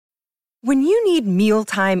When you need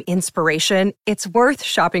mealtime inspiration, it's worth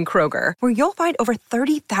shopping Kroger, where you'll find over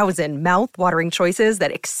 30,000 mouth-watering choices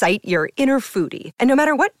that excite your inner foodie. And no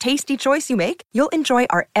matter what tasty choice you make, you'll enjoy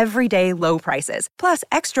our everyday low prices, plus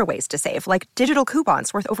extra ways to save, like digital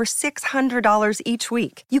coupons worth over $600 each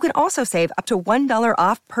week. You can also save up to $1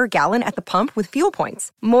 off per gallon at the pump with fuel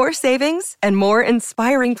points. More savings and more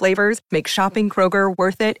inspiring flavors make shopping Kroger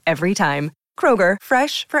worth it every time. Kroger,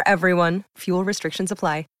 fresh for everyone. Fuel restrictions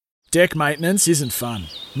apply. Deck maintenance isn't fun.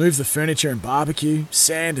 Move the furniture and barbecue,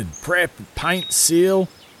 sand and prep, paint, seal,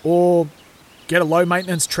 or get a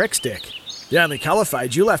low-maintenance Trex deck. The only colour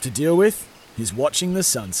fade you'll have to deal with is watching the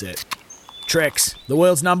sunset. Trex, the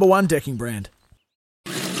world's #1 decking brand.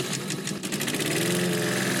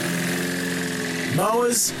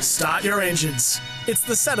 Mowers, start your engines. It's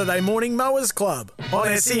the Saturday Morning Mowers Club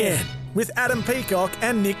on SEN with Adam Peacock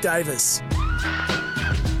and Nick Davis.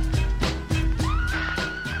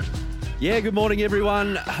 Yeah, good morning,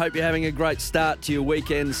 everyone. Hope you're having a great start to your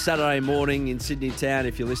weekend. Saturday morning in Sydney town.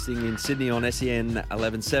 If you're listening in Sydney on SEN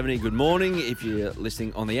 1170, good morning. If you're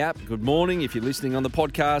listening on the app, good morning. If you're listening on the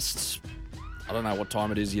podcasts, I don't know what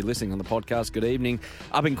time it is you're listening on the podcast, good evening.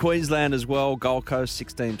 Up in Queensland as well, Gold Coast,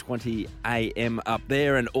 16:20 a.m. up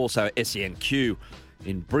there. And also SENQ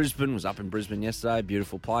in Brisbane. Was up in Brisbane yesterday.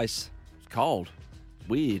 Beautiful place. It's cold.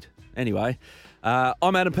 Weird. Anyway,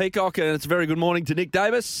 I'm Adam Peacock, and it's a very good morning to Nick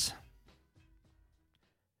Davis,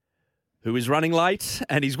 who is running late,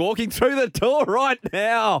 and he's walking through the door right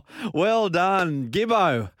now. Well done.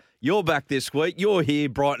 Gibbo, you're back this week. You're here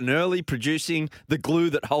bright and early, producing the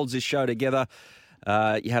glue that holds this show together.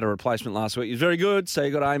 You had a replacement last week. He was very good, so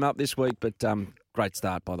you got to aim up this week, but great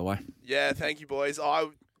start, by the way. Yeah, thank you, boys. I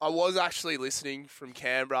was actually listening from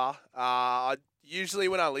Canberra. Usually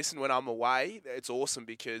when I listen when I'm away, it's awesome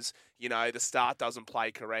because, you know, the start doesn't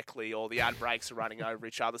play correctly or the ad breaks are running over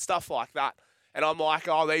each other, stuff like that. And I'm like,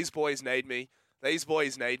 oh, these boys need me. These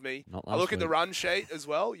boys need me. I look at the run sheet as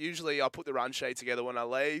well. Usually I put the run sheet together when I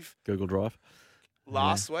leave. Google Drive.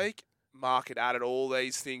 Last week, Mark had added all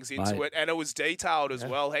these things into it, and it was detailed as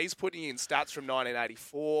well. He's putting in stats from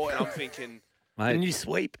 1984, and I'm thinking... Mate. And you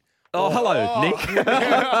sweep. Oh, hello, Nick.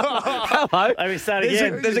 Hello. Let me start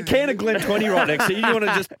again. There's a can of Glen 20 right next to you. You want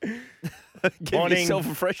to just give yourself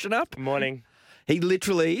a freshen up? Morning. He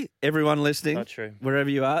literally, everyone listening, Not true. wherever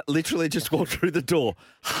you are, literally just walked through the door.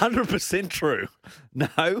 100% true.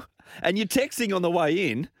 No. And you're texting on the way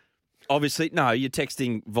in. Obviously, no, you're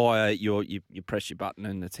texting via you press your button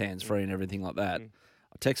and it's hands-free and everything like that.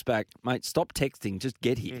 I text back, mate, stop texting, just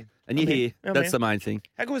get here. And you're here. That's the main thing.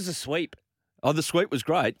 How good was the sweep? Oh, the sweep was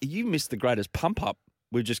great. You missed the greatest pump-up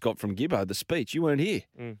we just got from Gibbo, the speech. You weren't here.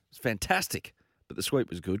 It was fantastic. But the sweep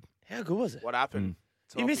was good. How good was it? What happened?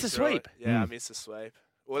 You missed the sweep? Yeah, I missed the sweep.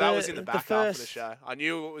 Well, that was in the back half of the show. I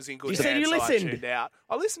knew it was in good You said hands, you so I listened. tuned out.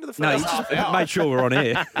 I listened to the No, you first half just hour. made sure we're on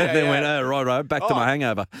air. And then went, oh, right, back to my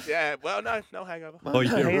hangover. Yeah, well, no hangover. Oh,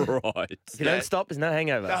 you're right. If you don't stop, there's no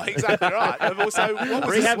hangover. No, exactly right. And also, what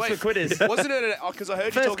was Rehab the for sweep? quitters. Wasn't it? Because I heard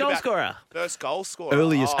you First talking goal about scorer. first goal scorer.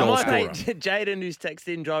 Earliest goal My scorer. mate Jaden, who's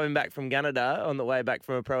texted in driving back from Canada on the way back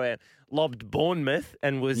from a pro-am, lobbed Bournemouth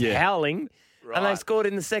and was howling, and they scored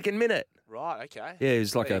in the second minute. Right, okay. Yeah, it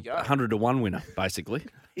was like There a you go. 100-1 winner, basically.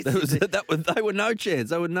 They were no chance.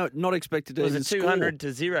 They were not expected to It was even a score.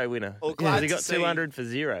 200-0 winner. Well, Because glad he to got see- 200 for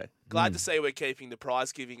 0. Glad to see we're keeping the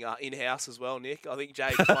prize giving in-house as well, Nick. I think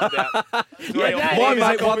Jade won about three or that four is- One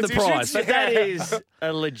mate won the competitions. prize. But that is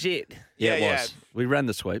a legit Yeah, it Yeah, was. We ran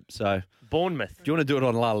the sweep, so... Bournemouth. Do you want to do it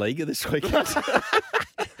on La Liga this weekend?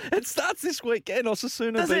 It starts this weekend.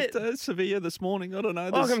 Osasuna Does beat it? Sevilla this morning. I don't know.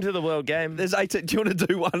 Welcome to the World Game. There's 18. Do you want to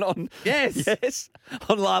do one on? Yes. Yes.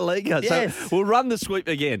 On La Liga. Yes. So we'll run the sweep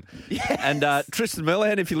again. Yes. And Tristan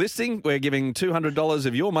Millan, if you're listening, we're giving $200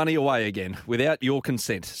 of your money away again without your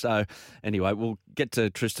consent. So anyway, we'll get to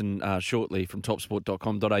Tristan shortly from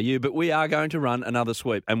topsport.com.au. But we are going to run another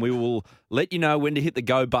sweep, and we will let you know when to hit the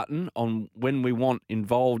go button on when we want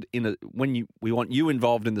involved in it. We want you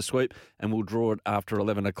involved in the sweep, and we'll draw it after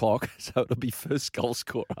 11 o'clock. So it'll be first goal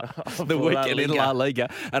scorer of the For La weekend in Liga. La Liga.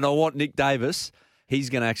 And I want Nick Davis. He's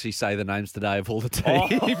going to actually say the names today of all the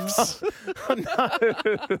teams.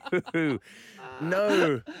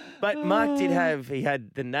 No. But Mark did he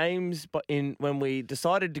had the names, but when we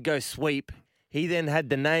decided to go sweep, he then had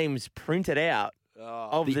the names printed out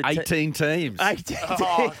of The the 18 teams. 18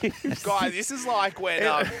 Oh, teams. guys, this is like when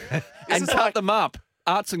And cut them up.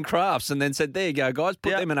 Arts and crafts, and then said, there you go, guys,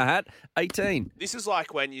 put them in a hat. 18. This is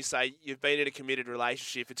like when you say you've been in a committed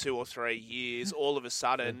relationship for 2 or 3 years. All of a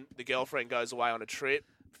sudden, the girlfriend goes away on a trip.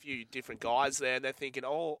 few different guys there, and they're thinking,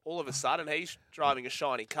 oh, all of a sudden he's driving a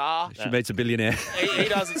shiny car. She meets a billionaire. He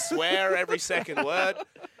doesn't swear every second word.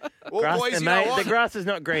 Well, boys, you know mate, what? the grass is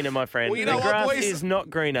not greener, my friend. Well, you know the what, grass boys? is not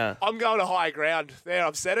greener. I'm going to high ground. There,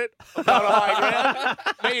 I've said it. I'm going to high ground.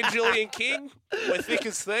 Me and Julian King, we're thick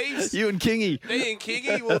as thieves. You and Kingy. Me and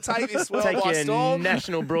Kingy will take this world Take by your storm.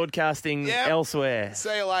 national broadcasting Yep. elsewhere.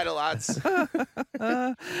 See you later, lads.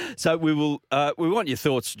 So we will. We want your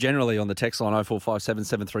thoughts generally on the text line 0457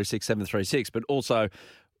 736 736, but also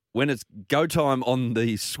when it's go time on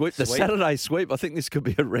the sweep, the Saturday sweep. I think this could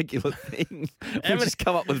be a regular thing. We'll just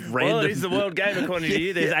come up with random. Well, it is the world game according to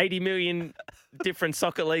you. There's 80 million different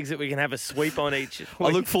soccer leagues that we can have a sweep on each week. I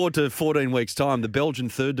look forward to 14 weeks' time, the Belgian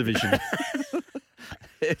third division.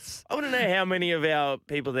 Yes. I want to know how many of our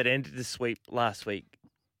people that entered the sweep last week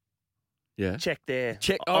Yeah. checked their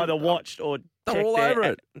Oh, either watched or they're checked all over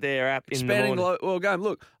it. their app in the Expanding morning. world game.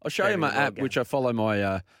 Look, I'll show you my Expanding app, world which I follow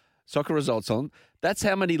my soccer results on. That's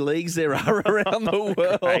how many leagues there are around the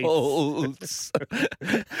world.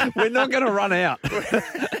 We're not going to run out.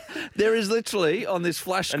 There is literally, on this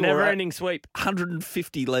flash A score, never-ending sweep.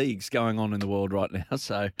 150 leagues going on in the world right now.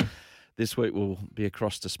 So this week we'll be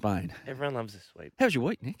across to Spain. Everyone loves a sweep. How's your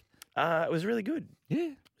week, Nick? It was really good. Yeah.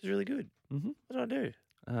 It was really good. Mm-hmm. What did I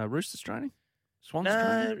do? Roosters training? Swans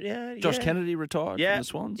training? Yeah. Josh yeah. Kennedy retired Yeah. from the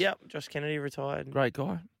Swans? Yep. Josh Kennedy retired. Great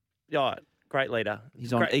guy. Yeah. Great leader.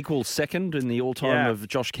 He's on Great- equal second in the all-time Yeah. of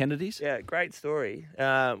Josh Kennedys. Yeah, great story.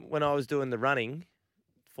 When I was doing the running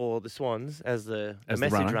for the Swans as the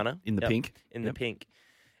message runner in the Yep, pink. in Yep. the pink,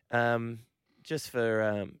 just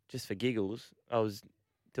for giggles, I was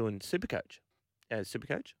doing Supercoach.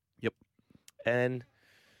 Supercoach. Yep. And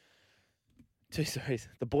two stories.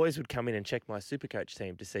 The boys would come in and check my Supercoach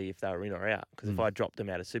team to see if they were in or out. Because if I dropped them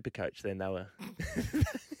out of Supercoach, then they were.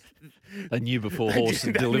 They knew before Horse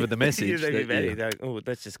had delivered the message. They'd be that- ready. yeah. They're like, oh,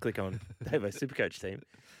 let's just click on Davo Supercoach team.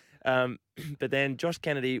 But then Josh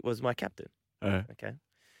Kennedy was my captain. Okay.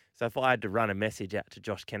 So if I had to run a message out to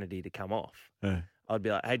Josh Kennedy to come off, I'd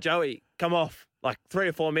be like, hey, Joey, come off, like 3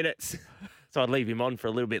 or 4 minutes. So I'd leave him on for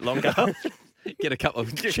a little bit longer. Get a couple of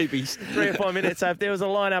cheapies. 3 or 4 minutes. So if there was a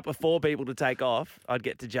lineup of 4 people to take off, I'd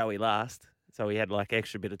get to Joey last. So he had like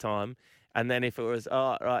extra bit of time. And then if it was,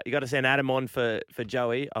 oh, right, you got to send Adam on for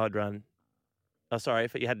Joey, I'd run. Oh, sorry,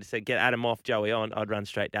 if you had to say get Adam off, Joey on, I'd run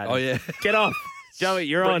straight down. Oh, yeah. Get off. Joey,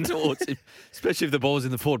 you're on. Towards him, especially if the ball's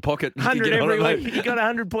in the forward pocket. You can 100 get on every it, week. mate. You got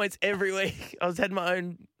 100 points every week. I had my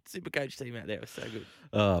own Supercoach team out there. It was so good.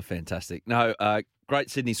 Oh, fantastic. No, great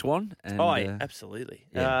Sydney Swan. And, Yeah, absolutely.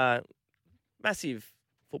 yeah. Massive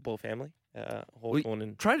football family. we Hawthorn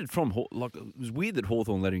and traded from, like, it was weird that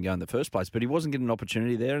Hawthorn let him go in the first place, but he wasn't getting an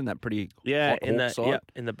opportunity there in that pretty hot in Hawk side.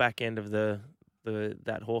 in the back end of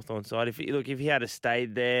that Hawthorn side. If he had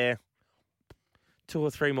stayed there 2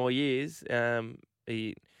 or 3 more years,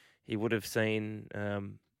 he would have seen.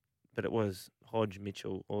 But it was Hodge,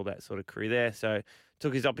 Mitchell, all that sort of crew there. So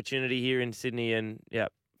took his opportunity here in Sydney, and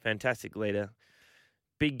fantastic leader.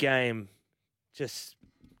 Big game, just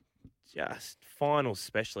finals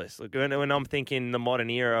specialist. Look, when I'm thinking the modern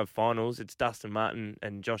era of finals, it's Dustin Martin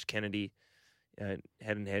and Josh Kennedy head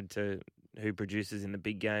and head to who produces in the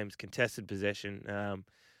big games, contested possession, and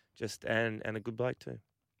a good bloke too.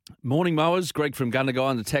 Morning, Mowers. Greg from Gundagai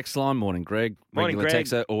on the text line. Morning, Greg. Morning, Regular Greg.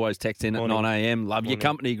 texter, always text in at Morning. 9 a.m. Love your Morning.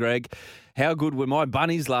 company, Greg. How good were my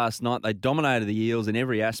bunnies last night? They dominated the Eels in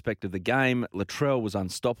every aspect of the game. Latrell was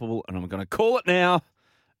unstoppable, and I'm going to call it now.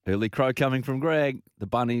 Early crow coming from Greg. The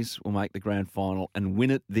bunnies will make the grand final and win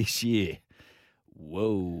it this year.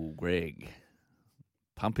 Whoa, Greg.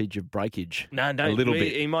 Pumpage of breakage. No, A little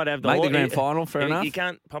bit. He might have the Make the grand final, fair enough. You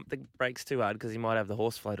can't pump the brakes too hard because he might have the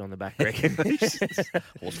horse float on the back. Greg.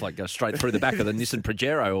 Horse float goes straight through the back of the Nissan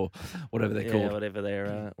Pajero or whatever they're called. whatever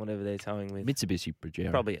they're towing with. Mitsubishi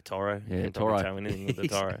Pajero. Probably a Toro. Yeah, You can't Toro. probably tow anything with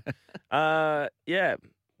a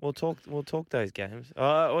Toro. We'll talk those games.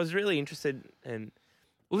 I was really interested in.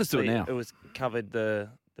 Well, let's do it now. It was covered the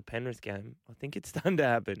Penrith game. I think it's starting to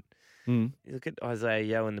happen. Mm. You look at Isaiah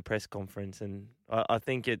Yeo in the press conference, and I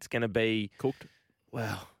think it's going to be Cooked.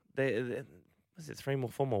 Well, was it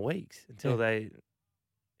 4 more weeks until they've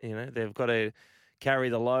got to carry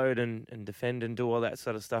the load and defend and do all that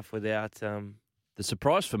sort of stuff without. The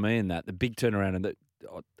surprise for me in that, the big turnaround, and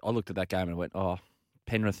I looked at that game and went, oh,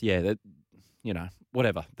 Penrith,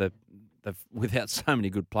 whatever. They've without so many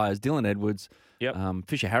good players. Dylan Edwards,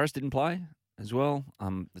 Fisher Harris didn't play as well.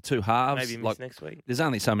 The two halves. Maybe miss next week. There's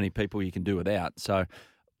only so many people you can do without. So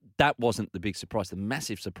that wasn't the big surprise. The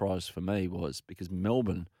massive surprise for me was because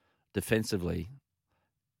Melbourne defensively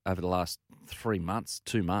over the last 2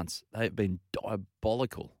 months, they've been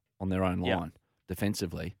diabolical on their own line.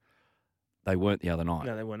 defensively. They weren't the other night.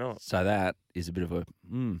 No, they were not. So that is a bit of a,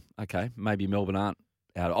 okay, maybe Melbourne aren't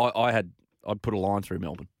out. I'd put a line through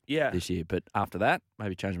Melbourne this year, but after that,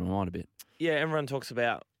 maybe change my mind a bit. Yeah, everyone talks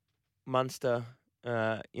about Munster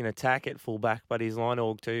in attack at fullback, but his line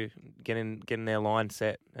org too, getting their line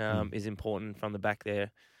set is important from the back there.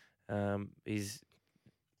 He's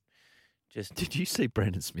just... Did you see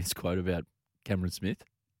Brandon Smith's quote about Cameron Smith?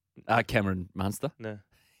 Cameron Munster? No.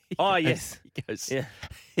 Oh, yes. He goes, yeah.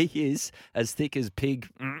 He is as thick as pig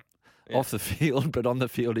off the field, but on the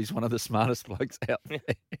field he's one of the smartest blokes out there.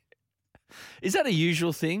 Is that a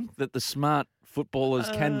usual thing, that the smart footballers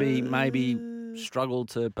can be maybe struggle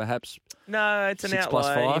to perhaps? No, it's an 6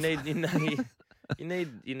 outlier. + 5?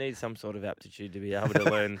 You need some sort of aptitude to be able to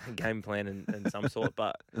learn a game plan and some sort,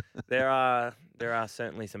 but there are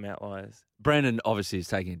certainly some outliers. Brandon obviously is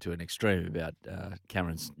taking it to an extreme about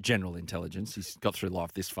Cameron's general intelligence. He's got through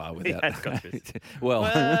life this far without. He has got through. well,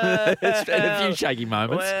 it's been a few shaky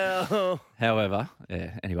moments. Well, however,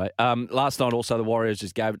 yeah. Anyway, last night also the Warriors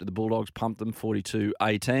just gave it to the Bulldogs, pumped them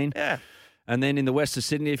 42-18. yeah. And then in the west of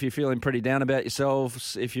Sydney, if you're feeling pretty down about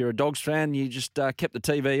yourselves, if you're a Dogs fan, you just kept the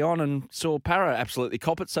TV on and saw Para absolutely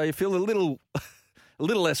cop it. So you feel a little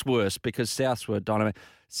less worse because Souths were dynamic.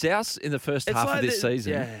 Souths in the first half of this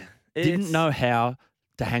season didn't know how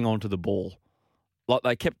to hang on to the ball. Like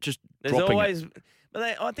they kept just dropping it.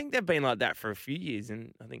 But I think they've been like that for a few years,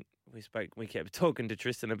 and I think we kept talking to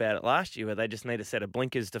Tristan about it last year, where they just need a set of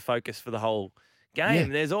blinkers to focus for the whole game.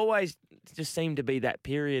 Yeah. There's always just seemed to be that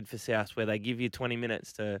period for South where they give you 20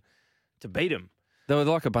 minutes to beat them. They were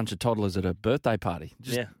like a bunch of toddlers at a birthday party.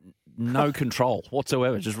 Just no control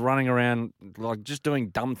whatsoever, just running around, like just doing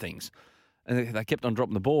dumb things. And they kept on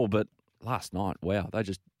dropping the ball, but last night, wow, they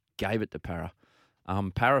just gave it to Para.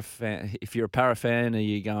 Para fan, if you're a Para fan, are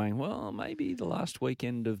you going, well, maybe the last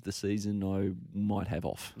weekend of the season I might have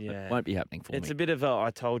off. Yeah. It won't be happening for me. It's a bit of a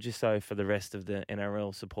I told you so for the rest of the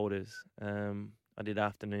NRL supporters. I did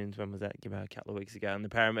afternoons, when was that? About a couple of weeks ago, and the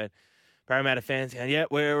Parramatta fans going, yeah,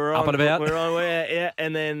 we're on. Up and about. We're on, yeah,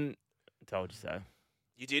 and then I told you so.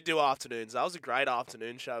 You did do afternoons. That was a great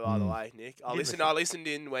afternoon show, by the way, Nick. I listened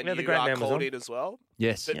in when Yeah, the you Great Man was called on. in as well.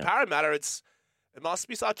 Yes. But Parramatta, it must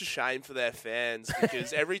be such a shame for their fans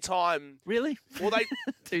because every time, Really? well, they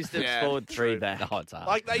 2 steps Yeah, forward, 3 true. back. No, it's hard.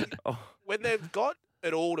 like they Oh. when they've got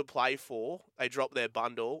it all to play for, they drop their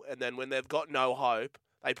bundle, and then when they've got no hope,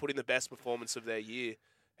 they put in the best performance of their year.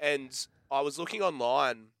 And I was looking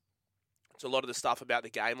online to a lot of the stuff about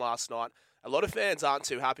the game last night. A lot of fans aren't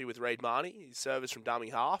too happy with Reid Marnie, his service from dummy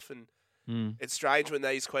half, and it's strange when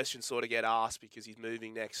these questions sort of get asked because he's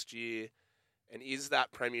moving next year. And is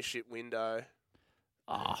that premiership window?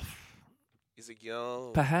 Is it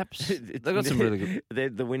gone? Perhaps. They've got some really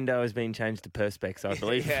good... The window has been changed to Perspex, I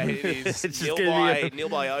believe. Yeah, it is. It's nil just gonna be by, nil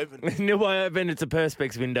by open. Nil by open, it's a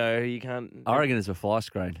Perspex window. You can't... I reckon it's a fly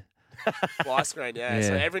screen. Fly screen, yeah.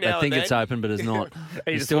 So every now I think and then, it's open, but it's not. You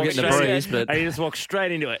You're just still walk getting the straight breeze, in, but... and you just walk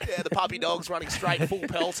straight into it. yeah, the puppy dog's running straight full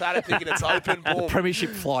pelt at it, thinking it's open. Boom. Premiership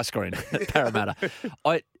fly screen at Parramatta.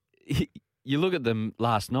 You look at them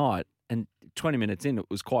last night, and 20 minutes in, it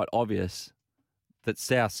was quite obvious that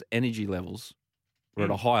South's energy levels were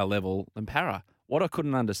at a higher level than Para. What I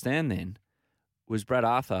couldn't understand then was, Brad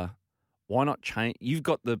Arthur, why not change? You've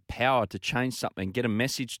got the power to change something, get a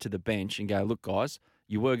message to the bench and go, look, guys,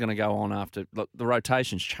 you were going to go on after the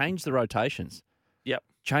rotations. Change the rotations. Yep.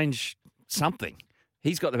 Change something.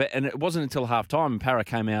 He's got the... And it wasn't until half-time Para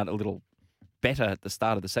came out a little better at the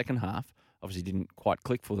start of the second half. Obviously didn't quite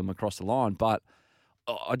click for them across the line, but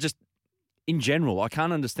I just... In general, I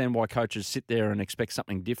can't understand why coaches sit there and expect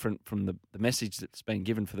something different from the message that's been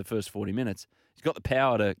given for the first 40 minutes. He's got the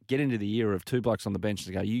power to get into the ear of 2 blokes on the bench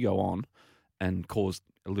to go, you go on, and cause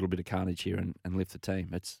a little bit of carnage here and lift the team.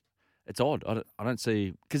 It's odd. I don't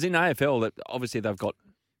see... Because in AFL, obviously they've got,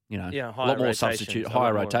 a lot more substitute,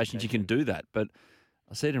 higher rotations. You can do that. But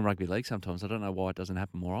I see it in rugby league sometimes. I don't know why it doesn't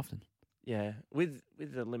happen more often. Yeah, with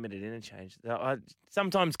the limited interchange,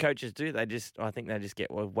 sometimes coaches do. I think they just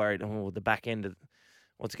get worried. The back end of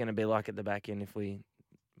what's going to be like at the back end if we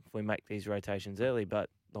make these rotations early.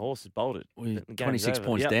 But the horse is bolted. Well, The game's 26 over.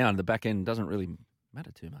 points Yep. down. The back end doesn't really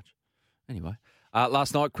matter too much. Anyway,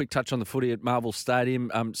 last night, quick touch on the footy at Marvel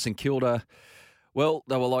Stadium. St Kilda. Well,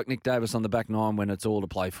 they were like Nick Davis on the back nine when it's all to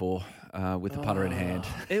play for, with the putter in hand.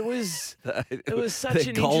 It was such Their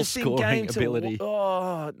an goal interesting scoring game ability.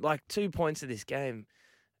 Like 2 points of this game.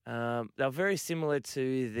 They're very similar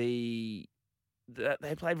to they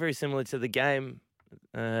played very similar to the game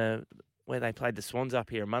where they played the Swans up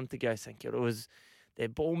here a month ago. St Kilda their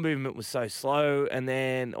ball movement was so slow, and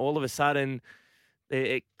then all of a sudden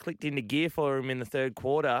it clicked into gear for him in the third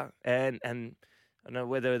quarter, and I don't know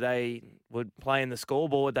whether they would play in the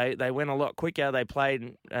scoreboard. They went a lot quicker. They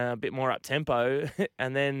played a bit more up tempo,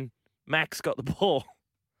 and then Max got the ball.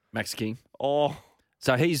 Max King. Oh,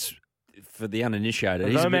 So he's, for the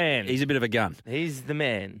uninitiated, man. He's a bit of a gun. He's the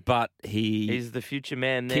man. But He's the future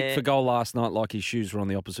man there. kicked for goal last night like his shoes were on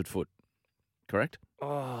the opposite foot. Correct?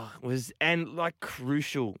 Oh,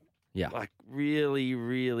 crucial. Yeah. Like really,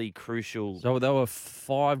 really crucial. So they were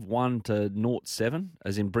 5-1 to 0-7,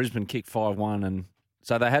 as in Brisbane kicked 5-1, and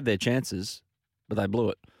so they had their chances, but they blew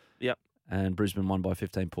it. Yep. And Brisbane won by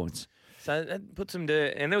 15 points. So that puts them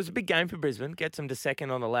to, and it was a big game for Brisbane. Gets them to second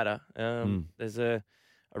on the ladder. There's a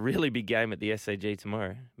really big game at the SCG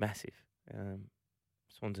tomorrow. Massive.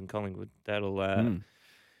 Swans and Collingwood. That'll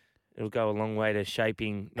it'll go a long way to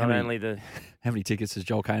shaping only the. How many tickets has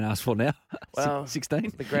Joel Kane asked for now? Well,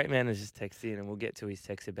 16. The great man has just texted in, and we'll get to his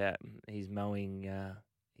text about he's mowing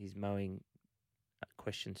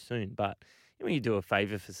questions soon. But when you do a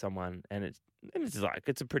favour for someone, and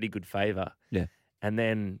it's a pretty good favour. Yeah. And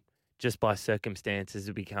then just by circumstances,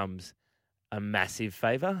 it becomes a massive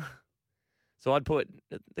favour. So I'd put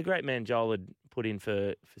the great man Joel had put in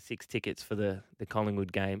for 6 tickets for the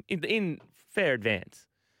Collingwood game in fair advance.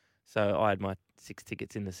 So I had my 6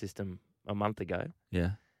 tickets in the system a month ago.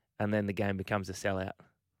 Yeah. And then the game becomes a sellout.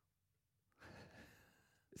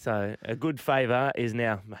 So a good favour is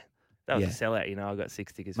now, mate, that was a sellout. I got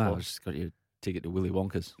 6 tickets for. I just got your ticket to Willy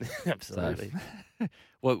Wonka's. Absolutely. So,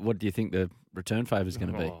 what do you think the return favour is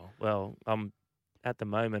going to be? Well, at the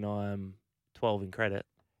moment I'm 12 in credit.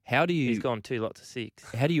 How do you? He's gone 2 lots of 6.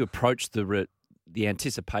 How do you approach the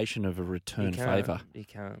anticipation of a return favour? You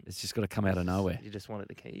can't. It's just got to come out of nowhere. You just want it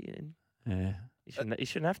to key in. Yeah. You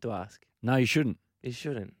shouldn't have to ask. No, you shouldn't. You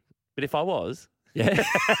shouldn't. But if I was, yeah.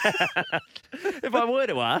 if I were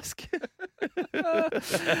to ask,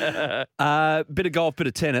 bit of golf, bit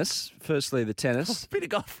of tennis. Firstly, the tennis. Bit of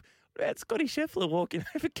golf. About Scotty Scheffler walking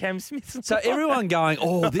over Cam Smith. So everyone going,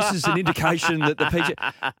 oh, this is an indication that the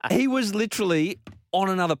PGA. He was literally on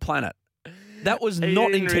another planet. That was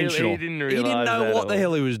not intentional. He didn't know what the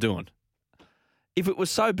hell he was doing. If it was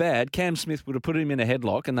so bad, Cam Smith would have put him in a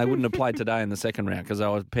headlock and they wouldn't have played today in the second round because they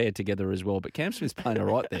were paired together as well. But Cam Smith's playing all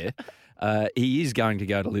right there. He is going to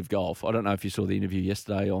go to Live Golf. I don't know if you saw the interview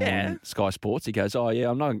yesterday on Sky Sports. He goes, oh, yeah,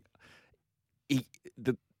 I'm not.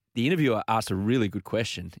 The interviewer asked a really good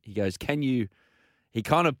question. He goes, he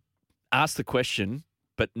kind of asked the question,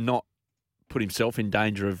 but not put himself in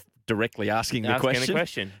danger of directly asking the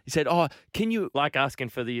question. He said, oh, can you. Like asking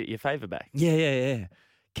for your favour back. Yeah.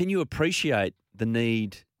 Can you appreciate the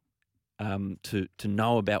need to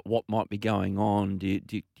know about what might be going on? Do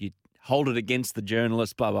you hold it against the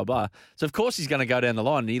journalist, blah, blah, blah. So, of course, he's going to go down the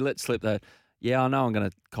line and he lets slip that, I know I'm going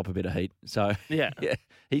to cop a bit of heat. So, yeah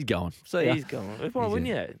he's going. He's going. Why wouldn't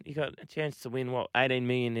you? You got a chance to win, $18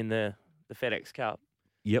 million in the FedEx Cup.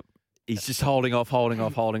 Yep. He's just holding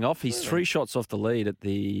off. He's 3 shots off the lead at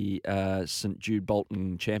the St. Jude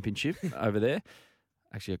Bolton Championship over there.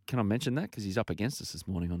 Actually, can I mention that? Because he's up against us this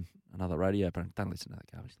morning on another radio. But don't listen to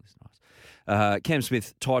that garbage. Listen to us. Cam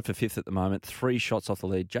Smith tied for 5th at the moment. 3 shots off the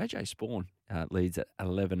lead. JJ Spawn leads at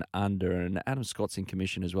 11 under. And Adam Scott's in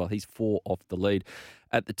commission as well. He's 4 off the lead.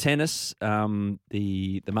 At the tennis,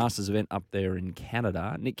 the Masters event up there in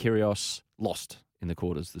Canada, Nick Kyrgios lost in the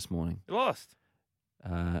quarters this morning. He lost?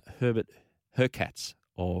 Herbert Hurkacz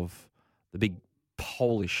of the big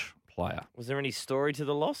Polish player. Was there any story to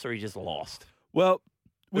the loss or he just lost? Well,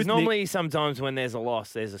 because normally sometimes when there's a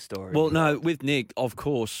loss, there's a story. Well, no, with Nick, of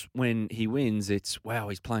course, when he wins, it's, wow,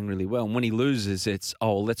 he's playing really well. And when he loses, it's,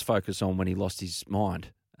 let's focus on when he lost his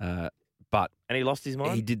mind. And he lost his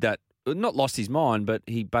mind? He did that, not lost his mind, but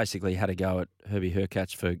he basically had a go at Herbie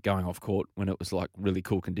Hurkacz for going off court when it was like really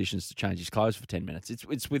cool conditions to change his clothes for 10 minutes.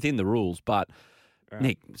 It's within the rules, but right.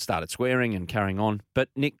 Nick started swearing and carrying on. But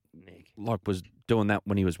Nick was doing that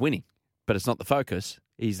when he was winning. But it's not the focus.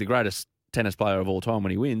 He's the greatest tennis player of all time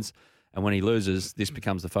when he wins, and when he loses, this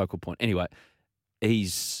becomes the focal point. Anyway,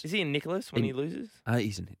 is he in Nicholas when he loses?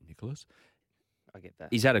 He's in Nicholas. I get that.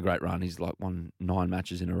 He's had a great run. He's won 9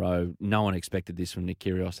 matches in a row. No one expected this from Nick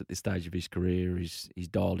Kyrgios at this stage of his career. He's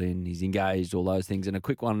dialed in. He's engaged. All those things. And a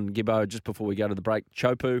quick one, Gibbo, just before we go to the break.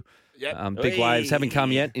 Chopu. Yep. Big waves haven't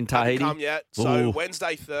come yet in Tahiti. Haven't come yet. So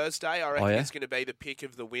Wednesday, Thursday, I reckon it's going to be the pick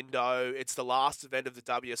of the window. It's the last event of the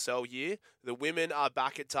WSL year. The women are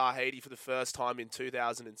back at Tahiti for the first time in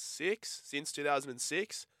 2006. Since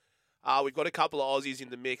 2006, we've got a couple of Aussies in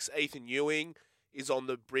the mix. Ethan Ewing is on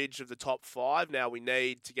the bridge of the top 5. Now we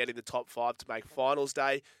need to get in the top 5 to make finals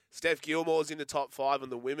day. Steph Gilmore's in the top 5 on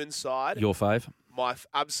the women's side. Your fave? my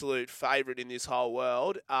absolute favourite in this whole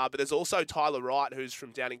world. But there's also Tyler Wright, who's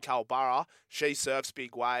from down in Culburra. She surfs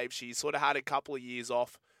big waves. She sort of had a couple of years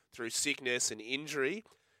off through sickness and injury.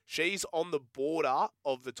 She's on the border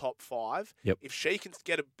of the top 5. Yep. If she can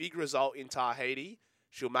get a big result in Tahiti,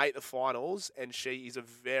 she'll make the finals, and she is a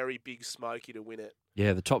very big smoky to win it.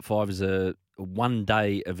 Yeah, the top 5 is a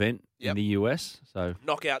one-day event in the US. So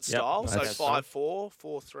knockout style. So That's- 5-4,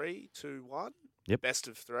 4-3, 2-1. Yep. Best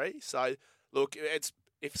of 3. So look,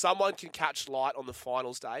 if someone can catch light on the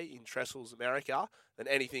finals day in Trestles, America, then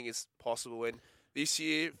anything is possible. And this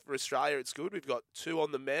year for Australia, it's good. We've got 2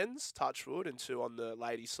 on the men's, touch wood, and 2 on the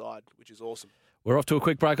ladies' side, which is awesome. we're off to a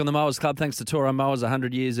quick break on the Mowers Club. Thanks to Toro Mowers,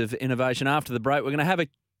 100 years of innovation. After the break, we're going to have a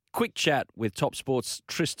quick chat with Top Sports'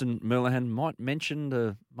 Tristan Merlihan. Might mention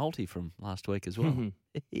the multi from last week as well.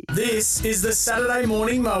 This is the Saturday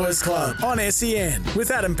Morning Mowers Club on SEN with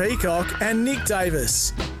Adam Peacock and Nick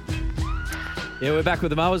Davis. Yeah, we're back with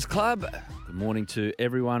the Mowers Club. Good morning to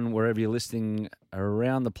everyone, wherever you're listening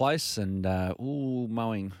around the place. And,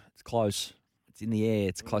 mowing, it's close. It's in the air.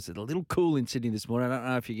 It's close. It's a little cool in Sydney this morning. I don't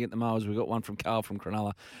know if you get the mowers. We've got one from Carl from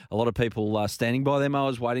Cronulla. A lot of people standing by their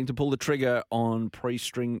mowers waiting to pull the trigger on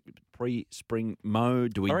pre-spring mow.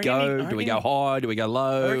 Do we go? Do we go high? Do we go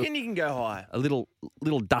low? I reckon you can go high. A little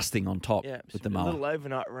dusting on top with the A mower. little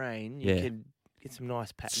overnight rain. You could get some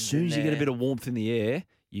nice patterns. As soon as you get a bit of warmth in the air,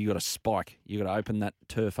 you got to spike. You got to open that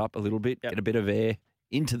turf up a little bit, get a bit of air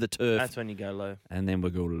into the turf. That's when you go low. And then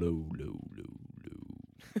we'll go low, low, low,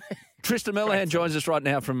 low. Tristan Merlihan joins us right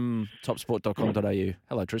now from topsport.com.au.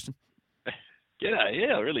 Hello, Tristan. G'day.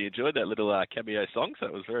 Yeah, I really enjoyed that little cameo song, so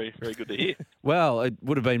it was very, very good to hear. Well, it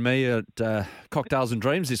would have been me at Cocktails and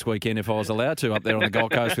Dreams this weekend if I was allowed to up there on the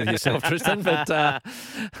Gold Coast with yourself, Tristan, but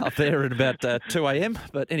up there at about 2 a.m.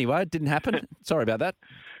 But anyway, it didn't happen. Sorry about that.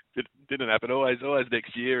 Didn't happen. Always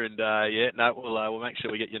next year. And we'll make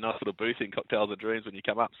sure we get your nice little booth in Cocktails and Dreams when you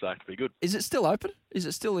come up. So it'll be good. Is it still open? Is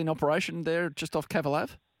it still in operation there just off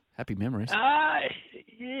Cavalav? Happy memories.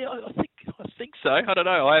 Yeah, I think so. I don't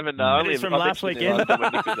know. I haven't. It's from last weekend.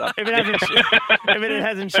 If it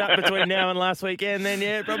hasn't shut between now and last weekend, then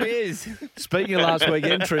yeah, it probably is. Speaking of last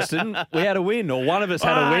weekend, Tristan, we had a win, or one of us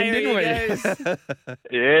had a win, didn't we?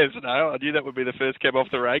 Yes, no, I knew that would be the first cab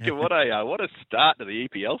off the rank. And what a start to the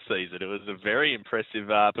EPL season. It was a very impressive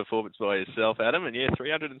performance by yourself, Adam. And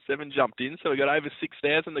 307 jumped in, so we got over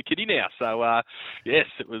 6,000 the kitty now. So yes,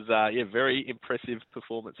 it was very impressive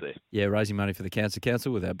performance there. Yeah, raising money for the Cancer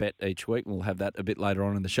Council with our bet each week. We'll have that a bit later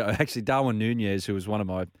on in the show. Actually, Darwin Nunez, who was one of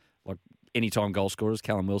my anytime goal scorers,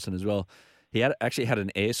 Callum Wilson as well, he actually had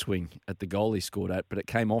an air swing at the goal he scored at, but it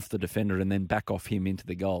came off the defender and then back off him into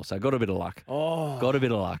the goal. So got a bit of luck.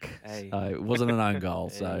 Hey. So it wasn't an own goal.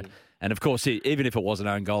 So, and of course, even if it was an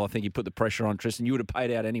own goal, I think he put the pressure on Tristan. You would have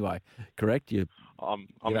paid out anyway, correct? I'm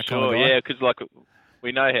sure, yeah, because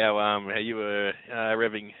we know how you were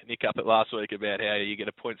revving Nick up at last week about how you get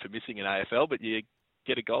a point for missing in AFL, but you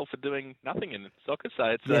get a goal for doing nothing in soccer. So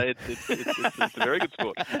it's a very good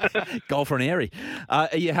sport. Goal for an airy. Are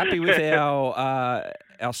you happy with our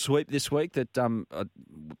sweep this week? That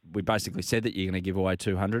we basically said that you're going to give away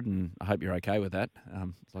 200, and I hope you're okay with that.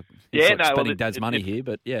 Spending Dad's money here,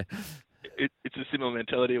 but yeah. It's a similar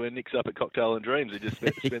mentality when Nick's up at Cocktail and Dreams. He just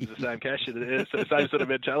spends the same cash. It's the same sort of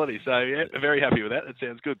mentality. So, yeah, very happy with that. That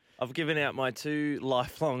sounds good. I've given out my 2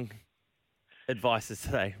 lifelong advices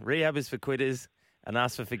today. Rehab is for quitters and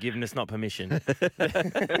ask for forgiveness, not permission.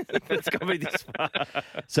 It's got me this far.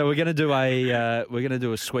 So we're going to do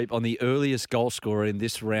a sweep on the earliest goal scorer in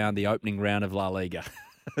this round, the opening round of La Liga.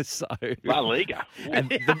 La Liga.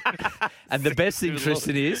 And the best thing,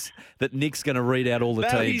 Tristan, is that Nick's going to read out all the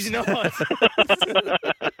teams. He's not.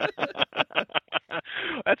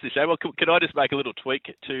 That's a shame. Well, can I just make a little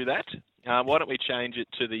tweak to that? Why don't we change it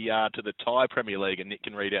to the Thai Premier League, and Nick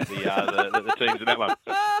can read out the teams in that one.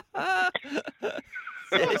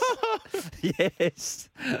 Yes.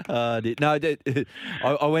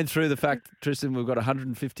 I went through the fact, Tristan, we've got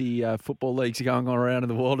 150 football leagues going on around in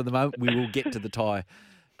the world at the moment. We will get to the Thai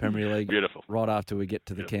Premier League right after we get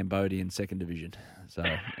to the Cambodian second division. So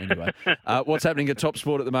anyway, what's happening at Top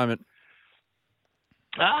Sport at the moment?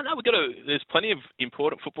 There's plenty of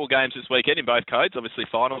important football games this weekend in both codes. Obviously,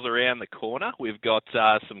 finals around the corner. We've got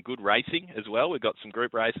some good racing as well. We've got some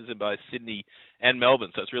group races in both Sydney and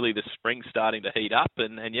Melbourne. So it's really the spring starting to heat up.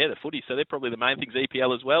 And the footy. So they're probably the main things,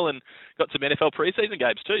 EPL as well. And got some NFL preseason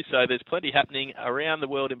games too. So there's plenty happening around the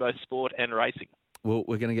world in both sport and racing. Well,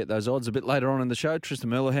 we're going to get those odds a bit later on in the show.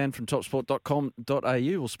 Tristan Merlihan from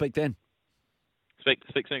topsport.com.au. We'll speak then. Speak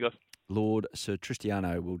soon, guys. Lord Sir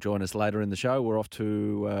Tristiano will join us later in the show. We're off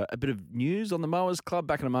to a bit of news on the Mowers Club.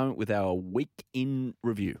 Back in a moment with our week in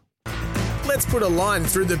review. Let's put a line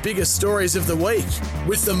through the biggest stories of the week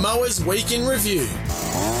with the Mowers Week in Review.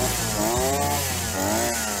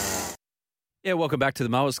 Yeah, welcome back to the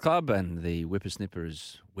Mowers Club, and the whippersnipper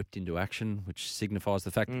is whipped into action, which signifies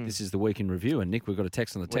the fact that this is the week in review. And Nick, we've got a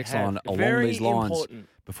text on the text line along these lines important.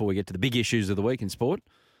 Before we get to the big issues of the week in sport.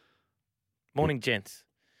 Morning, gents.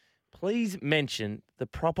 Please mention the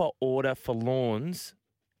proper order for lawns,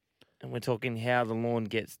 and we're talking how the lawn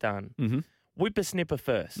gets done. Mm-hmm. Whippersnipper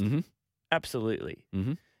first. Mm-hmm. Absolutely.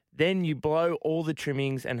 Mm-hmm. Then you blow all the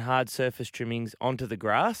trimmings and hard surface trimmings onto the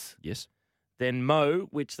grass. Yes. Then mow,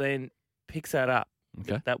 which then picks that up.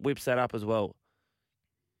 Okay. That whips that up as well.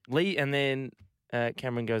 And then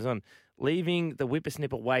Cameron goes on, leaving the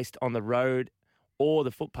whippersnipper waste on the road or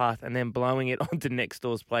the footpath and then blowing it onto next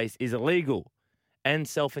door's place is illegal and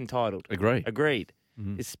self-entitled. Agreed.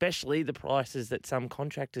 Mm-hmm. Especially the prices that some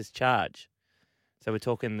contractors charge. So we're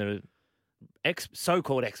talking the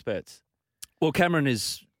so-called experts. Well, Cameron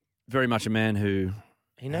is very much a man who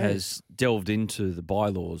He knows. has delved into the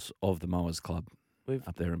bylaws of the Mowers Club We've-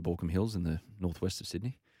 up there in Baulkham Hills in the northwest of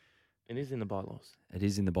Sydney. It is in the bylaws. It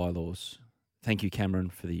is in the bylaws. Thank you,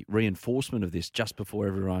 Cameron, for the reinforcement of this just before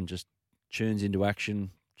everyone just churns into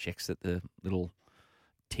action, checks that the little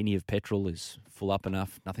tinny of petrol is full up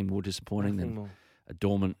enough. Nothing more disappointing Nothing than more. a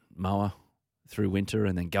dormant mower through winter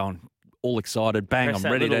and then going all excited. Bang, Press I'm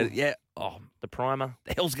that ready little- to... Yeah. Oh, The primer.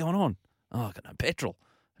 the hell's going on? Oh, I've got no petrol. I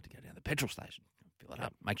have to go down to the petrol station, fill it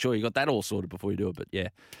up. Make sure you got that all sorted before you do it. But yeah,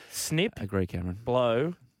 Snip, agree, Cameron.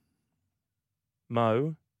 blow,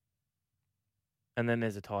 mow, and then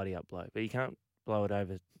there's a tidy up blow. But you can't blow it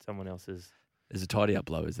over someone else's. There's a tidy up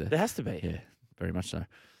blow, is there? There has to be. Yeah, very much so.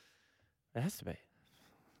 There has to be.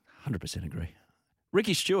 100% agree.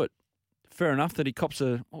 Ricky Stewart, fair enough that he cops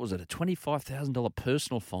a $25,000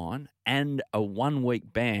 personal fine and a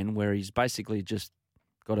 1-week ban where he's basically just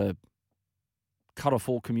got to cut off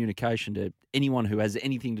all communication to anyone who has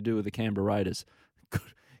anything to do with the Canberra Raiders.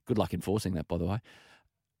 Good luck enforcing that, by the way.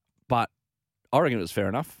 But I reckon it was fair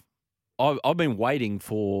enough. I've been waiting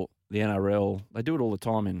for the NRL. They do it all the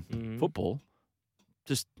time in football.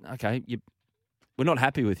 Just, okay, we're not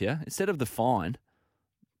happy with you. Instead of the fine,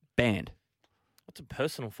 banned. What's a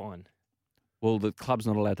personal fine? Well, the club's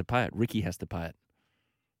not allowed to pay it. Ricky has to pay it.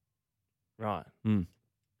 Right.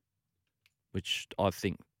 Which I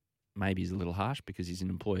think maybe is a little harsh because he's an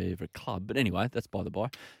employee of a club. But anyway, that's by the by.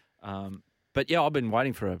 But yeah, I've been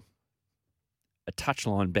waiting for a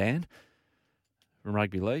touchline ban from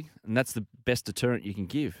rugby league, and that's the best deterrent you can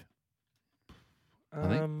give. I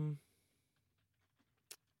think.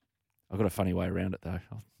 I've got a funny way around it, though.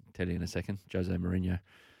 I'll tell you in a second. Jose Mourinho.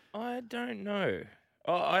 I don't know.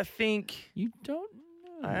 I think You don't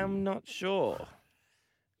know. I am not sure.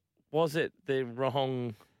 Was it the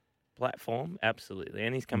wrong platform? Absolutely.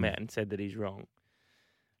 And he's come out and said that he's wrong.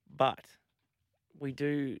 But we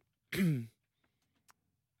do,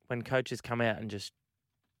 when coaches come out and just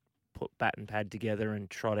put bat and pad together and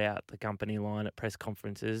trot out the company line at press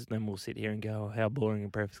conferences, then we'll sit here and go, oh, how boring a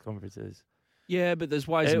press conference is. Yeah, but there's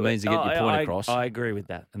ways and means to get your point across. I agree with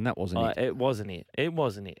that. And that wasn't it. It wasn't it. It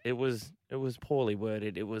wasn't it. It was poorly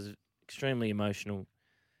worded. It was extremely emotional.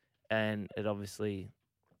 And it obviously...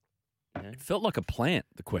 It felt like a plant,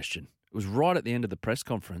 the question. It was right at the end of the press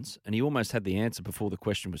conference, and he almost had the answer before the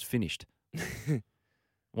question was finished.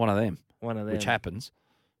 One of them. Which happens.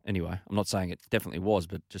 Anyway, I'm not saying it definitely was,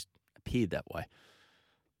 but just appeared that way.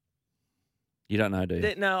 You don't know, do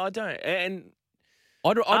you? No, I don't. And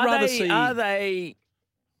I'd rather see... Are they,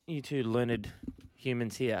 you two learned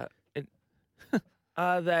humans here,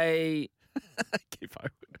 are they... Keep going.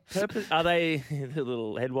 Are they, the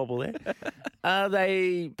little head wobble there, are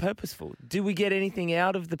they purposeful? Do we get anything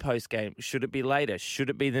out of the post game? Should it be later? Should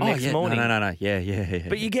it be the next morning? No. Yeah.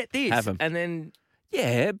 But you get this. Have 'em. And then...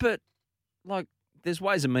 Yeah, but, like, there's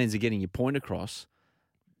ways and means of getting your point across.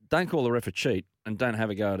 Don't call the ref a cheat and don't have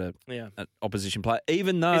a go at an opposition player,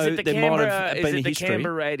 even though there might have been a history. The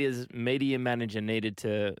Canberra Raiders media manager needed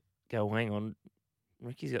to go, hang on,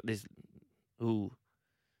 Ricky's got this,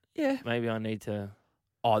 yeah, maybe I need to...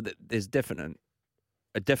 Oh, there's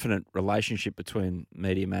a definite relationship between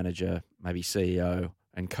media manager, maybe CEO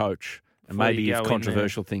and coach, and Before maybe you if go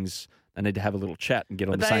controversial things, they need to have a little chat and get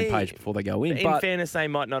on the same page before they go in. In fairness, they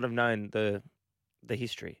might not have known the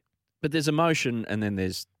history. But there's emotion, and then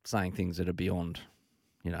there's saying things that are beyond,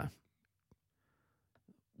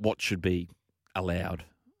 what should be allowed.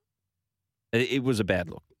 It was a bad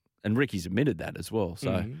look, and Ricky's admitted that as well.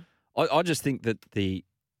 So I just think that the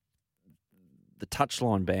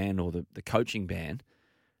touchline ban or the coaching ban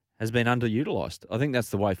has been underutilised. I think that's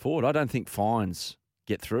the way forward. I don't think fines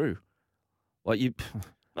get through. Like you,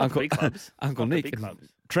 Uncle, big clubs. Uncle Not the Nick, big clubs.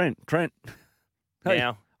 Trent. Hey,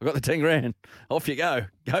 Now, I got the 10 grand. Off you go.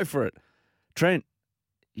 Go for it. Trent,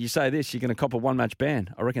 you say this, you're going to cop a one-match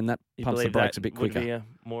ban. I reckon that you pumps the believe brakes that a bit would quicker. be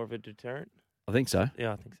more of a deterrent? I think so.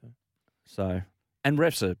 Yeah, I think so. So, and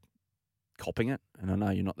refs are copping it. And I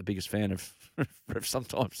know you're not the biggest fan of refs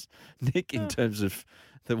sometimes, Nick, in terms of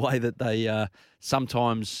the way that they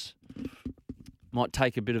sometimes might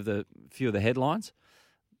take a bit of few of the headlines.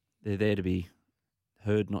 They're there to be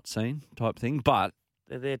heard, not seen type thing. But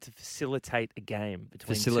They're there to facilitate a game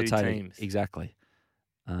between two facilitating, teams. exactly.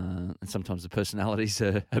 And sometimes the personalities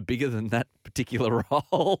are bigger than that particular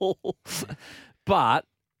role. But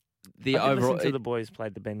the I did overall, listen to the boys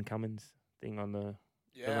played the Ben Cummins thing on the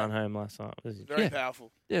run home last night. Was it? Very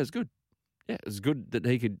powerful. yeah, it was good. Yeah, it was good that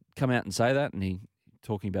he could come out and say that, and he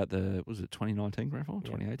talking about was it 2019 grand final,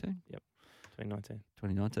 2018? Yep, 2019.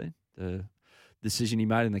 2019, the decision he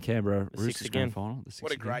made in the Canberra The Roosters sixth grand again. final. The sixth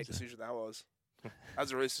What a again, great so- decision that was.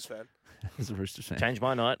 As a Roosters fan. As a Roosters fan. Changed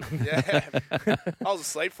my night. Yeah. I was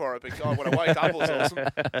asleep for it, but God, when I woke up, it was awesome.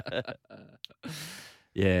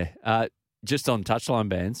 Yeah. Just on touchline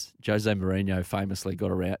bans, Jose Mourinho famously got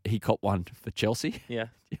around. He copped one for Chelsea. Yeah.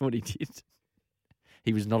 You know what he did?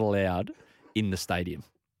 He was not allowed in the stadium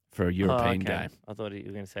for a European game. I thought you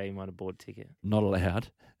were going to say he might have bought a ticket. Not allowed.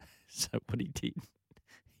 So what he did,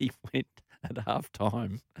 he went at half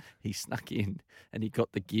time, he snuck in and he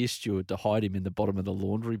got the gear steward to hide him in the bottom of the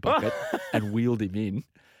laundry bucket and wheeled him in,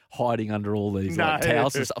 hiding under all these like,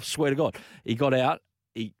 towels and stuff. I swear to God. He got out,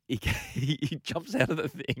 he jumps out of the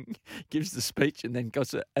thing, gives the speech and then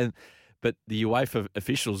goes but the UEFA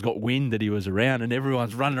officials got wind that he was around and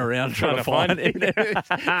everyone's running around trying to find him at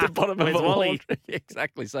the bottom of Where's the Wally? laundry.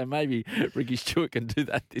 Exactly. So maybe Ricky Stewart can do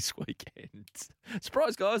that this weekend.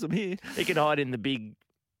 Surprise, guys, I'm here. He could hide in the big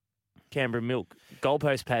Canberra Milk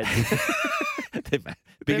goalpost pads. They're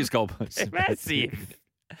biggest goalposts. They're massive.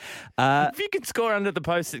 If you can score under the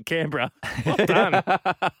post at Canberra, well done.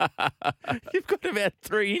 You've got about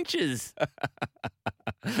 3 inches.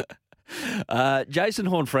 Jason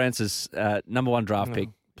Horne-Francis, number 1 draft pick,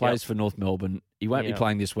 plays for North Melbourne. He won't be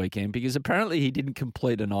playing this weekend because apparently he didn't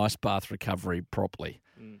complete an ice bath recovery properly.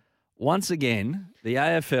 Once again, the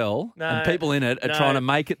AFL and people in it are trying to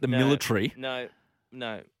make it the military. No.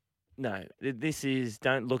 This is,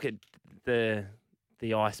 don't look at the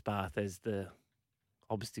ice bath as the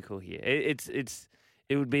obstacle here. It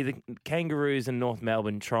would be the Kangaroos and North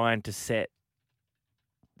Melbourne trying to set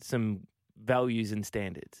some values and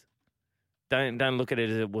standards. Don't look at it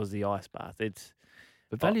as it was the ice bath.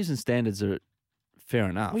 But values and standards are fair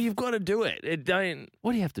enough. Well, you've got to do it.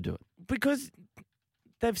 Why do you have to do it? Because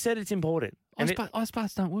they've said it's important. And Ice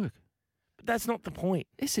baths don't work. that's not the point.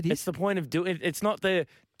 Yes, it is. It's the point of doing. It's not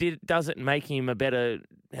does it make him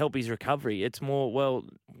help his recovery? It's more, well,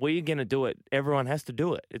 we're going to do it. Everyone has to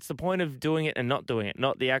do it. It's the point of doing it and not doing it,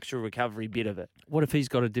 not the actual recovery bit of it. What if he's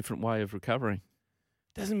got a different way of recovering?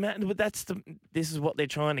 Doesn't matter. But this is what they're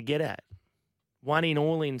trying to get at. One in,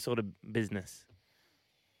 all in sort of business.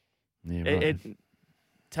 Yeah, right.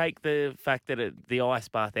 Take the fact that the ice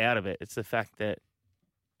bath out of it. It's the fact that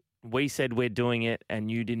we said we're doing it and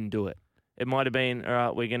you didn't do it. It might have been, all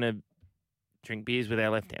right, we're going to drink beers with our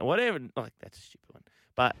left hand. Whatever. Like, that's a stupid one.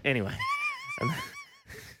 But anyway.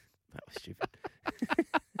 That was stupid.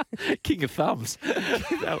 King of thumbs.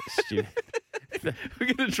 That was stupid.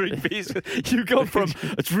 We're going to drink beers. You've gone from,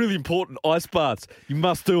 it's really important, ice baths. You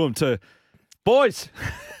must do them to, boys,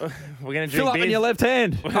 We're going to drink fill up beers. in your left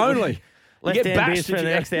hand only. You Left get hand beers bashed for if the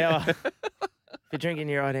you- next hour. If you're drinking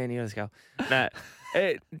your right hand, you just go. No,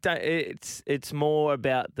 it's more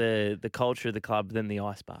about the culture of the club than the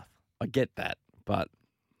ice bath. I get that, but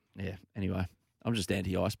yeah, anyway, I'm just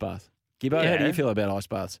anti-ice bath. Gibbo, how do Yeah. you feel about ice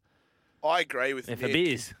baths? I agree with And for Nick.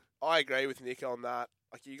 beers. I agree with Nick on that.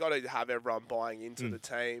 Like, you got to have everyone buying into the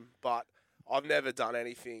team, but I've never done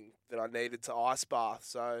anything that I needed to ice bath,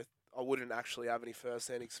 so I wouldn't actually have any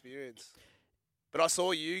first-hand experience. But I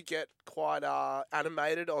saw you get quite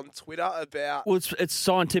animated on Twitter about Well, it's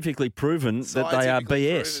scientifically proven that they are scientifically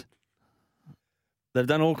BS. proven. They've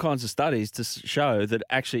done all kinds of studies to show that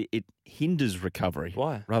actually it hinders recovery.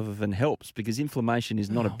 Why? Rather than helps, because inflammation is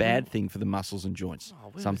not a bad thing for the muscles and joints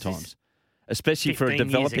where was sometimes, this especially for a 15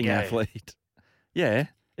 years developing ago? athlete. Yeah,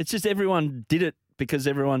 it's just everyone did it because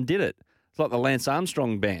everyone did it. It's like the Lance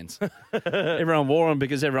Armstrong bands. Everyone wore them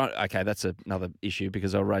because everyone... Okay, that's another issue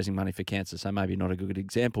because they were raising money for cancer, so maybe not a good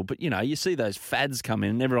example. But, you see those fads come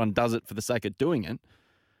in and everyone does it for the sake of doing it.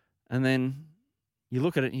 And then you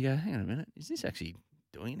look at it and you go, hang on a minute, is this actually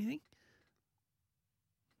doing anything?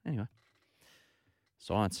 Anyway,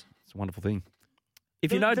 science. It's a wonderful thing.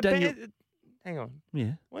 If you know Daniel... hang on.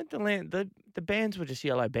 Yeah. Weren't the bands were just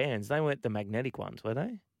yellow bands. They weren't the magnetic ones, were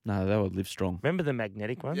they? No, they were Live Strong. Remember the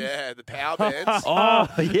magnetic ones? Yeah, the power bands. Oh,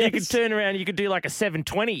 yes. You could turn around. You could do like a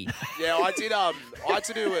 720. Yeah, I did. I had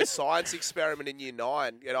to do a science experiment in year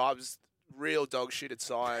 9. You know, I was real dog shit at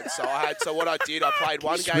science. So what I did, I played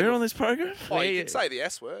one game. Swear on this program? Oh, you can say the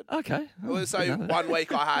S word. Okay. So 1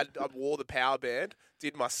 week I wore the power band,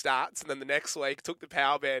 did my stats, and then the next week took the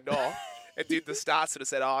power band off and did the stats and I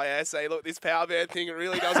said, oh yeah, say look, this power band thing, it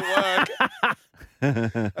really doesn't work.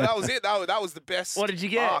 And that was it. That was the best. What did you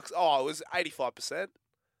get? Marks. Oh, it was 85%.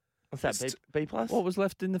 What's that? B plus? What was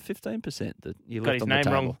left in the 15% that you Got left his on name the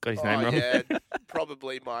table? wrong. Got his name wrong. Yeah,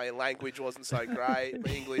 probably my language wasn't so great.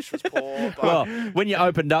 My English was poor. But Well, when you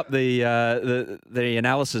opened up the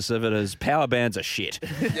analysis of it as power bands are shit.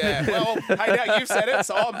 yeah, well, hey, now you've said it,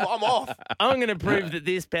 so I'm off. I'm going to prove that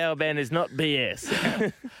this power band is not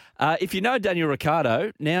BS. If you know Daniel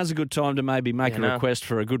Ricciardo, now's a good time to maybe make Yeah, a request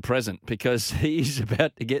for a good present because he's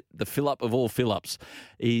about to get the fill-up of all fill-ups.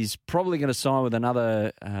 He's probably going to sign with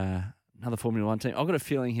another Formula One team. I've got a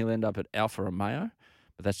feeling he'll end up at Alfa Romeo,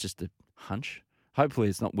 but that's just a hunch. Hopefully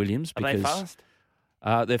it's not Williams. Are they because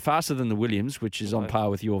fast? They're faster than the Williams, which is on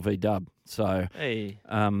par with your V-Dub. So, Hey.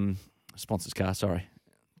 sponsor's car, sorry.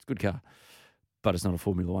 It's a good car, but it's not a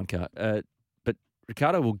Formula One car. But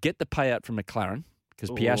Ricciardo will get the payout from McLaren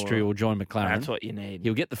because Piastri will join McLaren. That's what you need.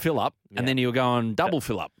 He'll get the fill-up, and then he'll go on double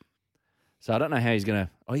fill-up. So I don't know how he's going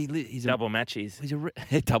to... Oh, he's Double matches.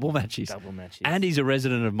 He's double matches. Double matches. And he's a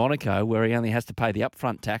resident of Monaco where he only has to pay the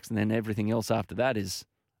upfront tax and then everything else after that is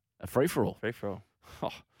a free-for-all. Free-for-all. Oh,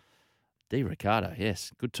 D. Ricciardo,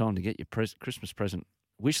 yes. Good time to get your Christmas present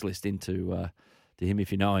wish list into to him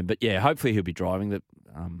if you know him. But, yeah, hopefully he'll be driving.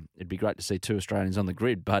 It'd be great to see 2 Australians on the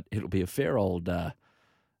grid, but it'll be a fair old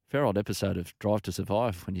episode of Drive to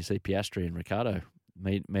Survive when you see Piastri and Ricciardo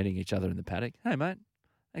meeting each other in the paddock. Hey, mate,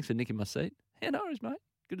 thanks for nicking my seat. Yeah, no worries, mate.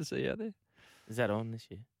 Good to see you out there. Is that on this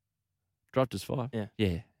year? Drive to Survive? Yeah.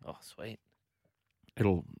 Yeah. Oh, sweet.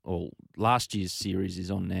 Last year's series is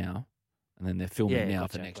on now, and then they're filming now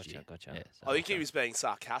gotcha, for next year. Gotcha. Yeah, I think he was being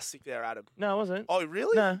sarcastic there, Adam. No, I wasn't. Oh,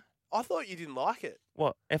 really? No. I thought you didn't like it.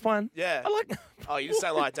 What? F1? Yeah. I like... Oh, you just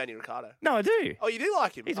don't like Daniel Ricciardo. No, I do. Oh, you do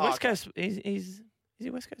like him? He's oh, West okay. Coast. Is he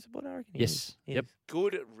West Coast supporter? I reckon. Yes. He Yep. is.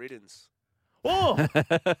 Good riddance. Oh!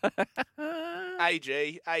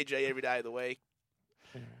 AG every day of the week.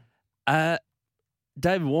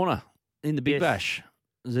 David Warner in the Big Yes. Bash.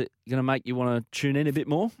 Is it going to make you want to tune in a bit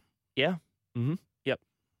more? Yeah. Mm-hmm. Yep.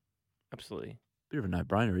 Absolutely. Bit of a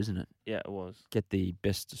no-brainer, isn't it? Yeah, it was. Get the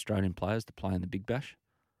best Australian players to play in the Big Bash.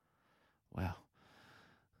 Wow.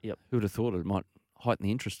 Yep. Who would have thought it might heighten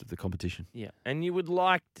the interest of the competition? Yeah. And you would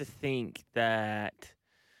like to think that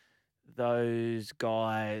those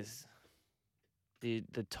guys, the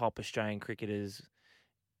top Australian cricketers,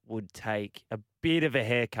 would take a bit of a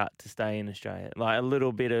haircut to stay in Australia. Like a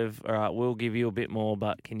little bit of, all right, we'll give you a bit more,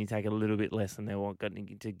 but can you take a little bit less than they want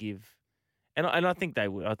to give? And I think they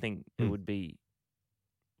would. I think it would be,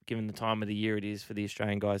 given the time of the year it is for the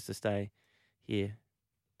Australian guys to stay here.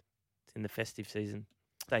 It's in the festive season.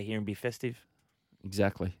 Stay here and be festive.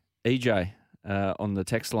 Exactly. EJ on the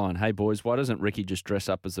text line, hey, boys, why doesn't Ricky just dress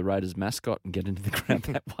up as the Raiders mascot and get into the ground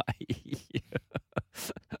that way?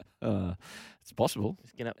 It's possible.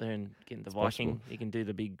 Just get up there and get in the It's Viking. possible. You can do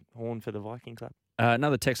the big horn for the Viking Club.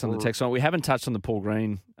 Another text on the text line. We haven't touched on the Paul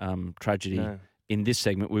Green tragedy No. in this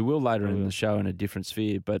segment. We will later We in will. the show in a different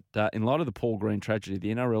sphere. But in light of the Paul Green tragedy,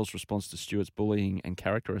 the NRL's response to Stewart's bullying and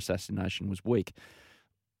character assassination was weak.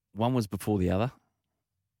 One was before the other.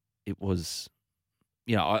 It was,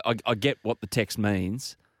 I get what the text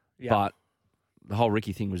means, but the whole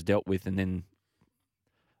Ricky thing was dealt with, and then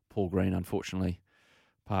Paul Green, unfortunately,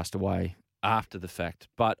 passed away after the fact.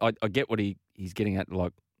 But I get what he's getting at,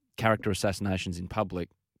 like character assassinations in public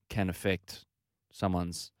can affect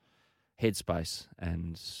someone's headspace.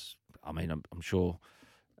 And, I mean, I'm sure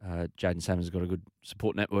Jaden Salmon's got a good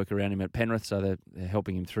support network around him at Penrith, so they're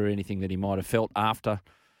helping him through anything that he might have felt after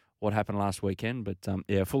what happened last weekend.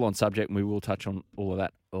 But, full-on subject, and we will touch on all of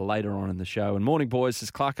that later on in the show. And morning, boys.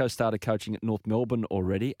 Has Clarko started coaching at North Melbourne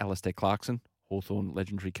already? Alistair Clarkson, Hawthorn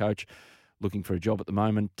legendary coach, looking for a job at the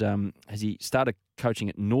moment. Has he started coaching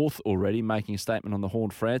at North already, making a statement on the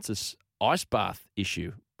Horn Francis ice bath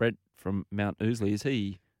issue? Brett from Mount Ousley, is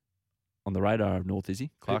he on the radar of North, is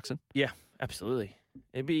he, Clarkson? Yeah, absolutely.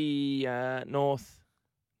 It'd be North,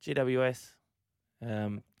 GWS.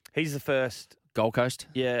 He's the first. Gold Coast?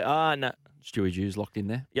 Yeah, no. Stewie Hughes locked in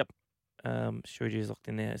there? Shuji's locked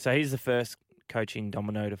in there. So he's the first coaching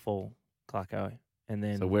domino to fall, Clarko. And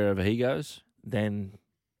then So wherever he goes, then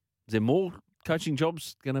is there more coaching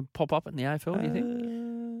jobs going to pop up in the AFL, do you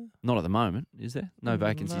think? Not at the moment, is there? No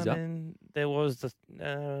vacancies up? There was the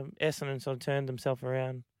Essendon sort of turned himself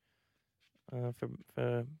around for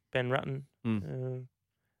Ben Rutten.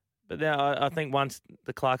 But now I think once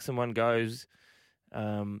the Clarkson one goes,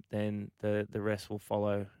 then the rest will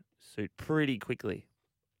follow suit pretty quickly.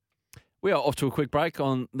 We are off to a quick break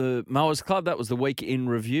on the Mowers Club. That was the week in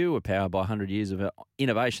review. We're powered by 100 years of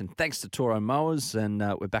innovation. Thanks to Toro Mowers. And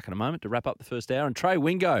we're back in a moment to wrap up the first hour. And Trey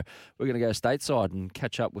Wingo, we're going to go stateside and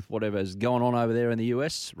catch up with whatever's going on over there in the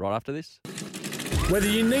US right after this. Whether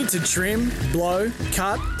you need to trim, blow,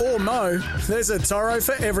 cut or mow, there's a Toro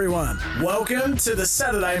for everyone. Welcome to the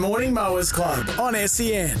Saturday Morning Mowers Club on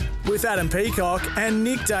SEN with Adam Peacock and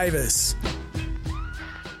Nick Davis.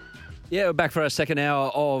 Yeah, we're back for our second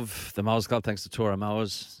hour of the Mowers Club. Thanks to Toro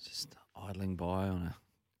Mowers. Just idling by on a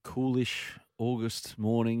coolish August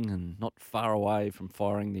morning and not far away from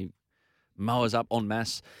firing the mowers up en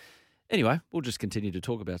masse. Anyway, we'll just continue to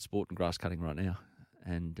talk about sport and grass cutting right now.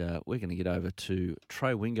 And we're going to get over to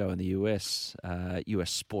Trey Wingo in the US,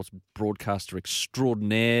 US sports broadcaster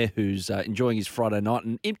extraordinaire who's enjoying his Friday night,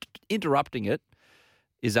 and interrupting it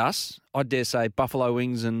is us. I dare say buffalo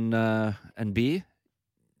wings and beer.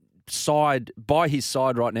 By his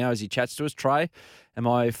side right now as he chats to us. Trey, am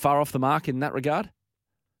I far off the mark in that regard?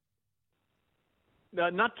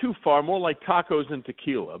 Not too far, more like tacos and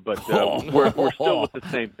tequila, but we're still with the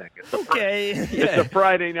same thing. It's a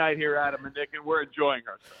Friday night here, Adam and Nick, and we're enjoying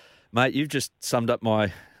ourselves. Mate, you've just summed up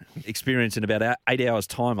my experience in about 8 hours'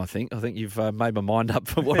 time, I think. I think you've made my mind up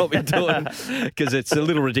for what I'll be doing, because it's a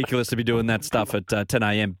little ridiculous to be doing that stuff at 10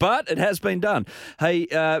 a.m. But it has been done. Hey,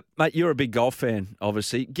 mate, you're a big golf fan,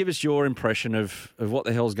 obviously. Give us your impression of what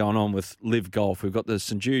the hell's going on with Live Golf. We've got the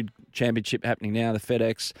St Jude Championship happening now, the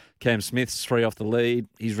FedEx. Cam Smith's 3 off the lead.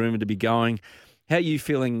 He's rumoured to be going. How are you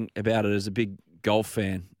feeling about it as a big golf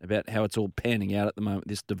fan, about how it's all panning out at the moment,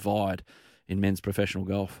 this divide in men's professional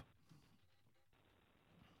golf?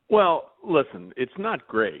 Well, listen, it's not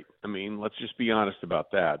great. I mean, let's just be honest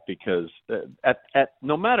about that, because at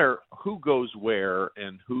no matter who goes where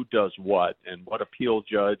and who does what and what appeal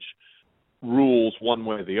judge rules one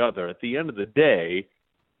way or the other, at the end of the day,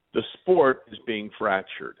 the sport is being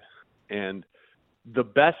fractured. And the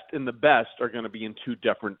best and the best are going to be in two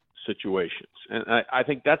different situations. And I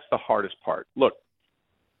think that's the hardest part. Look,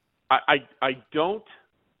 I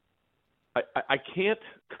can't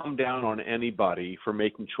come down on anybody for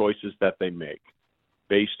making choices that they make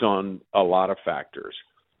based on a lot of factors.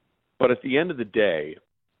 But at the end of the day,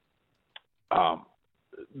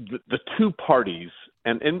 the two parties,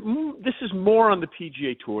 and this is more on the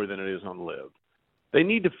PGA Tour than it is on LIV, they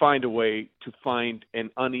need to find a way to find an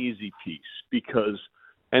uneasy peace, because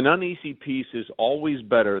an uneasy peace is always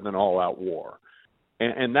better than all-out war.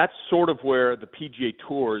 And that's sort of where the PGA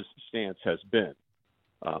Tour's stance has been.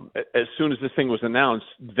 As soon as this thing was announced,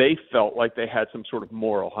 they felt like they had some sort of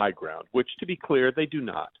moral high ground, which, to be clear, they do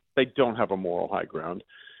not. They don't have a moral high ground.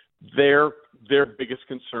 Their biggest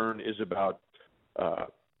concern is about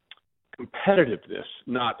competitiveness,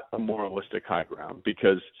 not a moralistic high ground,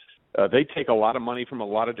 because they take a lot of money from a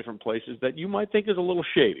lot of different places that you might think is a little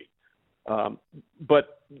shady.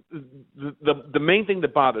 But the main thing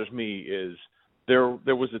that bothers me is there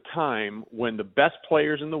was a time when the best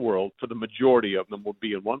players in the world, for the majority of them, would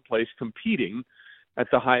be in one place competing at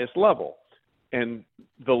the highest level. And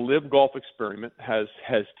the LIV Golf experiment has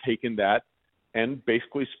taken that and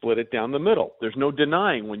basically split it down the middle. There's no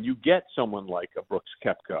denying when you get someone like a Brooks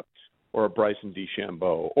Koepka or a Bryson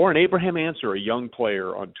DeChambeau or an Abraham Answer, a young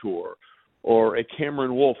player on tour, or a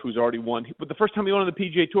Cameron Wolf who's already won. But the first time he won on the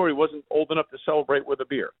PGA Tour, he wasn't old enough to celebrate with a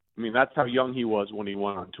beer. I mean, that's how young he was when he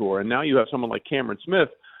won on tour. And now you have someone like Cameron Smith,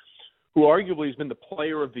 who arguably has been the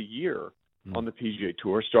player of the year on the PGA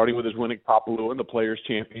Tour, starting with his win at Papalua in the Players'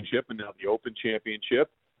 Championship and now the Open Championship.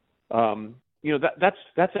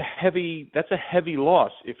 That's a heavy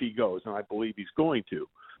loss if he goes, and I believe he's going to.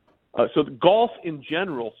 So the golf in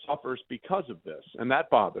general suffers because of this, and that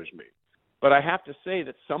bothers me. But I have to say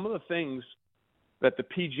that some of the things that the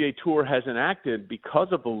PGA Tour has enacted because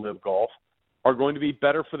of the LIV Golf are going to be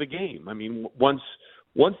better for the game. I mean, once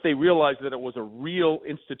they realized that it was a real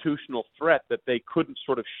institutional threat that they couldn't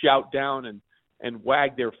sort of shout down and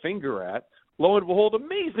wag their finger at, lo and behold,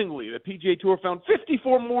 amazingly, the PGA Tour found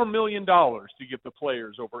 $54 million to give the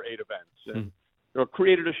players over 8 events. And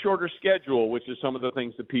created a shorter schedule, which is some of the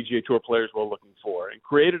things the PGA Tour players were looking for, and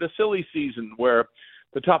created a silly season where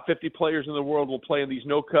the top 50 players in the world will play in these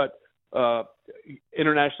no-cut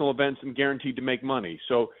international events and guaranteed to make money.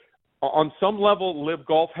 So on some level, Live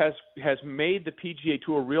Golf has made the PGA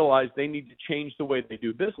Tour realize they need to change the way they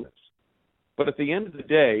do business. But at the end of the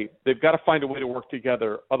day, they've got to find a way to work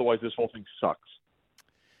together. Otherwise, this whole thing sucks.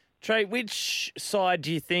 Trey, which side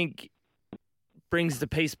do you think brings the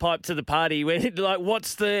peace pipe to the party? I think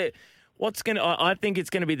it's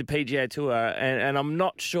going to be the PGA Tour, and I'm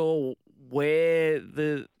not sure where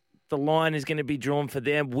the line is going to be drawn for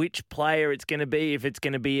them, which player it's going to be, if it's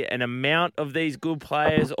going to be an amount of these good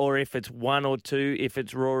players or if it's one or two, if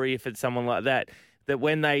it's Rory, if it's someone like that, that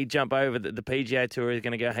when they jump over, the PGA Tour is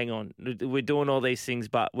going to go, hang on, we're doing all these things,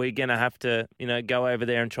 but we're going to have to, go over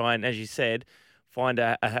there and try and, as you said, find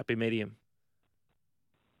a happy medium.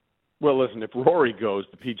 Well, listen, if Rory goes,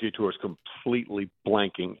 the PGA Tour is completely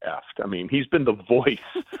blanking effed. I mean, he's been the voice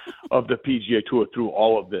of the PGA Tour through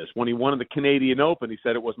all of this. When he won the Canadian Open, he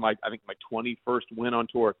said it was my 21st win on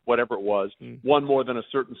tour, whatever it was, one more than a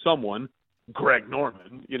certain someone, Greg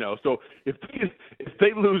Norman. So if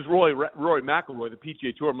they lose Rory McIlroy, the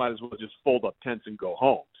PGA Tour might as well just fold up tents and go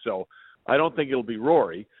home. So I don't think it'll be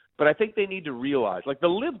Rory, but I think they need to realize, the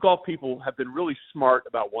Live Golf people have been really smart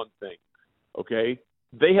about one thing. Okay.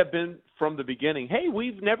 They have been from the beginning, hey,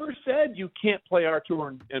 we've never said you can't play our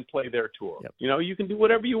tour and play their tour. Yep. You can do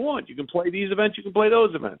whatever you want. You can play these events, you can play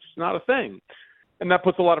those events. It's not a thing. And that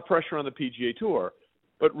puts a lot of pressure on the PGA Tour.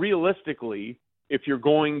 But realistically, if you're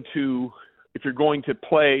going to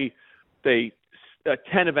play, say,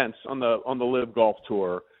 10 events on the Live Golf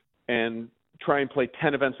Tour and try and play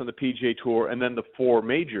 10 events on the PGA Tour and then the 4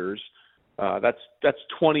 majors, that's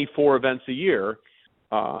 24 events a year.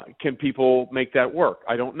 Can people make that work?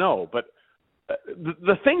 I don't know. But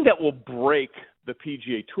the thing that will break the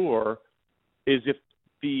PGA Tour is if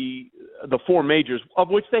the 4 majors, of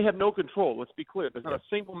which they have no control, let's be clear, there's not a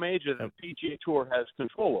single major that the PGA Tour has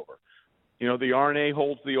control over. The R&A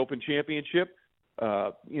holds the Open Championship.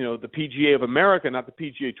 The PGA of America, not the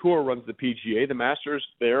PGA Tour, runs the PGA. The Masters,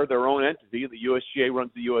 they're their own entity. The USGA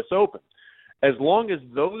runs the US Open. As long as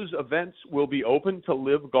those events will be open to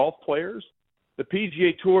Live Golf players, the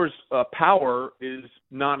PGA Tour's power is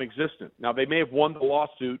non-existent. Now, they may have won the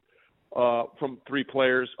lawsuit from 3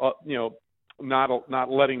 players,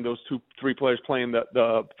 not letting those 3 players play in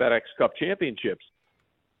the FedEx Cup Championships.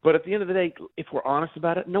 But at the end of the day, if we're honest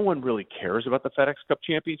about it, no one really cares about the FedEx Cup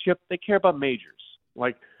Championship. They care about majors.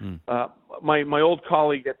 My old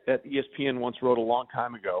colleague at ESPN once wrote a long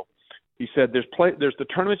time ago. He said there's the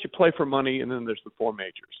tournaments you play for money, and then there's the 4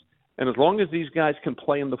 majors. And as long as these guys can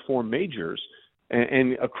play in the 4 majors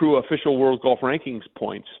and accrue official World Golf Rankings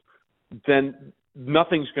points, then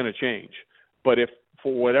nothing's going to change. But if,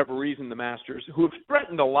 for whatever reason, the Masters, who have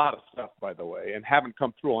threatened a lot of stuff, by the way, and haven't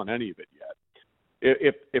come through on any of it yet,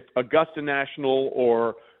 if Augusta National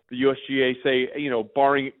or the USGA say,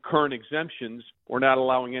 barring current exemptions, we're not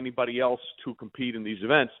allowing anybody else to compete in these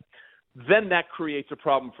events, then that creates a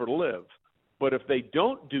problem for Live. But if they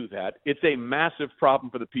don't do that, it's a massive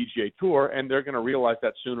problem for the PGA Tour, and they're going to realize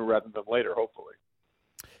that sooner rather than later, hopefully.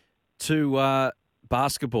 To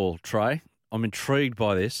basketball, Trey, I'm intrigued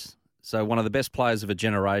by this. So one of the best players of a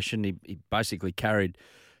generation, he basically carried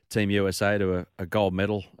Team USA to a gold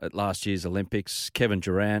medal at last year's Olympics. Kevin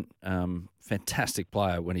Durant, fantastic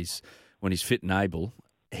player when he's fit and able.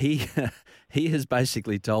 He has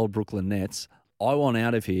basically told Brooklyn Nets, I want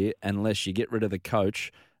out of here unless you get rid of the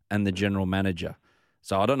coach and the general manager.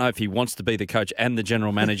 So I don't know if he wants to be the coach and the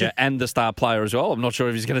general manager and the star player as well. I'm not sure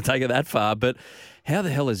if he's going to take it that far, but how the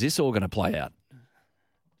hell is this all going to play out?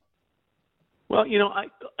 Well,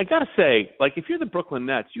 I got to say, if you're the Brooklyn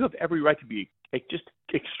Nets, you have every right to be just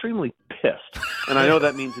extremely pissed. And I know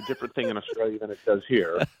that means a different thing in Australia than it does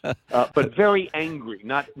here, but very angry,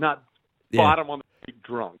 not bottom on the street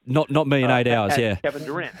drunk. Not me in 8 hours, yeah. Kevin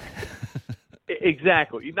Durant.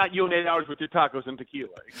 Exactly. Not you in 8 hours with your tacos and tequila.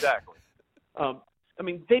 Exactly.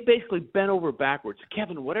 They basically bent over backwards.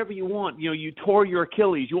 Kevin, whatever you want. You tore your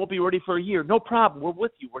Achilles. You won't be ready for a year. No problem. We're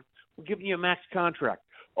with you. We're giving you a max contract.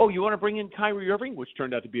 Oh, you want to bring in Kyrie Irving, which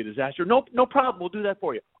turned out to be a disaster? No problem. We'll do that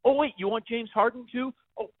for you. Oh, wait, you want James Harden too?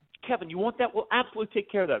 Oh, Kevin, you want that? We'll absolutely take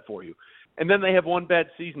care of that for you. And then they have one bad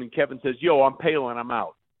season, and Kevin says, yo, I'm pale and I'm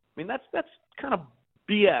out. That's kind of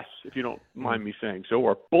BS, if you don't mind me saying so,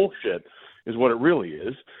 or bullshit is what it really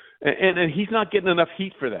is. And he's not getting enough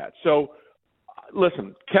heat for that. So,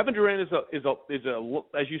 listen, Kevin Durant is a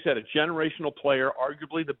as you said, a generational player,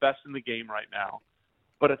 arguably the best in the game right now.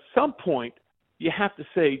 But at some point, you have to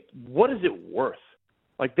say, what is it worth?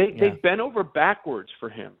 They bent over backwards for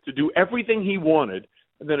him to do everything he wanted,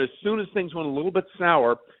 and then as soon as things went a little bit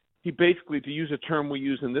sour, he basically, to use a term we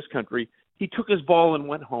use in this country, he took his ball and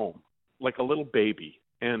went home. like a little baby.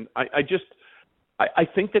 And I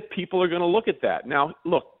think that people are going to look at that. Now,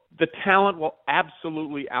 look, the talent will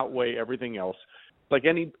absolutely outweigh everything else.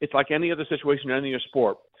 It's like any other situation in any other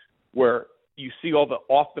sport where you see all the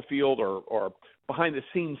off the field or behind the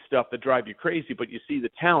scenes stuff that drive you crazy, but you see the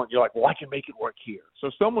talent, you're like, well, I can make it work here.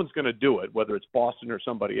 So someone's going to do it, whether it's Boston or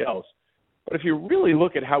somebody else. But if you really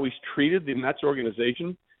look at how he's treated the Nets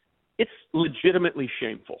organization, it's legitimately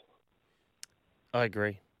shameful. I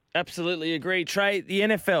agree. Absolutely agree. Trey, the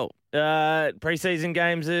NFL preseason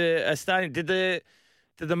games are starting. Did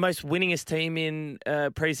the most winningest team in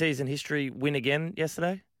preseason history win again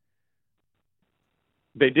yesterday?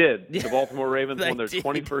 They did. The Baltimore Ravens won their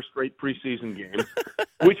 21st straight preseason game,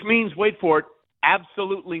 which means, wait for it,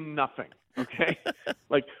 absolutely nothing. Okay?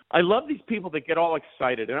 I love these people that get all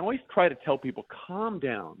excited. And I always try to tell people, calm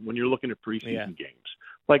down when you're looking at preseason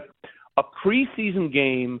games. A preseason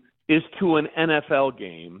game is to an NFL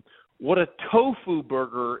game what a tofu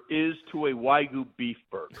burger is to a Wagyu beef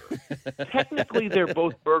burger. Technically, they're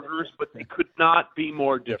both burgers, but they could not be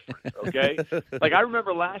more different, okay? I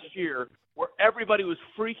remember last year where everybody was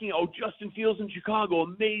freaking, Justin Fields in Chicago,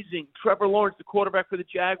 amazing. Trevor Lawrence, the quarterback for the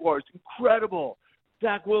Jaguars, incredible.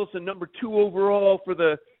 Zach Wilson, number 2 overall for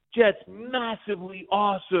the Jets, massively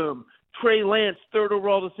awesome. Trey Lance, 3rd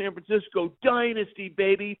overall to San Francisco, dynasty,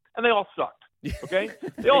 baby. And they all sucked. Okay,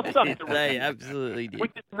 they all sucked. They absolutely did.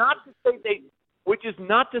 Which is not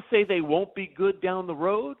to say they won't be good down the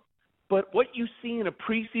road. But what you see in a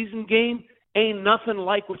preseason game ain't nothing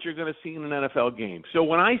like what you're going to see in an NFL game. So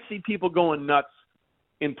when I see people going nuts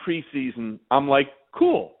in preseason, I'm like,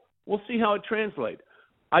 cool. We'll see how it translates.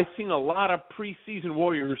 I've seen a lot of preseason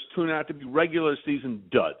warriors turn out to be regular season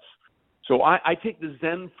duds. So I take the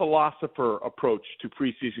Zen philosopher approach to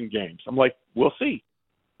preseason games. I'm like, we'll see.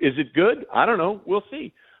 Is it good? I don't know. We'll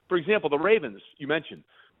see. For example, the Ravens, you mentioned,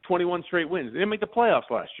 21 straight wins. They didn't make the playoffs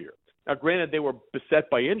last year. Now, granted, they were beset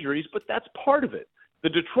by injuries, but that's part of it. The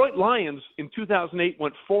Detroit Lions in 2008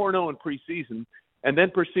 went 4-0 in preseason and then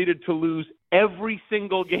proceeded to lose every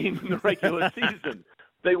single game in the regular season.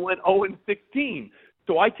 They went 0-16.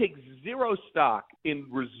 So I take zero stock in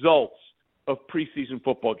results of preseason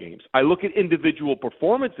football games. I look at individual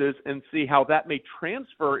performances and see how that may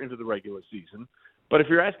transfer into the regular season. But if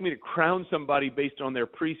you're asking me to crown somebody based on their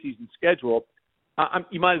preseason schedule,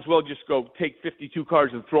 you might as well just go take 52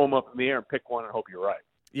 cards and throw them up in the air and pick one and hope you're right.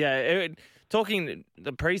 Yeah, talking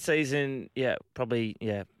the preseason, probably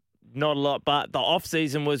not a lot, but the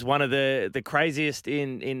off-season was one of the craziest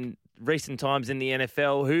in recent times in the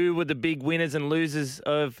NFL. Who were the big winners and losers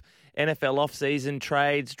of NFL off-season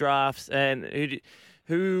trades, drafts, and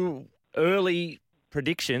who early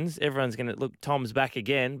predictions? Everyone's going to look. Tom's back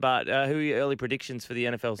again, but who are your early predictions for the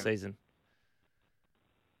NFL season?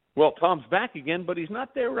 Well, Tom's back again, but he's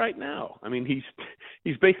not there right now. I mean,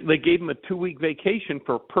 he's basically, they gave him a 2-week vacation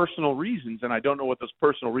for personal reasons, and I don't know what those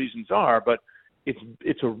personal reasons are, but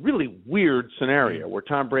it's a really weird scenario where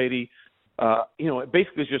Tom Brady,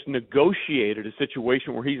 basically just negotiated a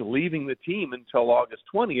situation where he's leaving the team until August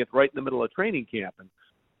 20th, right in the middle of training camp. And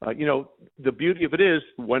the beauty of it is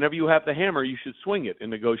whenever you have the hammer, you should swing it in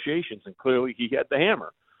negotiations. And clearly he had the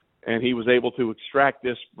hammer, and he was able to extract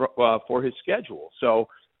this for his schedule. So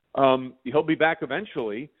he'll be back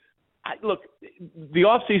eventually. Look, the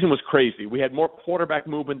offseason was crazy. We had more quarterback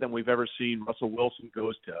movement than we've ever seen. Russell Wilson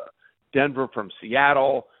goes to Denver from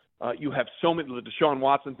Seattle. You have so many, the Deshaun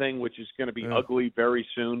Watson thing, which is going to be ugly very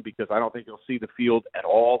soon because I don't think you'll see the field at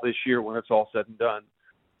all this year when it's all said and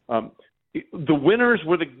done. The winners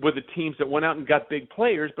were the teams that went out and got big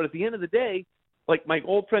players, but at the end of the day, like my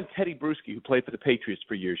old friend Teddy Bruschi, who played for the Patriots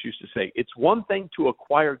for years, used to say, it's one thing to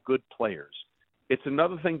acquire good players. It's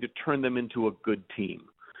another thing to turn them into a good team.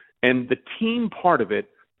 And the team part of it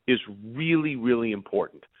is really, really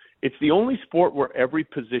important. It's the only sport where every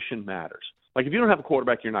position matters. Like if you don't have a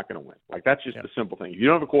quarterback, you're not going to win. Like that's just the simple thing. If you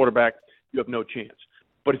don't have a quarterback, you have no chance.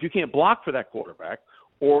 But if you can't block for that quarterback,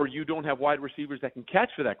 or you don't have wide receivers that can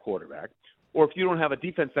catch for that quarterback, or if you don't have a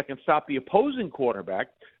defense that can stop the opposing quarterback,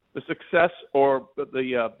 the success or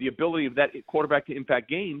the ability of that quarterback to impact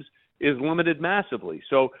games is limited massively.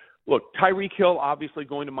 So, look, Tyreek Hill obviously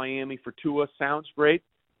going to Miami for Tua sounds great.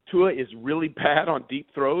 Tua is really bad on deep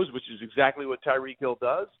throws, which is exactly what Tyreek Hill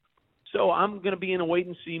does. So I'm going to be in a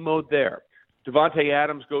wait-and-see mode there. Devontae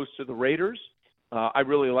Adams goes to the Raiders. I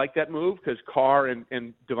really like that move because Carr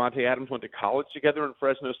and Devontae Adams went to college together in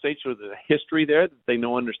Fresno State, so there's a history there that they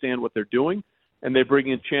understand what they're doing. And they bring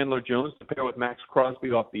in Chandler Jones to pair with Max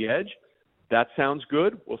Crosby off the edge. That sounds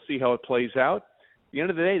good. We'll see how it plays out. At the end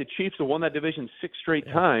of the day, the Chiefs have won that division 6 straight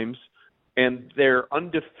times. and they're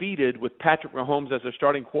undefeated with Patrick Mahomes as their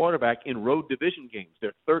starting quarterback in road division games.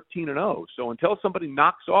 They're 13-0. So until somebody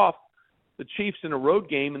knocks off the Chiefs in a road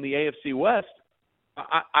game in the AFC West,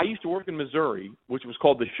 I used to work in Missouri, which was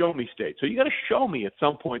called the Show Me State. So you got to show me at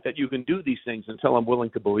some point that you can do these things until I'm willing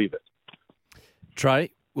to believe it.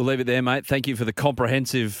 Trey, we'll leave it there, mate. Thank you for the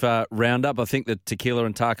comprehensive roundup. I think that tequila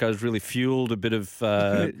and tacos really fueled a bit of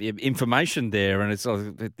information there, and it's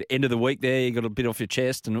at the end of the week there, you got a bit off your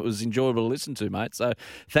chest, and it was enjoyable to listen to, mate. So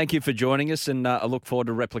thank you for joining us, and I look forward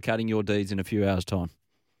to replicating your deeds in a few hours' time.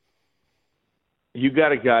 You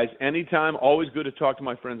got it, guys. Anytime. Always good to talk to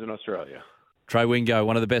my friends in Australia. Trey Wingo,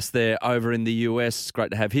 one of the best there over in the US. It's great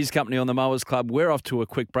to have his company on the Mowers Club. We're off to a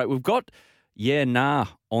quick break. We've got Yeah Nah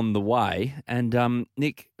on the way. And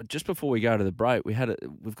Nick, just before we go to the break,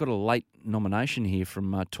 we've got a late nomination here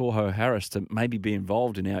from Torho Harris to maybe be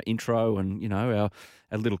involved in our intro and, our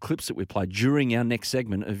little clips that we play during our next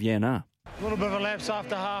segment of Yeah Nah. A little bit of a lapse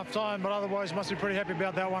after half time, but otherwise must be pretty happy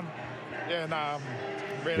about that one. Yeah, no, I'm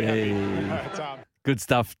really happy. Good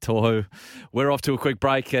stuff, Tohu. We're off to a quick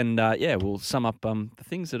break and, we'll sum up the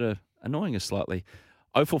things that are annoying us slightly.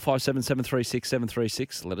 0457 736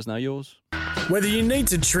 736. Let us know yours. Whether you need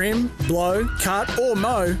to trim, blow, cut or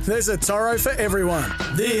mow, there's a Toro for everyone.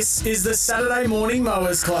 This is the Saturday Morning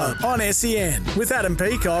Mowers Club on SEN with Adam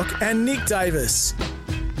Peacock and Nick Davis.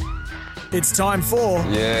 It's time for...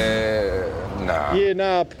 Yeah, nah. Yeah,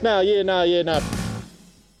 nah. No, yeah, nah, yeah, nah.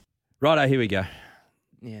 Righto, here we go.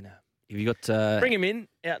 Yeah, no. Have you got... Bring him in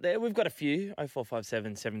out there. We've got a few.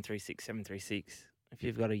 0457 736 736. If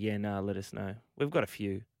you've got a yeah, nah, let us know. We've got a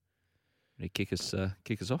few. Ready to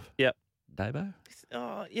kick us off? Yep. Davo?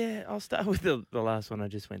 Oh, yeah. I'll start with the last one I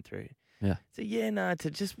just went through. Yeah. So, yeah, nah,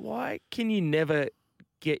 to just why can you never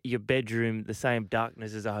get your bedroom the same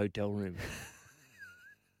darkness as a hotel room?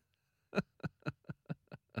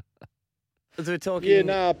 As we're talking... Yeah,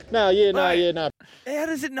 nah. No, yeah, nah, yeah, nah. How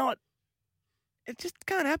does it not? It just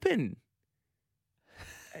can't happen.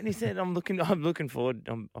 And he said, I'm looking forward.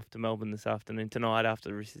 I'm off to Melbourne this afternoon, tonight after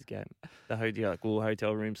the Roosters game. The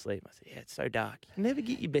hotel room sleep. I said, yeah, it's so dark. You never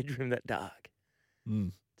get your bedroom that dark.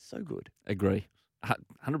 Mm. It's so good. Agree.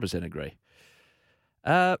 100% agree.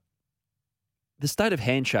 The state of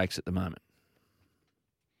handshakes at the moment.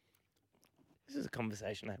 This is a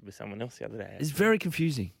conversation I had with someone else the other day. It's very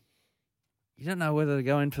confusing. You don't know whether to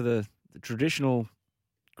go in for the traditional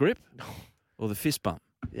grip or the fist bump.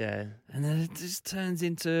 Yeah. And then it just turns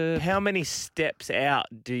into... How many steps out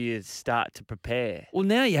do you start to prepare? Well,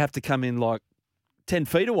 now you have to come in like 10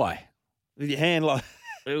 feet away with your hand like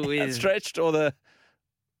outstretched or the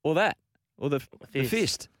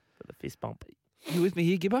fist. For the fist bump. You with me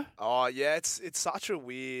here, Gibbo? Oh, yeah, it's such a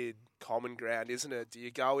weird common ground, isn't it? Do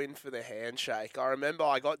you go in for the handshake? I remember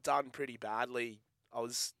I got done pretty badly.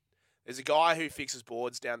 There's a guy who fixes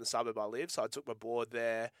boards down the suburb I live, so I took my board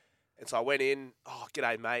there. And so I went in,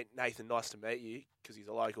 g'day, mate. Nathan, nice to meet you, because he's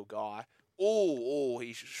a local guy.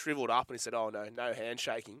 He shriveled up and he said, no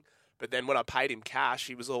handshaking. But then when I paid him cash,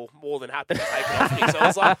 he was all more than happy to take it off me. So I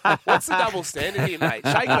was like, what's the double standard here, mate?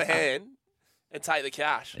 Shake my hand and take the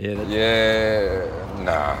cash. Yeah,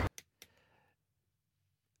 nah.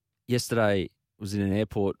 Yesterday, was in an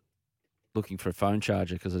airport looking for a phone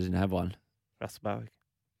charger because I didn't have one. Russell Barwick.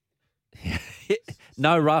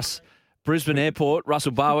 No, Russ. Brisbane Airport,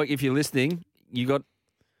 Russell Barwick, if you're listening, you got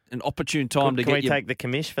an opportune time to Can get we take the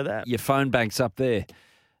commish for that? your phone banks up there.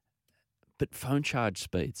 But phone charge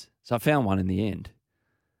speeds. So I found one in the end.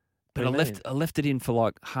 But I left it in for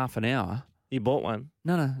like half an hour. You bought one?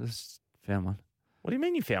 No, I just found one. What do you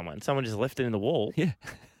mean you found one? Someone just left it in the wall? Yeah.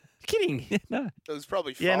 Kidding. Yeah, no. It was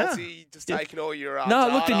probably faulty, Yeah, no. just taking all your No, I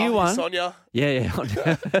data, looked a new your one. Sonia, Yeah.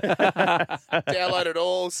 download it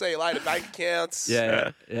all, see you later, bank accounts.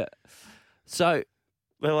 Yeah. So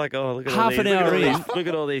They're like, look at half all an these, hour in. Look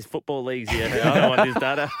at all these football leagues here. I don't want this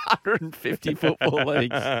data. 150 football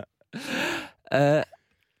leagues.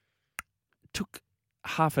 Took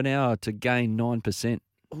half an hour to gain 9%.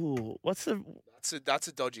 Ooh, what's the... That's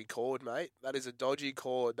a dodgy cord, mate. That is a dodgy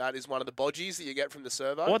cord. That is one of the bodgies that you get from the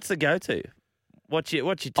servo. What's the go-to? What's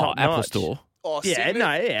your top Apple notch? Store. Oh, Yeah, Signet.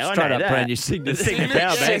 I Straight know up that. brand new Signet. The Signet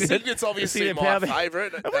power bank. Signet's obviously Signet my power bank.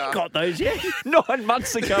 favourite. Have we got those yet? 9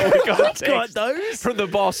 months ago, we got a text got those? from the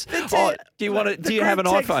boss. Do you have an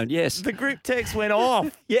group text- iPhone? Yes. The group text went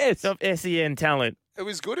off. Yes. Of SEN talent. It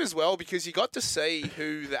was good as well because you got to see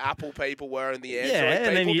who the Apple people were and the Android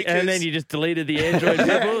Yeah, people. and then you just deleted the Android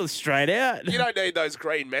people straight out. You don't need those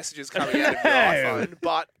green messages coming out of your iPhone.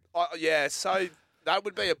 But, so that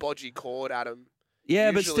would be a bodgy cord, Adam.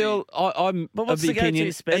 Yeah, but Usually- still, I'm But of what's the the go-to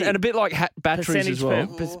opinion, speed? and a bit like batteries as well.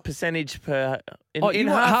 Percentage per in, Oh, in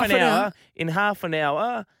you want half, half an an hour. hour? In half an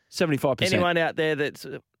hour, 75%. anyone out there that's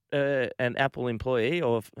an Apple employee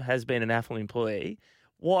or has been an Apple employee,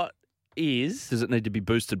 what is Does it need to be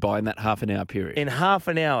boosted by in that half an hour period? in half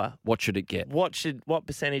an hour? What should it get? What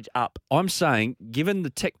percentage up? I'm saying, given the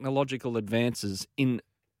technological advances in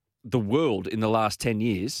the world in the last 10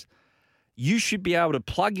 years, you should be able to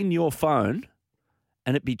plug in your phone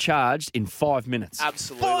and it be charged in 5 minutes.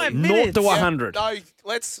 Absolutely. 5 0 minutes? to 100. No,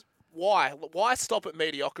 why stop at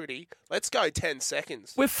mediocrity? Let's go 10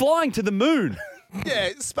 seconds. We're flying to the moon Yeah,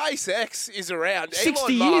 SpaceX is around. 60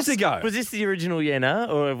 Elon years Musk, ago. Was this the original Yenna,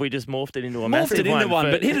 or have we just morphed it into a Morphed massive it into one,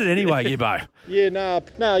 for- but hit it anyway, Gibbo.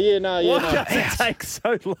 Why does it take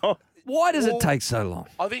so long? Why does Well, it take so long?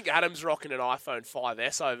 I think Adam's rocking an iPhone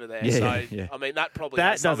 5S over there. Yeah, so, yeah. I mean, that probably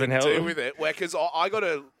That has something doesn't to do help. with it. Because I got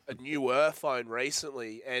a newer phone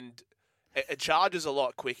recently and it charges a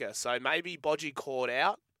lot quicker. So maybe bodgy cord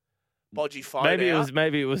out, bodgy phone Maybe out.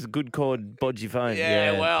 it was good cord bodgy phone.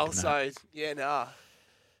 Yeah, well, no. so, yeah, nah.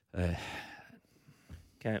 Okay.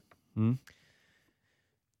 Hmm?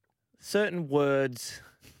 Certain words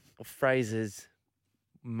or phrases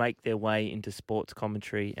make their way into sports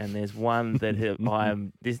commentary, and there's one that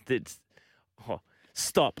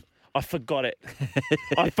stop. I forgot it.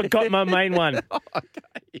 I forgot my main one.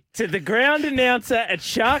 To the ground announcer at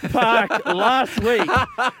Shark Park last week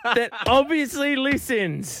that obviously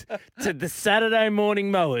listens to the Saturday morning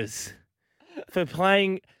Mowers for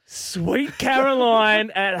playing Sweet Caroline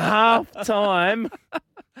at halftime.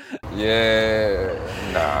 Yeah,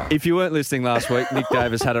 nah. If you weren't listening last week, Nick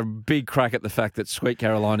Davis had a big crack at the fact that Sweet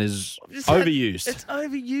Caroline is overused. It's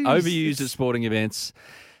overused. Overused at sporting events.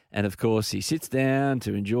 And, of course, he sits down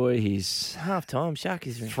to enjoy his halftime. Shark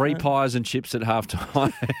is 3 pies and chips at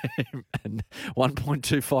halftime and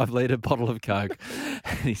 1.25 litre bottle of Coke.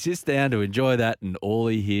 And he sits down to enjoy that, and all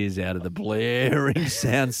he hears out of the blaring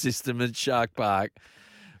sound system at Shark Park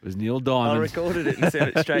was Neil I Diamond. recorded it and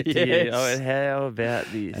sent it straight to you. Yes. I went, how about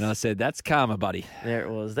this? And I said, that's karma, buddy. There it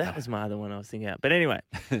was. That was my other one I was thinking about. But anyway,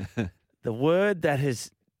 the word that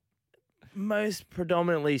has most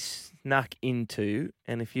predominantly snuck into,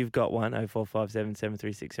 and if you've got one, 0457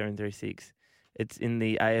 736 736, it's in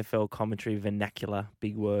the AFL commentary vernacular,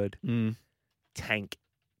 big word, tank.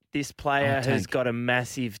 This player has tank. got a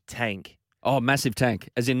massive tank. Oh, massive tank.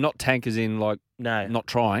 As in not tank, as in like No. not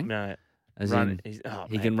trying. No. As Run. in He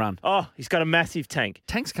he can run. Oh, he's got a massive tank.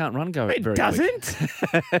 Tanks can't run very It quick. doesn't?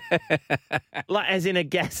 Like, as in a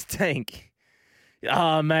gas tank.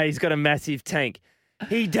 Oh, mate, he's got a massive tank.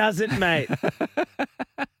 He doesn't, mate.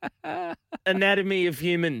 Anatomy of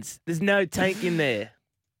humans. There's no tank in there.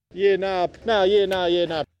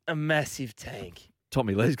 A massive tank.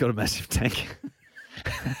 Tommy Lee's got a massive tank.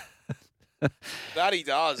 That he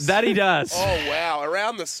does. That he does. Oh, wow.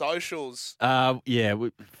 Around the socials.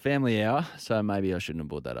 Family hour, so maybe I shouldn't have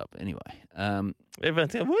brought that up. Anyway,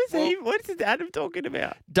 Everyone's going, what is Adam talking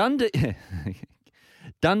about? Dundee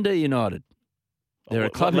United. They're a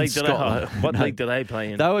club in Scotland. What No, league do they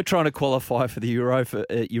play in? They were trying to qualify for the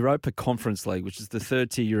Europa Conference League, which is the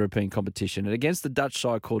third-tier European competition, and against the Dutch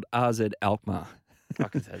side called AZ Alkmaar. I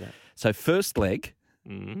can say that. So first leg,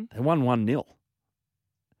 they won 1-0.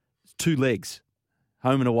 It's 2 legs,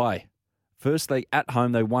 home and away. First leg at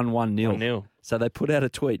home, they won 1-0. 1-0. So they put out a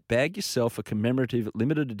tweet, bag yourself a commemorative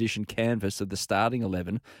limited edition canvas of the starting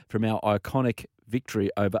 11 from our iconic victory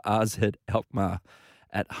over AZ Alkmaar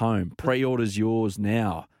at home. Pre-orders yours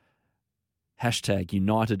now. Hashtag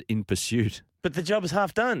United in Pursuit. But the job is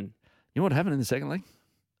half done. You know what happened in the second leg?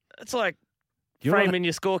 It's like You know what- framing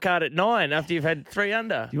your scorecard at 9 after you've had 3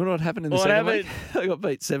 under. You know what happened in the What second happened? leg? They got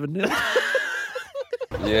beat 7-0.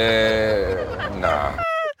 Yeah, nah.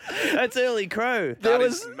 That's early crow. That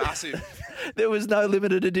is massive. There was no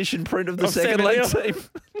limited edition print of the Of second leg 7-0. team.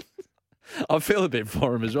 I feel a bit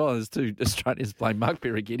for him as well. There's 2 Australians playing Mark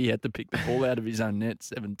Birighitti. He had to pick the ball out of his own net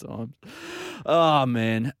 7 times. Oh,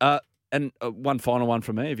 man. And one final one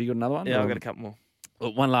from me. Have you got another one? Yeah, I've got a couple more.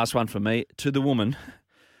 One last one from me. To the woman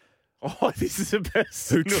Oh, this is the best.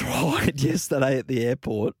 who tried yesterday at the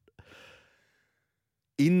airport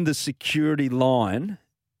in the security line,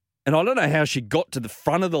 and I don't know how she got to the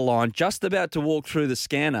front of the line, just about to walk through the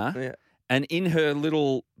scanner, Yeah. and in her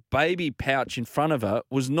little baby pouch in front of her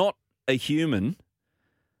was not a human,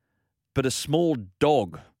 but a small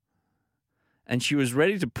dog. And she was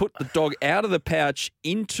ready to put the dog out of the pouch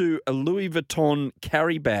into a Louis Vuitton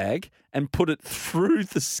carry bag and put it through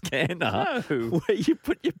the scanner No. where you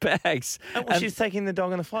put your bags. Well, she's taking the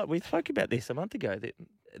dog on the flight. We spoke about this a month ago.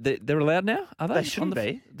 They're allowed now, are they? They shouldn't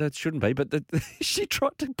be. That shouldn't be, but she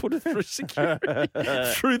tried to put it through security,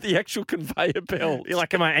 through the actual conveyor belt. You're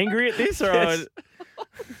like, am I angry at this? Or Yes.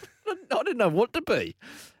 I didn't know what to be.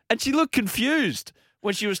 And she looked confused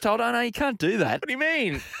when she was told, oh, no, you can't do that. What do you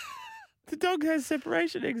mean? The dog has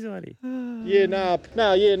separation anxiety. Yeah, no.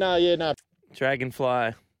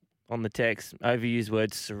 Dragonfly on the text. Overused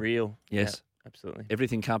word surreal. Yes. Yeah, absolutely.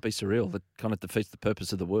 Everything can't be surreal. That kind of defeats the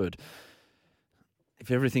purpose of the word. If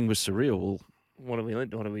everything was surreal, well, What are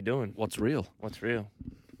we doing? what's real? What's real?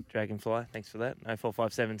 Dragonfly, thanks for that.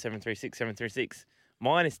 0457 736 736.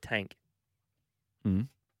 Mine is tank. Mm.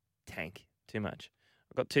 Tank. Too much.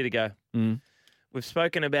 I've got 2 to go. Mm. We've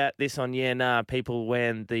spoken about this on people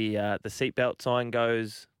when the seatbelt sign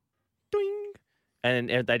goes doing and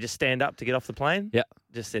they just stand up to get off the plane. Yeah.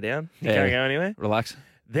 Just sit down. You Yeah. can't go anywhere. Relax.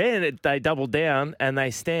 Then they double down and they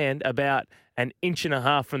stand about an inch and a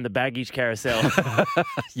half from the baggage carousel.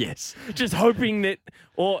 Yes. Just hoping that,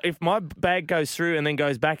 or if my bag goes through and then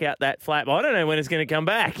goes back out that flap, I don't know when it's going to come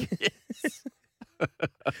back.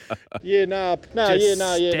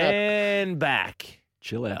 Stand back.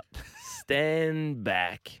 Chill out. Stand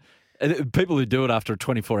back. And people who do it after a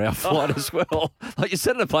 24-hour flight as well. Like you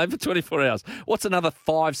sit in a plane for 24 hours. What's another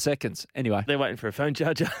 5 seconds? Anyway. They're waiting for a phone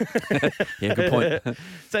charger. Yeah, good point.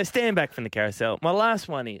 So stand back from the carousel. My last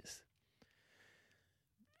one is,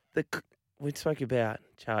 we spoke about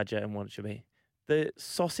charger and what it should be. The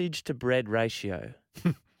sausage to bread ratio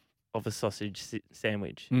of a sausage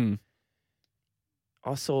sandwich. Mm.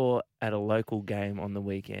 I saw at a local game on the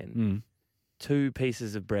weekend 2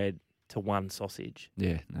 pieces of bread to 1 sausage.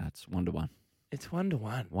 Yeah, no, it's 1-to-1. It's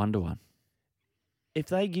 1-to-1. 1-to-1. If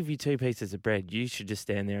they give you 2 pieces of bread, you should just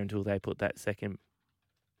stand there until they put that second.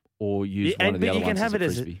 Or use Yeah, one of the but other you can ones have as it a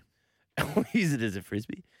as a- frisbee. Or use it as a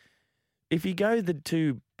frisbee. If you go the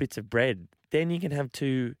 2 bits of bread, then you can have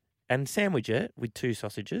 2 and sandwich it with 2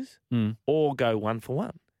 sausages, or go 1 for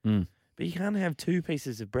 1. Mm. But you can't have 2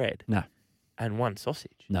 pieces of bread. No. And 1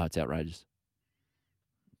 sausage. No, it's outrageous.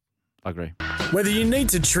 I agree. Whether you need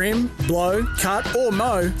to trim, blow, cut or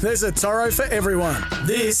mow, there's a Toro for everyone.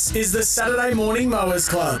 This is the Saturday Morning Mowers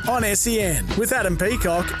Club on SEN with Adam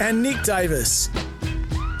Peacock and Nick Davis.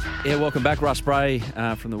 Yeah, welcome back. Russ Bray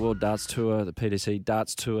from the World Darts Tour, the PDC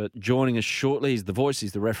Darts Tour, joining us shortly. He's the voice,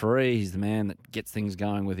 he's the referee, he's the man that gets things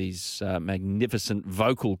going with his magnificent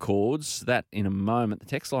vocal cords. That in a moment. The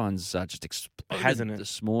text line's just exploded Hasn't it?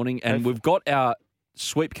 this morning. And we've got our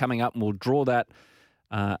sweep coming up, and we'll draw that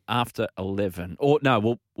after 11. Or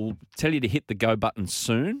no, we'll tell you to hit the go button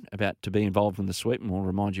soon about to be involved in the sweep, and we'll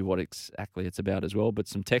remind you what exactly it's about as well. But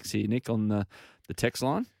some text here, Nick, on the text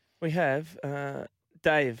line. We have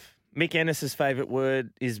Dave. Mick Ennis's favourite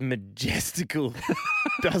word is majestical.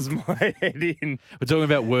 Does my head in. We're talking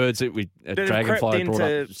about words that Dragonfly brought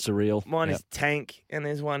up. Surreal. Mine Yep. is tank, and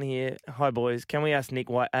there's one here. Hi, boys. Can we ask Nick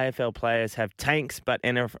why AFL players have tanks but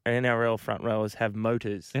NRL front rowers have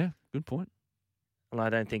motors? Yeah, good point. Well, I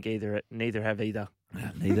don't think neither have either.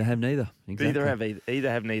 Neither have neither. Exactly. Either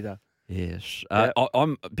have neither. Yes. Yep.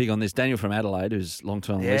 I'm big on this. Daniel from Adelaide, who's a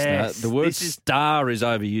long-time Yes. listener. The word star is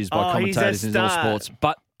overused by Oh, he's a commentators in all star. sports.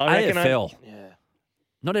 But I reckon AFL, yeah.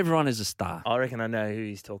 not everyone is a star. I reckon I know who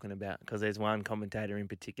he's talking about because there's one commentator in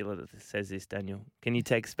particular that says this, Daniel. Can you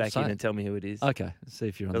text back Say in it. and tell me who it is? Okay, let's see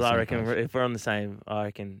if you're on the Because same I reckon page. if we're on the same, I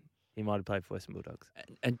reckon he might have played for Western Bulldogs.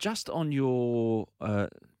 And just on your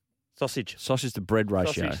Sausage to bread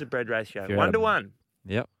ratio. Sausage to bread ratio. If you're 1-to-1.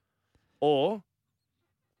 Yep. Or,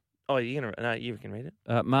 you can read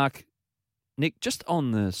it. Mark, Nick, just on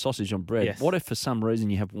the sausage on bread, Yes. what if for some reason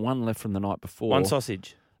you have one left from the night before? One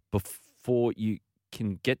sausage. Before you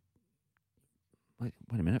can get... Wait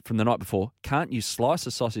a minute. From the night before, can't you slice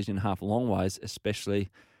a sausage in half long ways, especially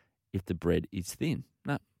if the bread is thin?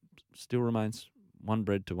 No, still remains one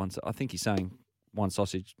bread to one... I think he's saying one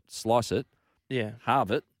sausage, slice it, Yeah.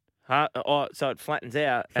 halve it. So it flattens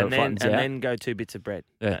out So and it then flattens out. then go 2 bits of bread.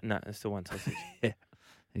 Yeah. No, it's still one sausage.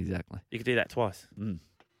 Exactly. You could do that twice. No,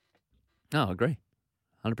 I agree.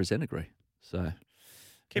 100% agree. So...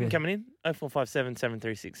 Keep them coming in. 0457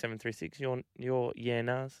 736 736. Your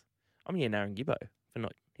yeah-nars. I'm yeah-nar and Gibbo for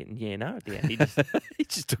not hitting yeah-nar at the end. He just, he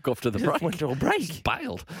just took off to the he break. just went to a break. Just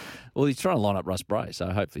bailed. Well, he's trying to line up Russ Bray, so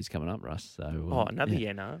hopefully he's coming up, Russ. So, Another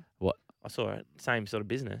yeah-nar. What? I saw it. Same sort of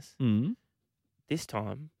business. Mm. This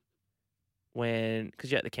time,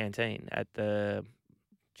 because you're at the canteen at the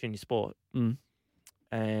junior sport,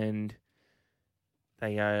 and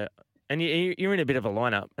they go, and you're in a bit of a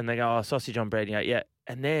lineup, and they go, sausage on bread. You go, yeah.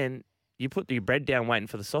 And then you put your bread down waiting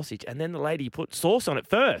for the sausage, and then the lady put sauce on it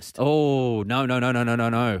first. Oh,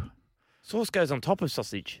 no. Sauce goes on top of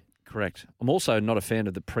sausage. Correct. I'm also not a fan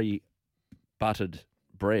of the pre-buttered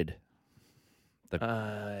bread.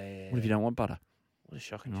 Yeah. What if you don't want butter? What a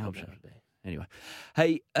shocking Oh, job I'm that would be. Anyway,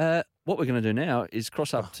 hey, what we're going to do now is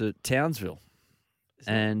cross up to Townsville.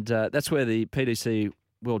 And that's where the PDC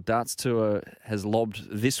World Darts Tour has lobbed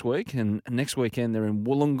this week. And next weekend they're in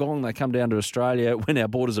Wollongong. They come down to Australia when our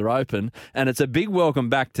borders are open. And it's a big welcome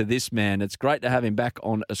back to this man. It's great to have him back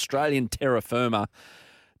on Australian terra firma,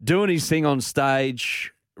 doing his thing on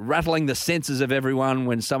stage, rattling the senses of everyone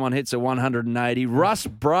when someone hits a 180. Russ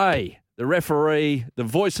Bray, the referee, the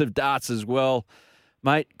voice of darts as well.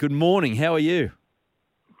 Mate, good morning. How are you?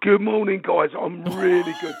 Good morning, guys. I'm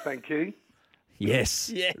really good, thank you.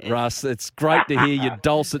 Yes, Russ, it's great to hear your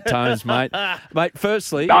dulcet tones, mate. Mate,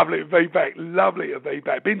 firstly... Lovely to be back. Lovely to be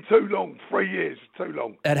back. Been too long. 3 years. Too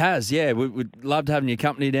long. It has, yeah. We'd loved having your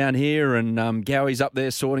company down here, and Gowie's up there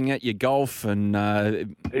sorting out your golf. And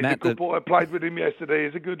He's Matt, a good boy. I played with him yesterday.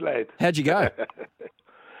 He's a good lad. How'd you go?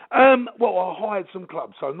 Well, I hired some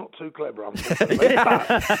clubs, so not too clever, unfortunately. But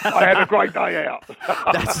I had a great day out.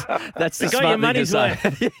 That's the You got smart your thing to money's say.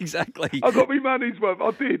 worth. Exactly. I got my money's worth.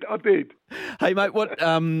 I did. Hey, mate,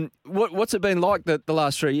 what's it been like the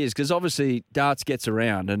last 3 years? Because obviously darts gets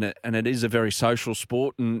around, and it is a very social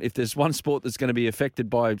sport. And if there's one sport that's going to be affected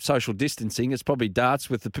by social distancing, it's probably darts,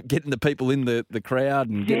 with getting the people in the crowd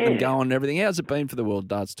and getting them going and everything. How's it been for the World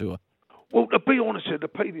Darts Tour? Well, to be honest, the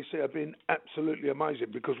PDC have been absolutely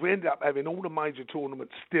amazing because we ended up having all the major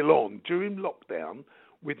tournaments still on during lockdown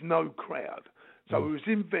with no crowd. So we was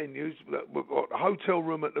in venues, we've got a hotel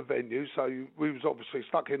room at the venue, so we was obviously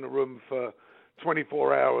stuck in the room for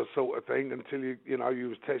 24 hours sort of thing until you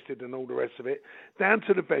was tested and all the rest of it, down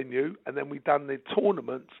to the venue, and then we done the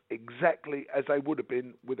tournaments exactly as they would have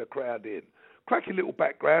been with a crowd in. Cracky little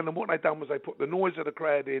background, and what they done was they put the noise of the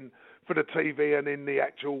crowd in for the TV and in the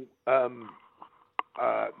actual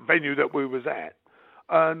venue that we was at.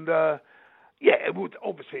 And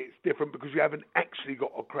obviously it's different because you haven't actually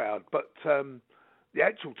got a crowd, but the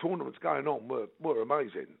actual tournaments going on were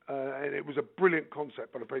amazing, and it was a brilliant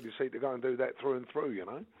concept by the PDC to go and do that through and through, you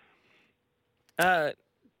know.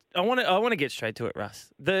 I want to get straight to it,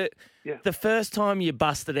 Russ. The first time you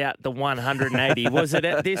busted out the 180, was it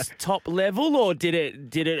at this top level, or did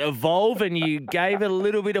it evolve and you gave it a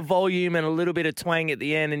little bit of volume and a little bit of twang at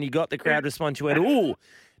the end, and you got the crowd response? You went, "Ooh,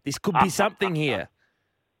 this could be something here."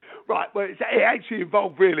 Right. Well, it actually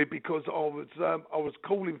evolved really because I was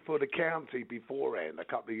calling for the county beforehand, a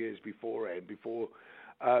couple of years beforehand, before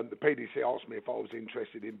the PDC asked me if I was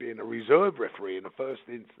interested in being a reserve referee in the first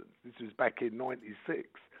instance. This was back in '96.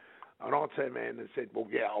 And I turned around and said, well,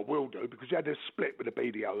 yeah, I will do, because you had a split with the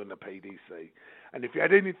BDO and the PDC. And if you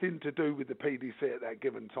had anything to do with the PDC at that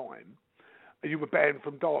given time, you were banned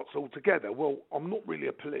from darts altogether. Well, I'm not really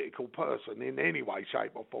a political person in any way,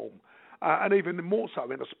 shape or form. And even more so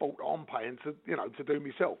in a sport that I'm paying to do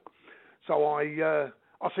myself. So I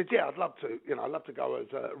said, yeah, I'd love to go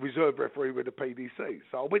as a reserve referee with the PDC.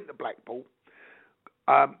 So I went to Blackpool,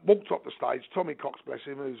 walked up the stage. Tommy Cox, bless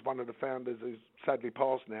him, who's one of the founders, who's sadly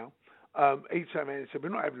passed now. He turned around and said, we're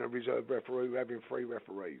not having a reserve referee, we're having 3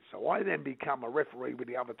 referees. So I then become a referee with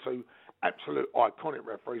the other 2 absolute iconic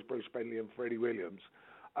referees, Bruce Bentley and Freddie Williams.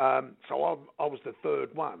 So I was the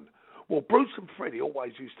third one. Well, Bruce and Freddie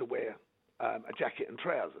always used to wear a jacket and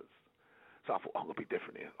trousers. So I thought, I'm going to be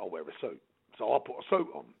different here. I'll wear a suit. So I put a suit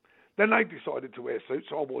on. Then they decided to wear suits,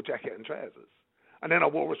 so I wore a jacket and trousers. And then I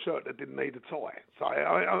wore a shirt that didn't need a tie. So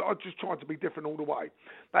I just tried to be different all the way.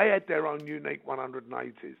 They had their own unique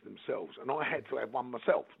 180s themselves, and I had to have one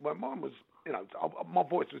myself. Well, mine was, my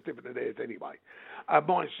voice was different than theirs anyway.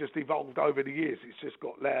 Mine's just evolved over the years. It's just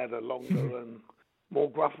got louder, longer, and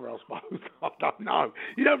more gruffer, I suppose. I don't know.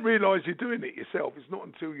 You don't realise you're doing it yourself. It's not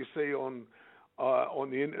until you see on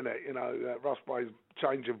the internet, Russ Bray's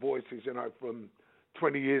change of voices, from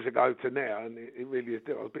 20 years ago to now, and it really is.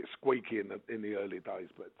 I was a bit squeaky in the early days,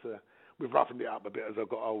 but we've roughened it up a bit as I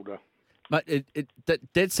got older. Mate,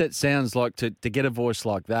 that dead set sounds like to get a voice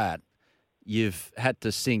like that, you've had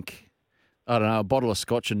to sink, I don't know, a bottle of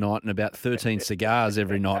scotch a night and about 13 cigars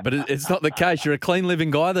every night. But it's not the case. You're a clean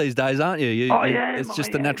living guy these days, aren't you? It's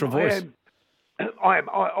just the natural voice. I am.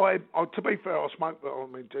 To be fair, I smoked.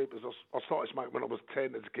 Jeepers, I started smoking when I was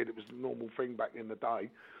 10 as a kid. It was the normal thing back in the day.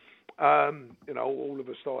 All of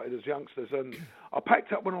us started as youngsters, and I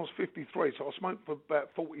packed up when I was 53, so I smoked for about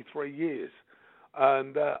 43 years,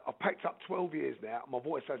 and I've packed up 12 years now. My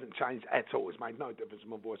voice hasn't changed at all. It's made no difference in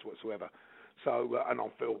my voice whatsoever. So, and I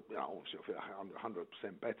feel, obviously I feel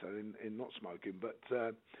 100% better in not smoking, but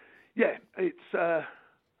it's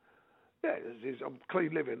Yeah, it's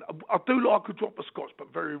clean living. I do like a drop of scotch,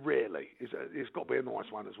 but very rarely. It's got to be a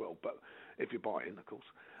nice one as well. But if you buy it in, of course.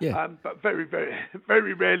 Yeah. But very, very,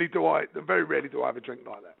 very rarely do I have a drink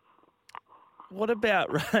like that. What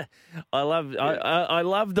about? I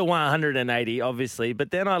love the 180, obviously,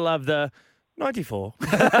 but then I love the 94.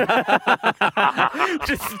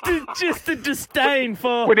 just the disdain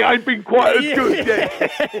for when it ain't been quite as good, yeah.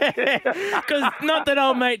 Because not that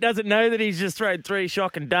old mate doesn't know that he's just thrown 3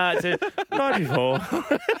 shocking darts at 94.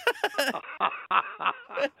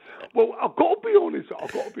 Well, I've got to be honest.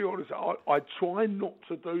 I try not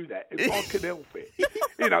to do that if I can help it.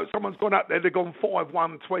 You know, someone's gone up there, they've gone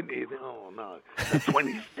 5-1-20. Oh no,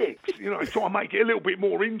 26. You know, try and make it a little bit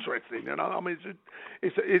more interesting. You know, I mean,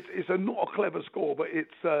 it's a not a clever score, but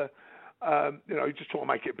it's you know, just try and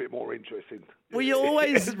make it a bit more interesting. Were you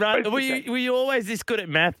always were you always this good at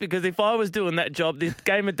math? Because if I was doing that job, this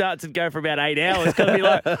game of darts would go for about 8 hours. It's going to be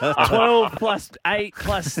like 12 plus 8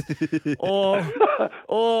 plus or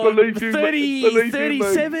 30,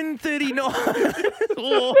 37, 39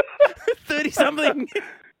 or 30 something.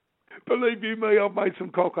 Believe you me, I've made some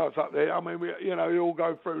cock-ups up there. I mean, we all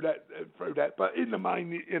go through that. But in the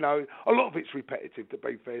main, you know, a lot of it's repetitive, to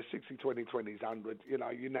be fair. 60, 20, 20 is 100. You know,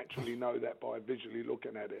 you naturally know that by visually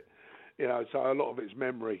looking at it. You know, so a lot of it's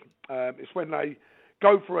memory. It's when they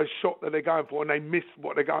go for a shot that they're going for and they miss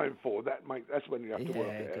what they're going for. That's when you have to work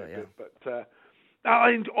it out a bit. But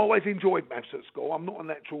I always enjoyed maths at school. I'm not a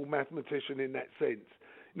natural mathematician in that sense.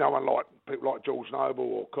 No one like people like George Noble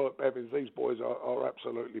or Kurt Bevins. These boys are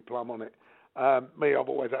absolutely plumb on it. Me, I've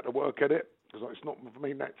always had to work at it because it's not for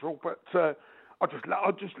me natural. But I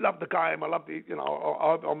just love the game. I love the, you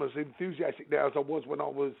know, I'm as enthusiastic now as I was when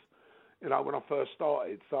I first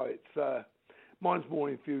started. So it's mine's more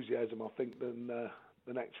enthusiasm, I think, than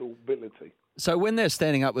actual ability. So when they're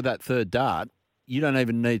standing up with that third dart, you don't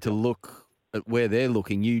even need to look at where they're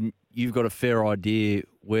looking. You've got a fair idea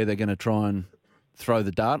where they're going to try and throw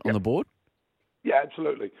the dart on the board? Yeah,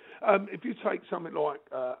 absolutely. If you take something like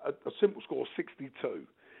a simple score, 62.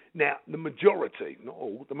 Now, the majority, not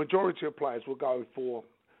all, the majority of players will go for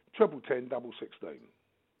treble 10, double 16.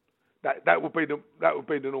 That would be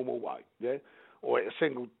the normal way, yeah. Or a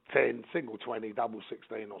single 10, single 20, double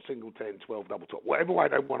 16, or single 10, 12, double 12, whatever way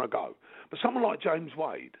they want to go. But someone like James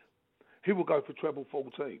Wade, he will go for treble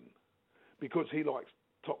 14 because he likes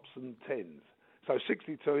tops and tens. So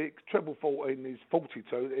 62, treble 14 is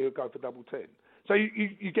 42, he'll go for double 10. So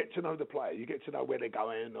you get to know the player, you get to know where they're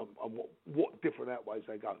going and what different outways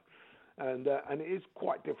they go. And it is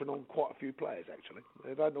quite different on quite a few players, actually.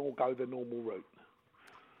 They don't all go the normal route.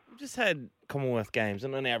 We've just had Commonwealth Games,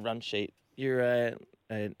 and on our run sheet, you're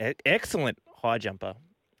an excellent high jumper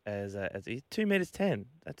as 2 metres 10.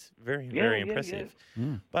 That's very impressive. Yeah.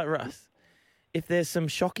 Mm. But Russ, if there's some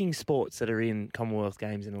shocking sports that are in Commonwealth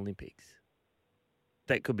Games and Olympics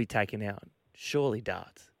that could be taken out, surely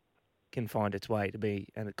darts can find its way to be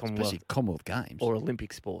a Commonwealth, especially Commonwealth Games or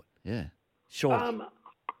Olympic sport. Yeah, surely.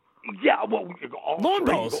 Yeah, well, lawn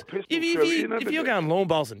bowls. If you're going lawn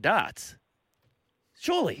bowls and darts,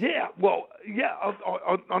 surely. Yeah, well, yeah,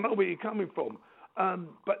 I know where you're coming from,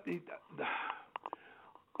 but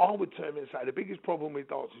I would turn and say the biggest problem with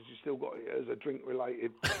darts is you still got it as a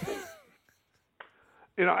drink-related sport.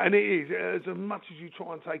 You know, and it is, as much as you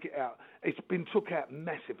try and take it out, it's been took out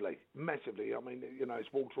massively. I mean, you know,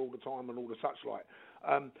 it's water all the time and all the such like.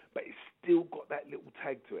 But it's still got that little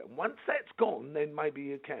tag to it. And once that's gone, then maybe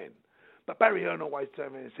you can. But Barry Hearn always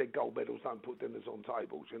turned around and said gold medals don't put dinners on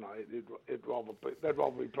tables. You know, they'd rather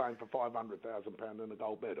be playing for £500,000 than a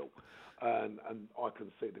gold medal. And I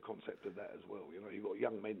can see the concept of that as well. You know, you've got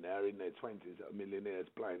young men now in their 20s that are millionaires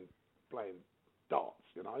playing darts,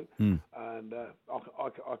 you know, and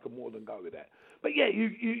I can more than go with that. But yeah,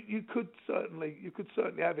 you could certainly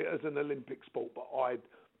have it as an Olympic sport, but I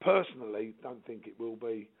personally don't think it will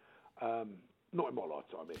be, not in my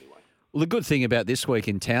lifetime anyway. Well, the good thing about this week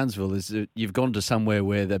in Townsville is that you've gone to somewhere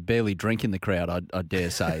where they're barely drinking the crowd, I dare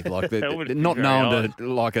say. Like they're not known to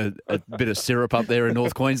like a bit of syrup up there in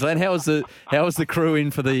North Queensland. How was the crew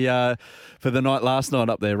in for the night last night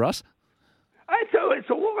up there, Russ? It's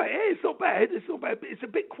all right. Yeah, it's not bad. It's a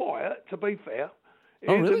bit quiet, to be fair. It's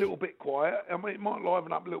really? A little bit quiet. I mean, it might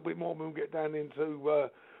liven up a little bit more when we get down into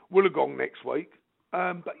Wollongong next week.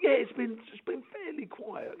 But yeah, it's been fairly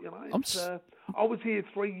quiet. You know, I was here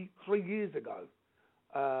three years ago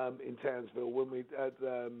in Townsville when we had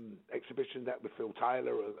exhibition that with Phil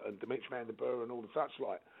Taylor and Dimitri Van der Burr and all the such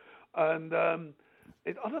like. And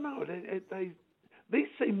I don't know. These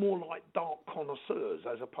seem more like dark connoisseurs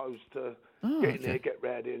as opposed to getting there, get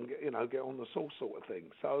ready, and get on the sauce sort of thing.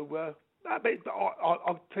 So I mean,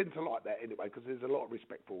 I tend to like that anyway because there's a lot of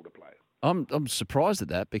respect for all the players. I'm surprised at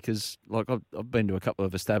that because, like, I've been to a couple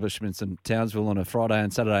of establishments in Townsville on a Friday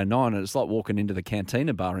and Saturday night, and it's like walking into the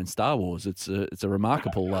Cantina bar in Star Wars. It's a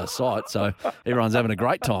remarkable sight. So everyone's having a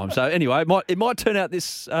great time. So anyway, it might turn out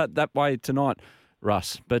that way tonight,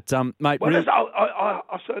 Russ. But mate, Well, really,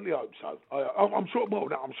 I certainly hope so. I'm sure it will.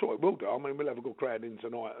 I'm sure it will do. I mean, we'll have a good crowd in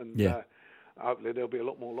tonight, and hopefully there'll be a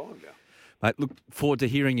lot more livelier. mate, look forward to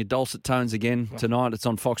hearing your dulcet tones again tonight. It's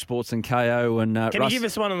on Fox Sports and KO. And Can Russ, you give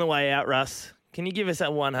us one on the way out, Russ? Can you give us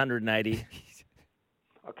that 180?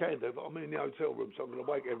 I can do, but I'm in the hotel room, so I'm going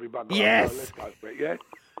to wake everybody Yes. up. So let's go for it, yeah?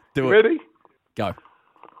 Do You it. ready? Go.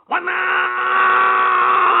 180!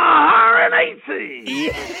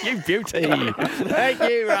 You beauty. Thank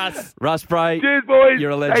you, Russ. Russ Bray. Cheers, boys.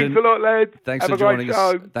 You're a legend. Thanks a lot, lads. Thanks Have for a great joining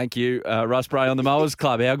show. us. Thank you. Russ Bray on the Mowers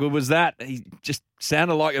Club. How good was that? He just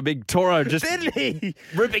sounded like a big Toro just Didn't he?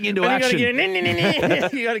 ripping into And action.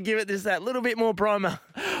 You got to give it just that little bit more primer.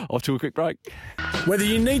 Off to a quick break. Whether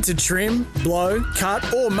you need to trim, blow,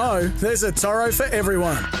 cut or mow, there's a Toro for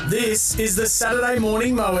everyone. This is the Saturday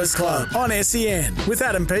Morning Mowers Club on SEN with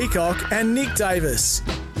Adam Peacock and Nick Davis.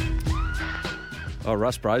 Oh,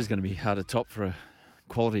 Russ Bray is going to be hard to top for a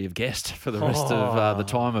quality of guest for the rest of the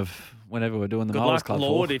time of whenever we're doing the Good Mowers luck, Club.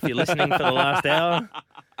 Lord, if you're listening for the last hour.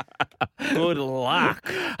 Good luck.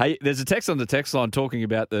 Hey, there's a text on the text line talking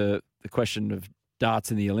about the question of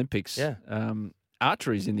darts in the Olympics. Yeah.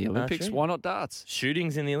 Archery's in the Olympics. Archery. Why not darts?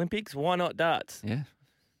 Shootings in the Olympics. Why not darts? Yeah.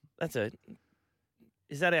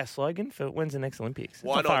 Is that our slogan for when's the next Olympics?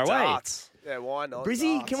 Why It's not not far away. darts? Yeah, why not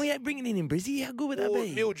Brizzy, darts? can we bring it in Brizzy? How good would that Or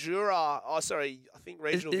be? Mildura, I think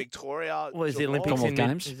regional it- Victoria. What is the Geelong. Olympics Commonwealth in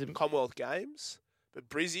Games? Is it- Commonwealth Games. But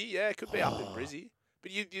Brizzy, yeah, it could be up in Brizzy.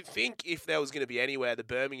 But you'd think if there was going to be anywhere, the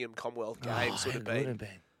Birmingham Commonwealth Games would have it been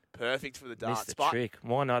perfect for the darts. Missed the trick.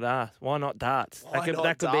 Why not darts? Why not darts? Why that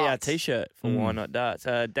not could be our darts? T-shirt for Why Not Darts.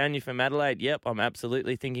 Daniel from Adelaide. Yep, I'm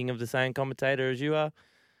absolutely thinking of the same commentator as you are.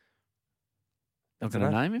 Not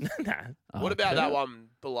going to name him? Nah. Oh, What about okay. that one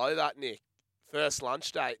below that, Nick? First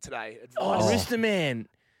lunch date today. Oh, Advice. Rooster Man.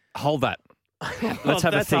 Hold that. Let's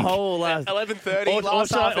have a That's think. a whole last. 11:30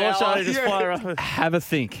 last half hour. Also, just Yeah. fire up. Have a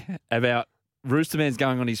think about Rooster Man's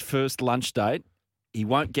going on his first lunch date. He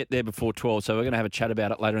won't get there before 12, so we're going to have a chat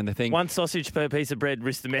about it later in the thing. One sausage per piece of bread,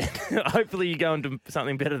 Rooster Man. Hopefully you go into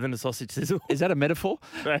something better than a sausage sizzle. Is that a metaphor?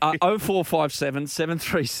 0457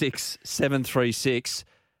 736 736.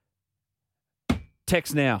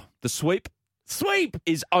 Text now. The sweep Sweep.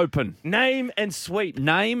 is open. Name and sweep.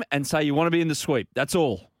 Name and say you want to be in the sweep. That's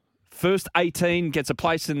all. First 18 gets a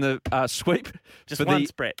place in the sweep. Just for one the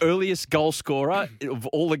spread. earliest goal scorer of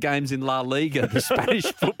all the games in La Liga, the Spanish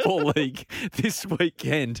Football League, this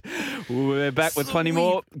weekend. We're back with plenty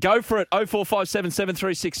more. Go for it. 0457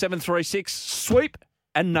 736 736. Sweep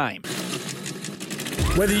and name.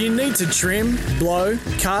 Whether you need to trim, blow,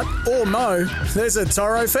 cut or mow, there's a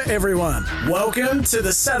Toro for everyone. Welcome to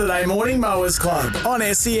the Saturday Morning Mowers Club on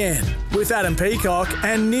SEN with Adam Peacock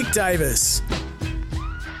and Nick Davis.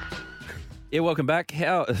 Yeah, welcome back.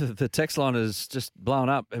 How the text line is just blown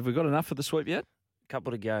up. Have we got enough for the sweep yet?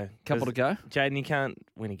 Couple to go. Couple to go? Jaden, you can't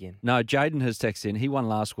win again. No, Jaden has texted in. He won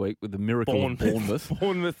last week with the miracle of Bournemouth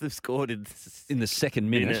Bournemouth have scored in the second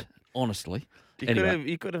minute, Minute. honestly. You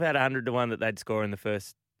Anyway. could have had 100 to 1 that they'd score in the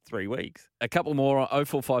first 3 weeks. A couple more,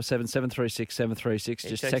 0457 736 736.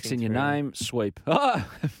 Just Yeah, text in texting your through. name, sweep. Ah,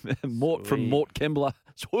 Mort from Sweep. Mort Kembler,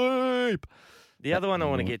 sweep. The other one I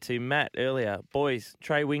want to get to, Matt, earlier. Boys,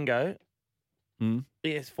 Trey Wingo,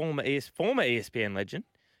 former ESPN legend,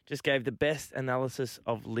 just gave the best analysis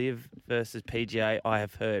of Live versus PGA I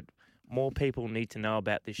have heard. More people need to know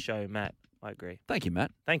about this show, Matt. I agree. Thank you, Matt.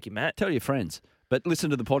 Thank you, Matt. Tell your friends. But listen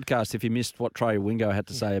to the podcast if you missed what Trey Wingo had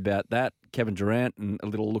to say about that. Kevin Durant and a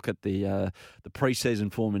little look at the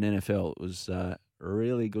preseason form in NFL. It was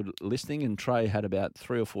really good listening, and Trey had about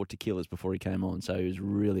 3 or 4 tequilas before he came on, so he was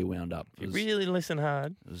really wound up. You really listen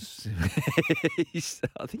hard. I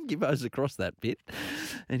think he goes across that bit.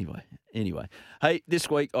 Anyway. Hey, this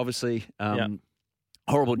week, obviously,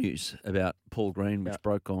 horrible news about Paul Green, which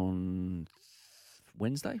broke on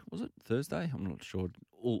Wednesday, was it? Thursday? I'm not sure.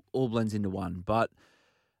 All blends into one. But,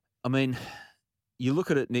 I mean, you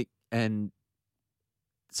look at it, Nick, and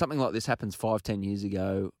something like this happens 5-10 years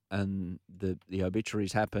ago, and the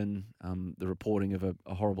obituaries happen, the reporting of a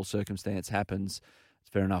horrible circumstance happens. It's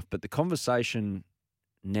fair enough. But the conversation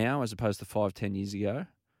now, as opposed to 5-10 years ago,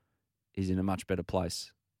 is in a much better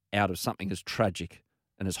place out of something as tragic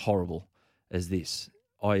and as horrible as this,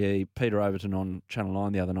 i.e. Peter Overton on Channel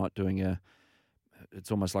 9 the other night doing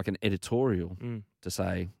it's almost like an editorial to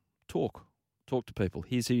say, talk Talk to people.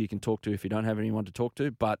 Here's who you can talk to if you don't have anyone to talk to,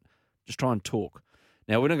 but just try and talk.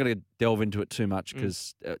 Now, we're not going to delve into it too much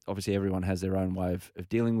because obviously everyone has their own way of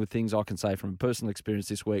dealing with things. I can say from personal experience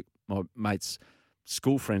this week, my mate's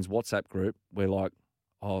school friends WhatsApp group, we're like,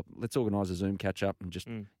 oh, let's organise a Zoom catch-up and just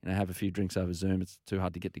have a few drinks over Zoom. It's too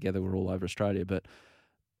hard to get together. We're all over Australia. But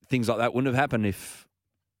things like that wouldn't have happened if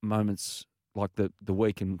moments like the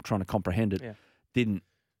week and trying to comprehend it didn't.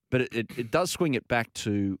 But it does swing it back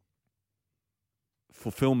to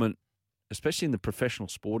fulfillment, especially in the professional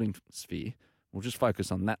sporting sphere. We'll just focus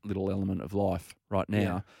on that little element of life right now.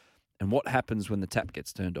 Yeah. And what happens when the tap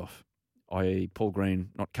gets turned off, i.e. Paul Green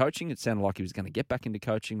not coaching. It sounded like he was going to get back into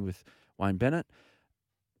coaching with Wayne Bennett.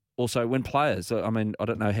 Also, when players, I mean, I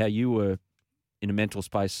don't know how you were in a mental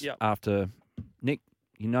space after Nick,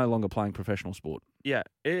 you're no longer playing professional sport. Yeah,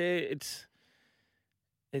 it's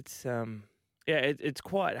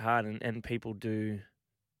quite hard, and people do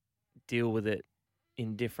deal with it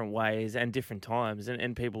in different ways and different times.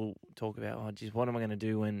 And people talk about, oh, geez, what am I going to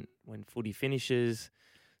do when footy finishes?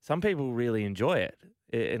 Some people really enjoy it.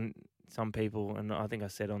 And some people, and I think I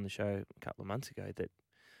said on the show a couple of months ago that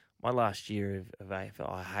my last year of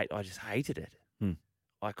AFL, I just hated it.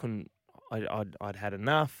 I couldn't, I'd had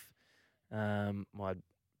enough. My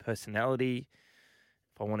personality,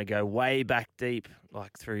 if I want to go way back deep,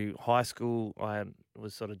 like through high school, I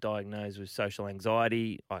was sort of diagnosed with social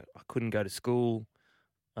anxiety. I couldn't go to school.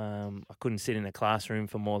 I couldn't sit in a classroom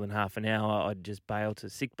for more than half an hour. I'd just bail to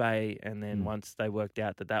sick bay, and then once they worked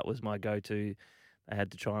out that was my go-to, they had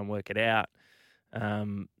to try and work it out.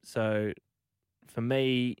 So for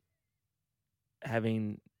me,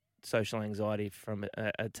 having social anxiety from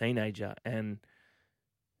a teenager and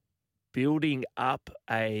building up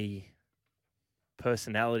a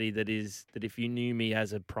personality that if you knew me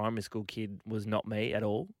as a primary school kid was not me at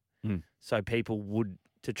all. So people would,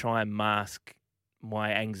 to try and mask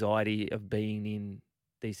my anxiety of being in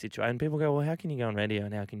these situations. And people go, well, how can you go on radio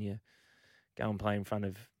and how can you go and play in front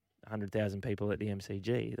of 100,000 people at the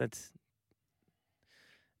MCG?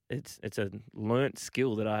 It's a learnt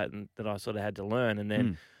skill that I sort of had to learn. And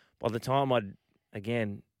then by the time I'd,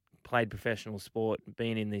 again, played professional sport,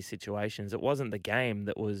 been in these situations, it wasn't the game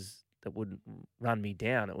that would run me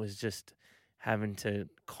down. It was just having to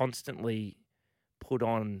constantly put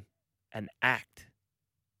on an act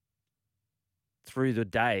through the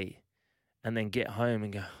day and then get home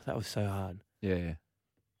and go, that was so hard. Yeah.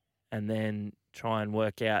 And then try and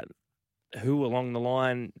work out who along the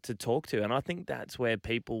line to talk to. And I think that's where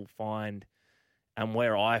people find, and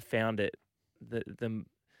where I found it the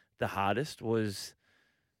hardest, was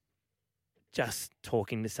just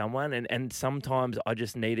talking to someone. And sometimes I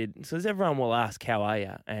just needed, because everyone will ask, how are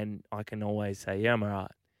you? And I can always say, yeah, I'm all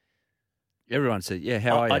right. Everyone said, yeah,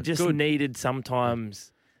 how are you? I just needed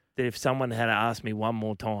sometimes that if someone had asked me one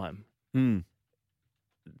more time, then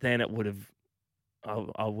it would have,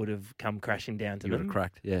 I would have come crashing down to them. You would have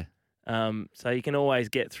cracked, yeah. So you can always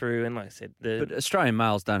get through, and like I said, but Australian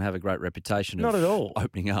males don't have a great reputation not of at all.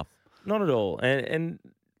 Opening up. Not at all. And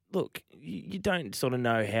look, you don't sort of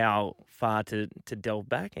know how far to delve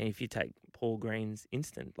back. And if you take Paul Green's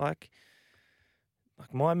instant, like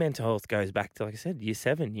my mental health goes back to, like I said, year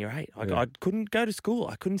 7, year 8. I couldn't go to school.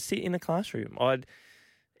 I couldn't sit in a classroom.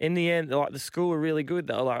 In the end, like the school were really good.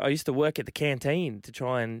 Like I used to work at the canteen to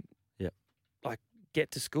try and like get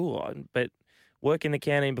to school, but work in the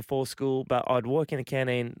canteen before school. But I'd work in the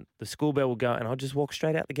canteen, the school bell would go, and I'd just walk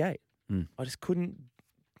straight out the gate. I just couldn't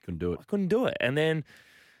do it. I couldn't do it, and then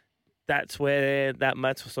that's sort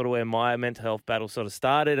of where my mental health battle sort of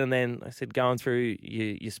started. And then I said, going through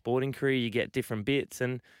your sporting career, you get different bits,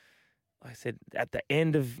 and like I said, at the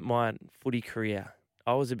end of my footy career,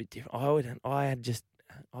 I was a bit different.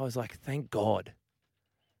 I was like, thank God.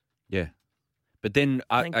 Yeah. But then,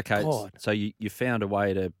 Thank God. So you found a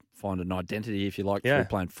way to find an identity, if you like, through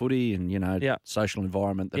playing footy and, social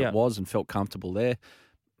environment that it was, and felt comfortable there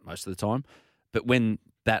most of the time. But when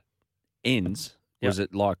that ends, was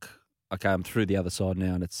it like, okay, I'm through the other side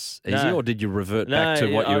now and it's easy, or did you revert back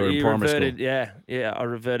to what you were in primary school? Yeah, I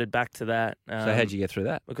reverted back to that. So how'd you get through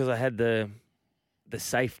that? Because I had the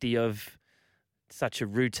safety of such a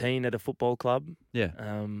routine at a football club. Yeah.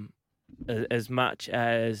 As much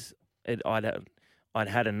as I'd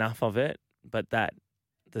had enough of it, but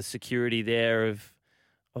the security there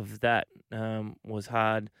of that was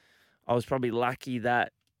hard. I was probably lucky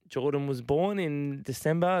that Jordan was born in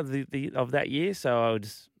December of that year, so I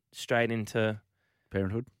was straight into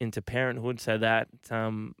parenthood. So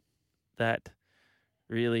that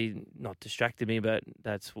really not distracted me, but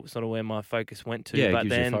that's sort of where my focus went to. Yeah, but it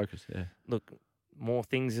gives then, you focus. Yeah. Look, more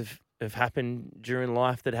things have happened during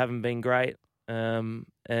life that haven't been great.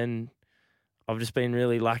 and I've just been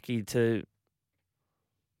really lucky to.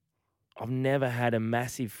 I've never had a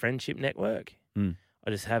massive friendship network. I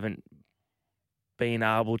just haven't been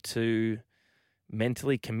able to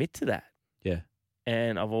mentally commit to that. Yeah.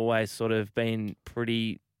 And I've always sort of been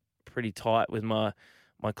pretty tight with my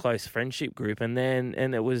close friendship group. And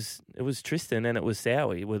it was Tristan and it was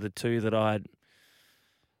Sowie were the two that I'd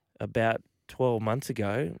about 12 months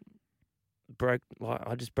ago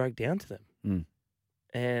I just broke down to them.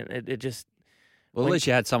 And it just Well, at least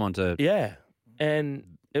you had someone to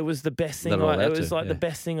and it was the best thing the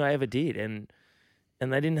best thing I ever did, and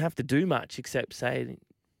they didn't have to do much except say,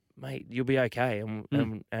 mate, you'll be okay,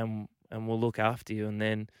 and we'll look after you. And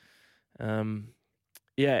then,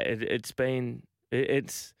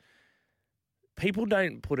 it's people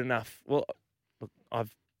don't put enough. Well, look,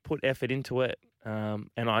 I've put effort into it, and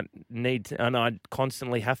I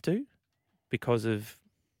constantly have to because of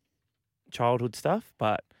childhood stuff.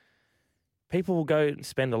 But people will go and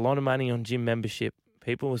spend a lot of money on gym membership.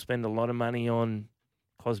 People will spend a lot of money on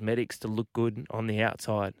cosmetics to look good on the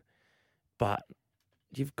outside, but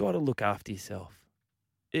you've got to look after yourself.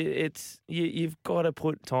 You've got to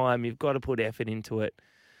put time, you've got to put effort into it.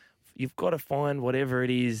 You've got to find whatever it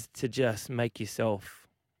is to just make yourself,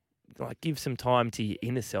 give some time to your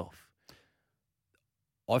inner self.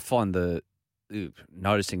 I find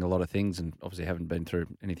noticing a lot of things, and obviously haven't been through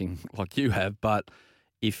anything like you have, but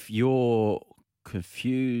if you're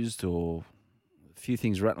confused or a few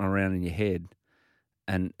things rattling around in your head,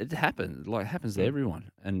 and it happens to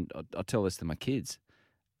everyone, and I tell this to my kids,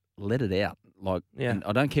 let it out. And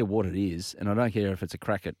I don't care what it is, and I don't care if it's a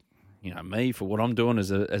crack at me for what I'm doing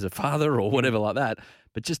as a father or whatever like that,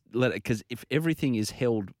 but just let it, because if everything is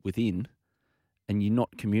held within and you're not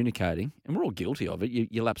communicating, and we're all guilty of it,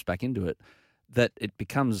 you lapse back into it, that it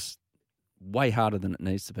becomes way harder than it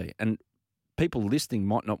needs to be. And people listening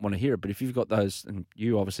might not want to hear it, but if you've got those, and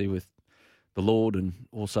you obviously with the Lord and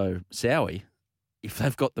also Sowie, if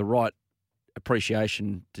they've got the right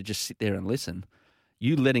appreciation to just sit there and listen,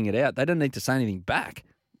 you letting it out, they don't need to say anything back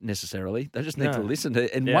necessarily. They just need to listen to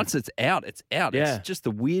it. And once it's out, it's out. Yeah. It's just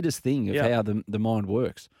the weirdest thing of how the mind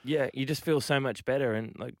works. Yeah, you just feel so much better.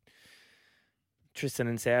 And Tristan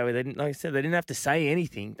and Sowie, they didn't have to say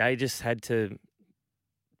anything. They just had to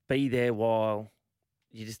be there while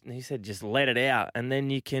he said, just let it out. And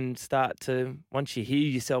then you can start to, once you hear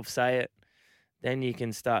yourself say it, then you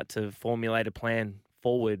can start to formulate a plan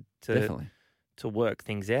forward to work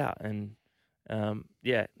things out. And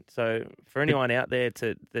so for anyone out there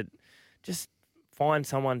that just find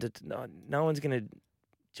someone no one's going to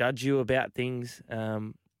judge you about things. I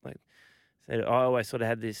always sort of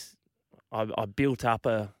had this, I built up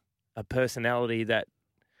a personality that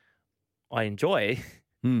I enjoy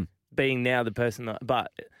being now the person,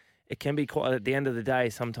 but it can be quite, at the end of the day,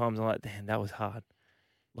 sometimes I'm like, damn, that was hard.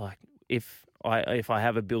 If I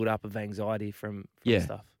have a build up of anxiety from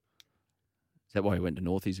stuff. Is that why you went to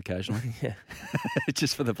Northies occasionally? Yeah.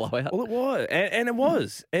 Just for the blowout? Well, it was. And it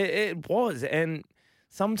was. It was. And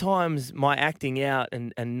sometimes my acting out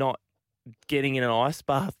and not getting in an ice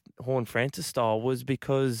bath, Horn Francis style, was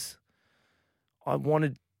because I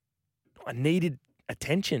needed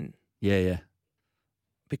attention. Yeah.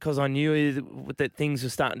 Because I knew that things were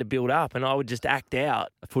starting to build up and I would just act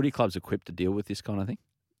out. Are footy clubs equipped to deal with this kind of thing?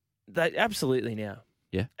 They absolutely now.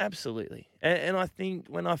 Yeah, absolutely. And I think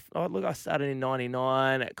when I started in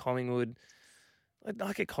 '99 at Collingwood.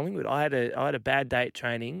 Like at Collingwood, I had a bad day at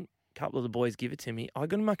training. A couple of the boys give it to me. I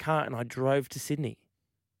got in my car and I drove to Sydney.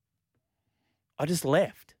 I just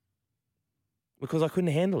left because I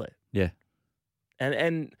couldn't handle it. Yeah,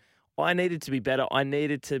 and I needed to be better. I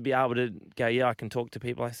needed to be able to go, I can talk to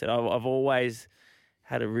people. Like I said, I've always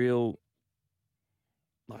had a real,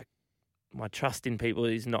 my trust in people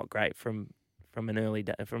is not great from an early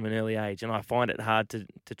age, and I find it hard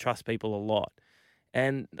to trust people a lot.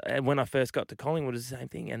 And when I first got to Collingwood, it was the same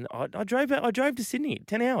thing. And I drove to Sydney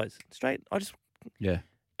 10 hours straight.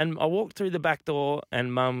 And I walked through the back door,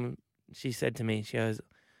 and Mum, she said to me, she goes,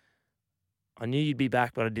 I knew you'd be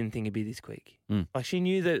back, but I didn't think it'd be this quick. She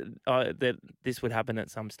knew that this would happen at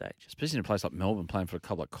some stage. Especially in a place like Melbourne, playing for a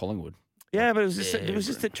club like Collingwood. Yeah, but it was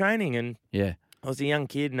just at training, and I was a young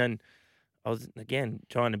kid, and I was, again,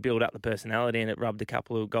 trying to build up the personality, and it rubbed a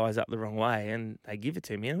couple of guys up the wrong way, and they give it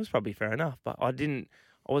to me, and it was probably fair enough, but I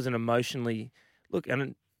wasn't emotionally... Look,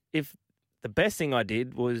 and if the best thing I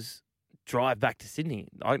did was drive back to Sydney,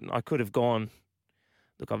 I could have gone...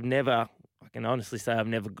 Look, I can honestly say I've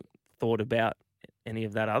never thought about any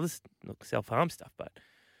of that other self-harm stuff, but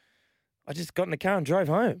I just got in the car and drove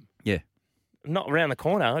home. Yeah. Not around the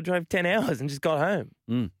corner. I drove 10 hours and just got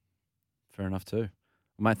home. Fair fair enough too.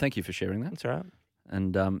 Mate, thank you for sharing that. That's all right.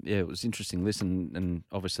 And, it was interesting listen, and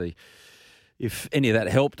obviously if any of that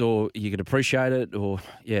helped or you could appreciate it or,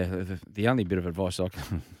 the only bit of advice I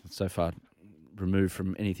can so far remove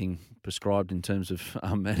from anything prescribed in terms of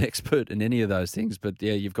an expert in any of those things. But,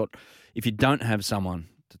 if you don't have someone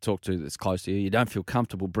to talk to that's close to you, you don't feel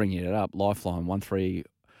comfortable bringing it up, Lifeline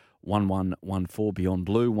 131114 Beyond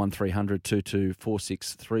Blue, 1300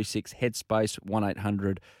 224636, Headspace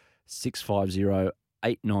 1800 650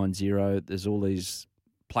 890. There's all these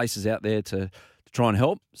places out there to try and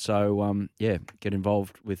help. So, get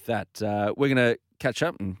involved with that. We're going to catch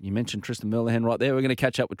up, and you mentioned Tristan Merlihan right there. We're going to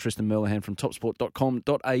catch up with Tristan Merlihan from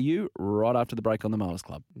topsport.com.au right after the break on the Mowers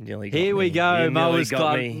Club. Here we go, Mowers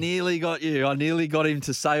Club. Nearly got you. I nearly got him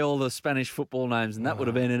to say all the Spanish football names, and that would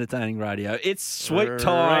have been entertaining radio. It's sweep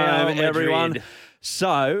time, everyone.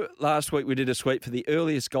 So, last week we did a sweep for the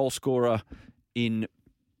earliest goal scorer in the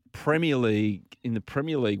Premier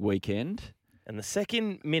League weekend. And the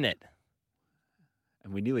second minute.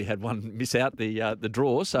 And we nearly had one miss out the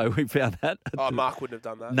draw, so we found that. Oh, Mark wouldn't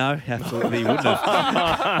have done that. No, absolutely he wouldn't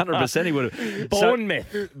have. 100% he would have.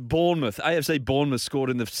 Bournemouth. AFC Bournemouth scored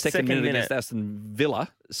in the second minute against Aston Villa.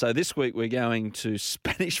 So this week we're going to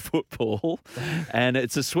Spanish football, and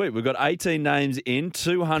it's a sweep. We've got 18 names in,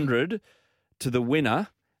 200 to the winner,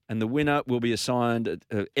 and the winner will be assigned,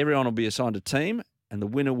 everyone will be assigned a team, and the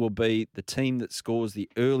winner will be the team that scores the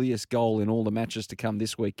earliest goal in all the matches to come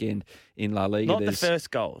this weekend in La Liga. Not the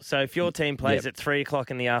first goal. So if your team plays at 3 o'clock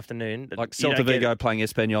in the afternoon... Like Celta Vigo playing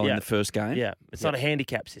Espanyol in the first game. Yeah, it's not a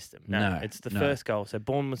handicap system. No, it's the first goal. So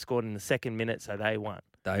Bournemouth scored in the second minute, so they won.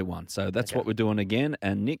 So that's what we're doing again.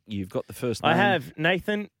 And Nick, you've got the first name. I have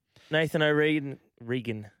Nathan O'Regan.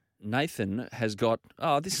 Nathan has got...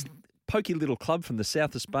 this pokey little club from the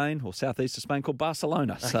south of Spain or southeast of Spain called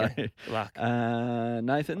Barcelona. Okay. So, luck.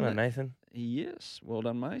 Nathan. Well, Nathan. Yes, well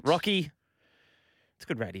done, mate. Rocky. It's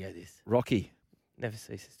good radio, this. Rocky. Never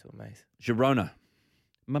ceases to amaze. Girona.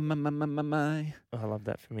 Oh, I love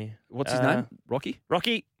that from you. What's his name? Rocky?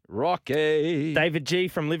 Rocky. David G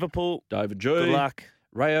from Liverpool. David G. Good luck.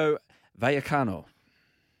 Rayo Vallecano.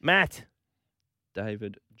 Matt.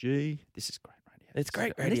 David G. This is great. It's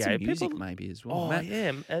great radio. radio. And it's music maybe as well. Oh, Matt,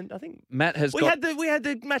 yeah. And I think Matt has we had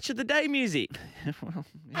the match of the day music. Well,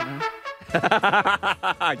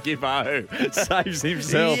 Gibbo saves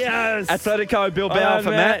himself. Yes. Atletico Bilbao for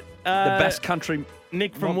Matt. The Basque Country.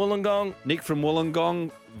 Nick from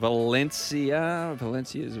Wollongong. Valencia.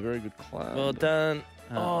 Valencia is a very good club. Well done.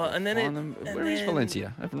 Where is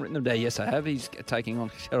Valencia? I haven't written them down. Yes, I have. He's taking on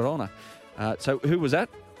Girona. So who was that?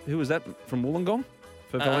 Who was that from Wollongong?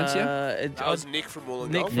 For Valencia? That was Nick from Wollongong.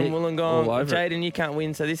 Nick from Wollongong. Jaden, you can't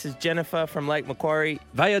win. So this is Jennifer from Lake Macquarie.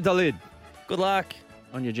 Valladolid. Good luck.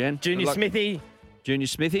 On you, Jen. Junior Smithy.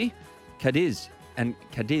 Cadiz. And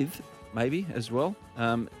Cadiz, maybe, as well.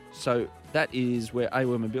 So that is where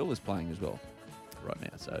Awer Mobile is playing as well right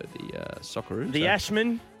now. So the Socceroos. The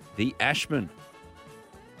Ashman.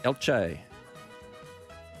 Elche.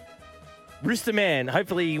 Rooster Man.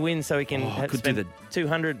 Hopefully he wins so he can spend the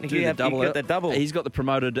 200. Do the double. Got the double. He's got the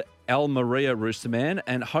promoted Almeria Rooster Man,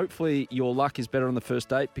 and hopefully your luck is better on the first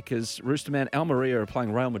date because Rooster Man Almeria are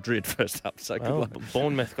playing Real Madrid first up. So good luck.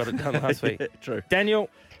 Bournemouth got it done last week. True. Daniel.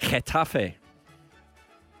 Getafe.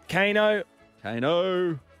 Kano.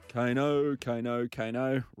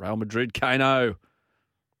 Real Madrid. Kano.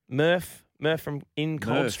 Murph from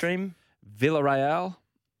Coldstream. Villarreal.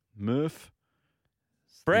 Murph.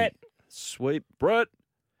 Brett. Sweep. Brett.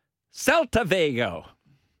 Celta Vigo.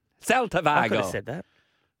 I could have said that.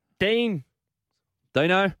 Dino.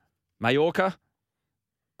 Mallorca.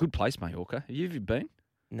 Good place, Mallorca. Have you been?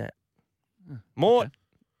 No. Mort. Okay.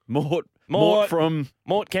 Mort from...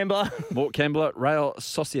 Mort Kembler. Real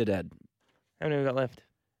Sociedad. How many have we got left?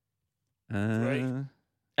 3.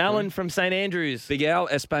 Alan from St Andrews. Big Al,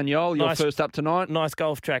 Espanyol. You're first up tonight. Nice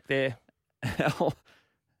golf track there. Al.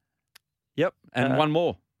 Yep. And one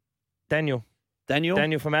more. Daniel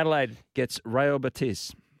from Adelaide. Gets Rayo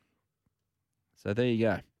Betis. So there you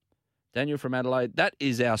go. Daniel from Adelaide. That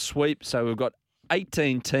is our sweep. So we've got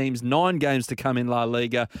 18 teams, 9 games to come in La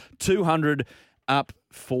Liga, 200 up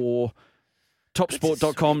for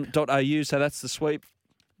topsport.com.au. So that's the sweep.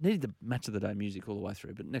 Needed the match of the day music all the way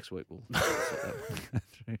through, but next week we'll...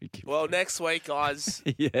 Well, next week, guys,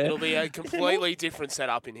 it'll be a completely different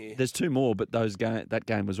setup in here. There's 2 more, but that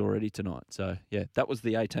game was already tonight. So, yeah, that was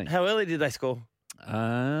the 18. How early did they score?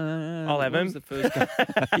 I'll have him. The first game?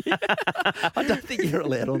 I don't think you're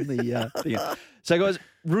allowed on the thing. So, guys,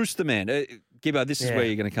 Rooster Man. Gibbo, this is where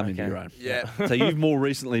you're going to come into your own. Yeah. So you've more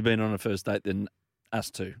recently been on a first date than us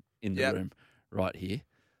two in the room right here.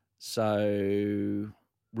 So,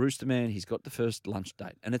 Rooster Man, he's got the first lunch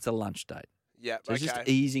date, and it's a lunch date. Yeah, So he's just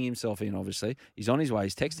easing himself in, obviously. He's on his way.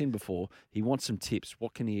 He's texted in before. He wants some tips.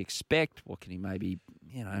 What can he expect? What can he maybe,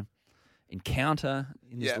 encounter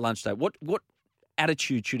in this lunch date? What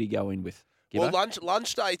attitude should he go in with? Gibbo? Well,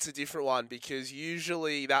 lunch date's a different one because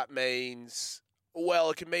usually that means,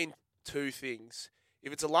 it can mean two things.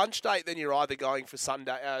 If it's a lunch date, then you're either going for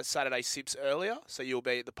Saturday sips earlier, so you'll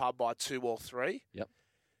be at the pub by 2 or 3. Yep.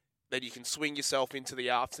 Then you can swing yourself into the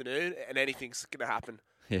afternoon and anything's going to happen.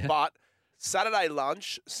 Yeah. But Saturday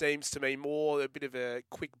lunch seems to me more a bit of a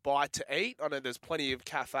quick bite to eat. I know there's plenty of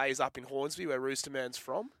cafes up in Hornsby where Rooster Man's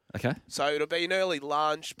from. Okay. So it'll be an early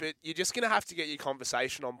lunch, but you're just going to have to get your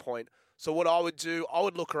conversation on point. So what I would do, I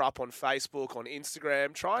would look her up on Facebook, on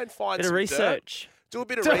Instagram, try and find some research. Dirt. Do a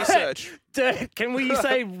bit of research. Dirt. Can we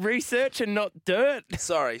say research and not dirt?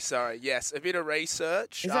 Sorry. Yes, a bit of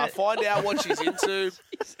research. Find out what she's into.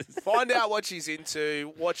 Find out what she's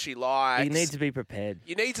into, what she likes. You need to be prepared.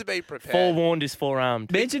 Forewarned is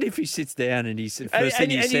forearmed. Imagine if he sits down and he says, you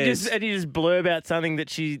just blurb out something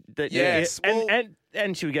that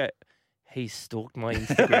and she would go, he stalked my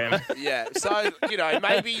Instagram. Yeah, so,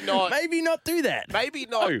 maybe not... Maybe not do that. Maybe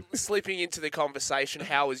not slipping into the conversation,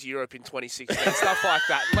 how was Europe in 2016, stuff like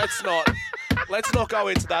that. Let's not go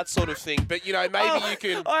into that sort of thing. But, maybe you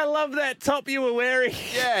can... I love that top you were wearing.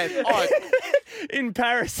 Yeah. In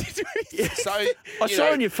Paris. So, I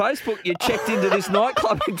saw on your Facebook you checked into this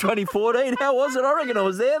nightclub in 2014. How was it? I reckon I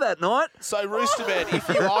was there that night. So, Rooster Man, if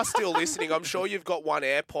you are still listening, I'm sure you've got one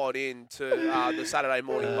AirPod in to the Saturday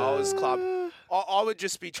Morning Mowers Club. I would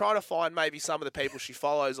just be trying to find maybe some of the people she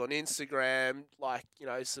follows on Instagram, like,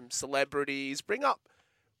 some celebrities. Bring up,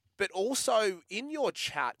 but also in your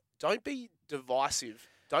chat, don't be divisive.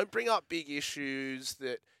 Don't bring up big issues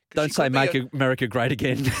that... Don't say make America great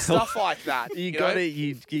again. Stuff like that. You got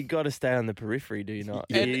to stay on the periphery, do you not?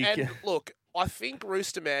 And look, I think,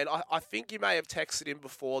 Rooster Man, I think you may have texted in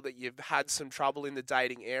before that you've had some trouble in the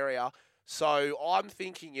dating area. So I'm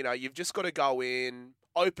thinking, you've just got to go in,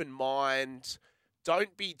 open mind.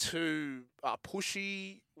 Don't be too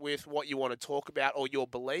pushy with what you want to talk about or your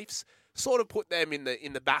beliefs. Sort of put them in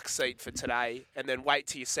the back seat for today, and then wait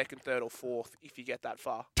till your second, third, or fourth if you get that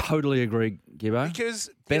far. Totally agree, Gibbo. Because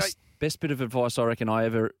best bit of advice I reckon I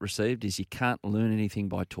ever received is you can't learn anything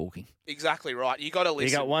by talking. Exactly right. You got to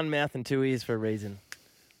listen. You got one mouth and two ears for a reason.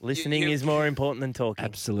 Listening is more important than talking.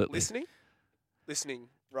 Absolutely. Listening.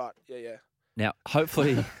 Right. Yeah. Now,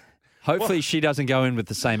 hopefully she doesn't go in with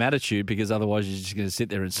the same attitude, because otherwise you're just going to sit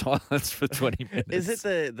there in silence for 20 minutes. Is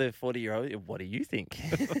it the 40-year-old? What do you think?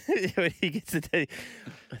 When he gets to tell you,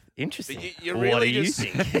 interesting. What do you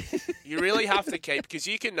think? You really have to keep, because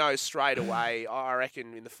you can know straight away, I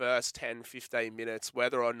reckon, in the first 10, 15 minutes,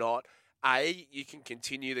 whether or not A, you can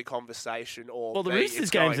continue the conversation, or the B, Roosters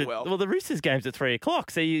it's game's going well. the Roosters game's at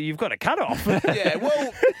 3:00, so you've got a cut off. Yeah,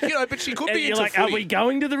 well, but she could be you're into like, footy. are we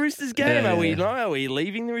going to the Roosters game? Yeah. Are we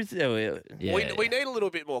leaving the Roosters? We need a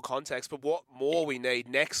little bit more context, but what more we need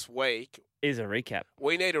next week is a recap.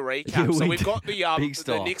 We need a recap. Yeah, so we we've got Big the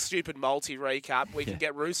style. Nick Stupid Multi recap. We can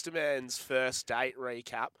get Rooster Man's first date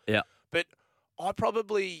recap. Yeah. But I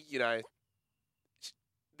probably,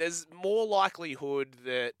 there's more likelihood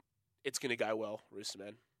that it's going to go well, Rooster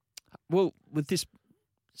Man. Well, with this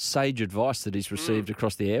sage advice that he's received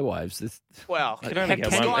across the airwaves, Well, Can only go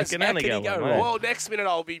one way. well, next minute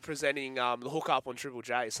I'll be presenting the hookup on Triple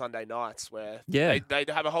J Sunday nights, where they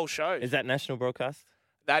have a whole show. Is that national broadcast?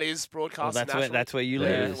 That is broadcast. That's where you Yeah,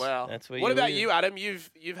 live. wow. What about you, Adam?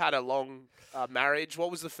 You've had a long marriage. What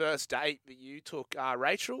was the first date that you took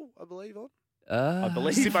Rachel, I believe, on? I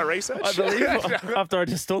believe. Did my research. I believe. After I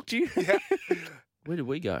just stalked you. Yeah. Where did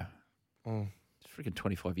we go? Oh. It's freaking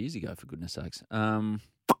 25 years ago, for goodness sakes. Well,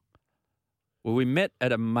 we met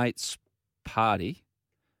at a mate's party,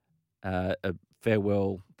 a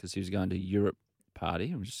farewell, because he was going to Europe party.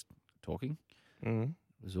 We were just talking. Mm-hmm.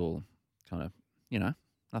 It was all kind of,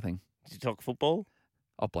 nothing. Did you talk football?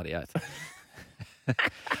 Oh, bloody oath.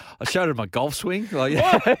 I showed her my golf swing. Like,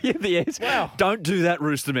 yes. Wow. Don't do that,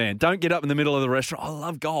 Rooster Man. Don't get up in the middle of the restaurant. I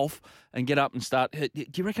love golf, and get up and start. Do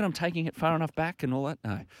you reckon I'm taking it far enough back and all that?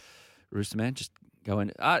 No. Rooster Man, just go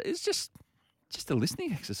in. It's just a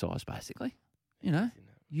listening exercise, basically.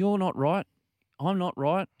 You're not right. I'm not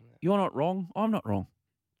right. You're not wrong. I'm not wrong.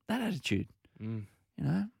 That attitude. Mm.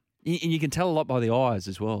 And you can tell a lot by the eyes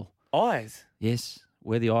as well. Eyes? Yes.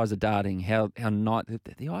 Where the eyes are darting, how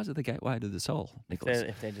the eyes are the gateway to the soul, Nicholas.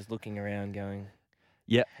 If they're just looking around going,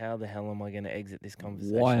 yeah, how the hell am I going to exit this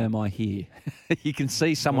conversation? Why am I here? You can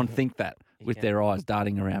see someone think that with their eyes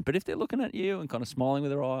darting around. But if they're looking at you and kind of smiling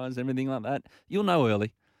with their eyes, everything like that, you'll know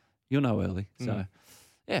early. You'll know early. So,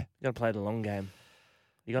 yeah. You got to play the long game.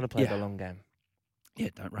 You got to play the long game. Yeah,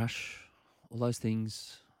 don't rush. All those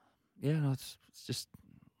things. Yeah, no, it's just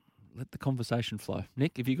let the conversation flow.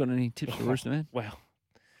 Nick, have you got any tips for Rooster Man? Well,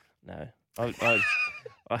 no. I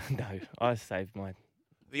saved mine.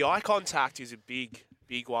 The eye contact is a big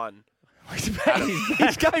one. He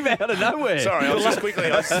came out of nowhere. Sorry, I was just quickly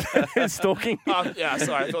stalking. Yeah,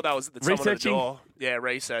 sorry, I thought that was the someone at the door. Yeah,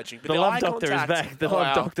 researching. But the the love eye doctor contact, is back. The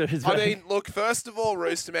love doctor is back. I mean, look, first of all,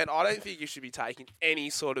 Rooster Man, I don't think you should be taking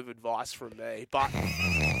any sort of advice from me. But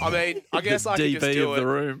I mean, I guess I can just do of the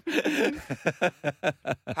room.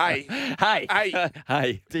 Hey,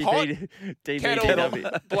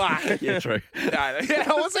 DBW. Black. Yeah, true. Yeah,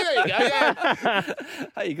 what's it? There you go. Yeah.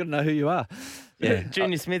 Hey, you got to know who you are. Yeah.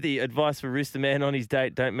 Junior Smithy, advice for Rooster Man on his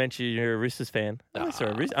date: don't mention you're a Roosters fan,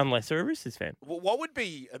 unless they're a Roosters fan. Well, what would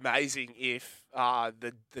be amazing if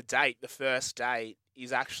the first date,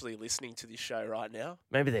 is actually listening to this show right now?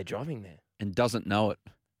 Maybe they're driving there And doesn't know it.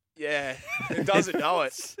 Yeah, and doesn't know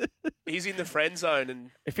it. He's in the friend zone.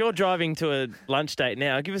 And if you're driving to a lunch date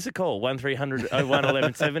now, give us a call, 1300 01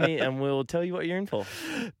 1170, and we'll tell you what you're in for.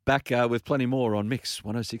 Back with plenty more on Mix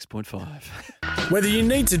 106.5. Whether you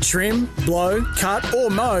need to trim, blow, cut or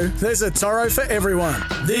mow, there's a Toro for everyone.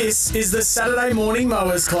 This is the Saturday Morning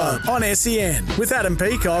Mowers Club on SEN with Adam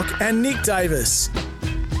Peacock and Nick Davis.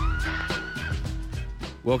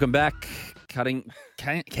 Welcome back. Counting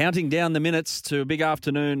down the minutes to a big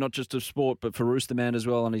afternoon, not just of sport, but for Rooster Man as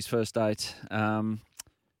well on his first date. Do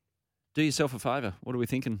yourself a favour. What are we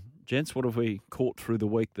thinking, gents? What have we caught through the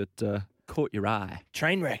week that caught your eye?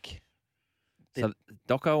 Trainwreck. So,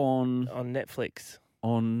 doco on Netflix.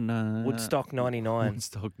 On Woodstock 99.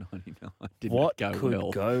 Woodstock 99. Didn't What go could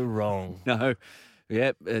well. go wrong? No.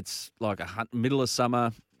 Yeah, it's like middle of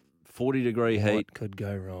summer, 40-degree heat. What could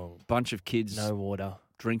go wrong? Bunch of kids. No water.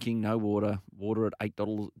 Drinking, no water. Water at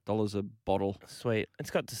 $8 a bottle. Sweet.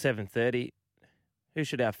 It's got to 7:30. Who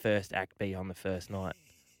should our first act be on the first night?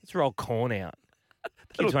 Let's roll Corn out.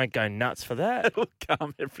 Kids won't go nuts for that. It'll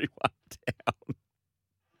calm everyone down.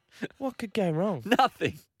 What could go wrong?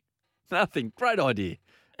 Nothing. Great idea.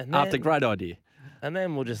 After great idea. And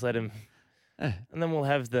then we'll just let him. And then we'll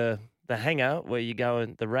have the hangar where you go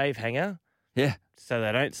in the rave hangar. Yeah. So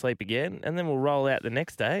they don't sleep again. And then we'll roll out the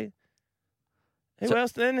next day. Who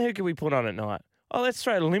else? Then who can we put on at night? Oh, let's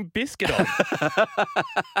throw Limp Bizkit on.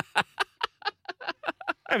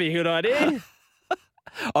 That'd be a good idea.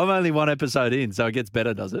 I'm only one episode in, so it gets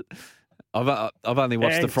better, does it? I've only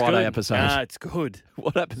watched the Friday episode. Ah, it's good.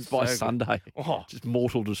 What happens by So Sunday? Oh. Just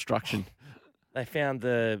mortal destruction. They found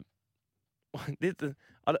I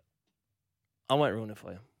won't ruin it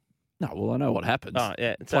for you. No, well, I know what happens. Oh,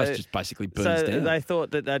 yeah. The place just basically burns down. They thought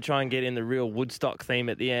that they'd try and get in the real Woodstock theme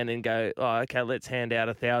at the end and go, oh, okay, let's hand out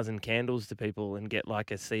 1,000 candles to people and get like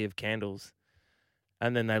a sea of candles.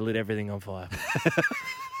 And then they lit everything on fire.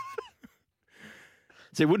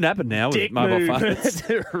 See, it wouldn't happen now with Dick mobile move. phones. That's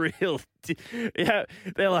a real... Yeah,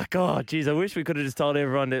 they're like, oh, geez, I wish we could have just told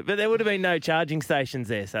everyone to... But there would have been no charging stations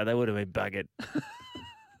there, so they would have been buggered.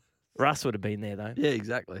 Russ would have been there, though. Yeah,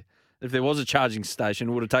 exactly. If there was a charging station,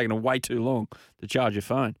 it would have taken way too long to charge your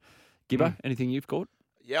phone. Gibbo, anything you've caught?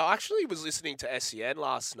 Yeah, I actually was listening to SEN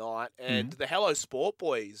last night, and the Hello Sport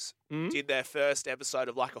Boys did their first episode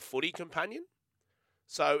of like a footy companion.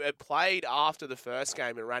 So it played after the first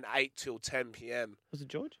game. It ran 8 till 10 p.m. Was it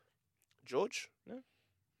George? George? No.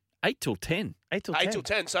 8 till 10? 8 till 10. 8 till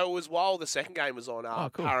 10. So it was while the second game was on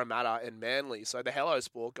cool. Parramatta and Manly. So the Hello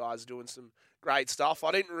Sport guys are doing some great stuff.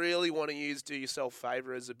 I didn't really want to use Do Yourself a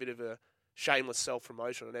Favour as a bit of a shameless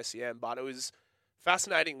self-promotion on SEM, but it was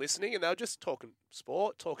fascinating listening, and they were just talking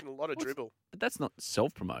sport, talking a lot of dribble. But that's not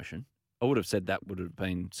self-promotion. I would have said that would have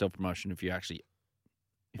been self-promotion if you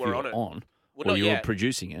were on it. Or you were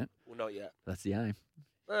producing it. Well, not yet. That's the aim.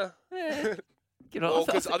 Well,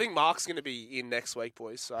 because I think Mark's going to be in next week,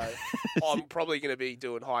 boys, so I'm probably going to be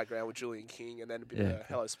doing high ground with Julian King and then a bit of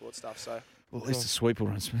Hello Sports stuff. So, well, at least the sweep will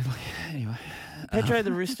run smoothly. Anyway. Pedro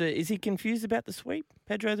the Rooster, is he confused about the sweep?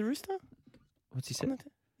 Pedro the Rooster? What's he said?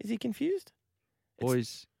 Is he confused?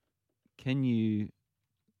 Boys, can you...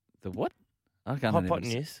 The what? I can't Hot pot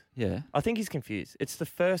news. Yeah. I think he's confused. It's the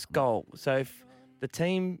first goal. So if the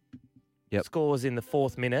team scores in the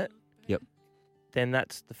 4th minute, then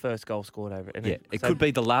that's the first goal scored over. And it could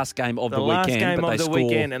be the last game of the weekend, last game but of they the score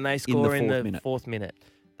weekend, and they score in the minute. 4th minute.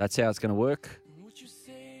 That's how it's going to work.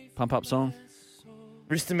 Pump up song.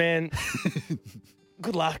 Rooster Man,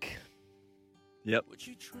 good luck. Yep.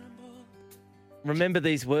 Remember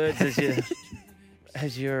these words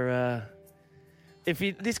as your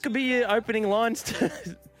this could be your opening lines to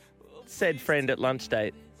said friend at lunch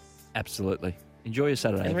date. Absolutely. Enjoy your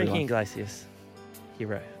Saturday, Enrique everyone. Iglesias,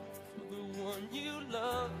 hero.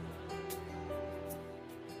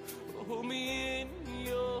 Hold me in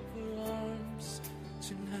your arms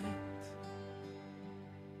tonight.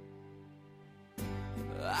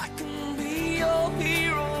 I can be your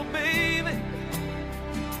hero, baby.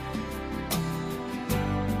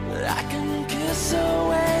 I can kiss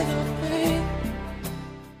away the pain.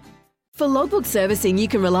 For logbook servicing you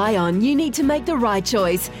can rely on, you need to make the right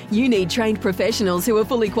choice. You need trained professionals who are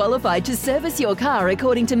fully qualified to service your car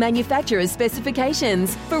according to manufacturer's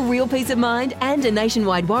specifications. For real peace of mind and a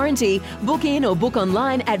nationwide warranty, book in or book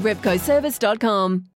online at repcoservice.com.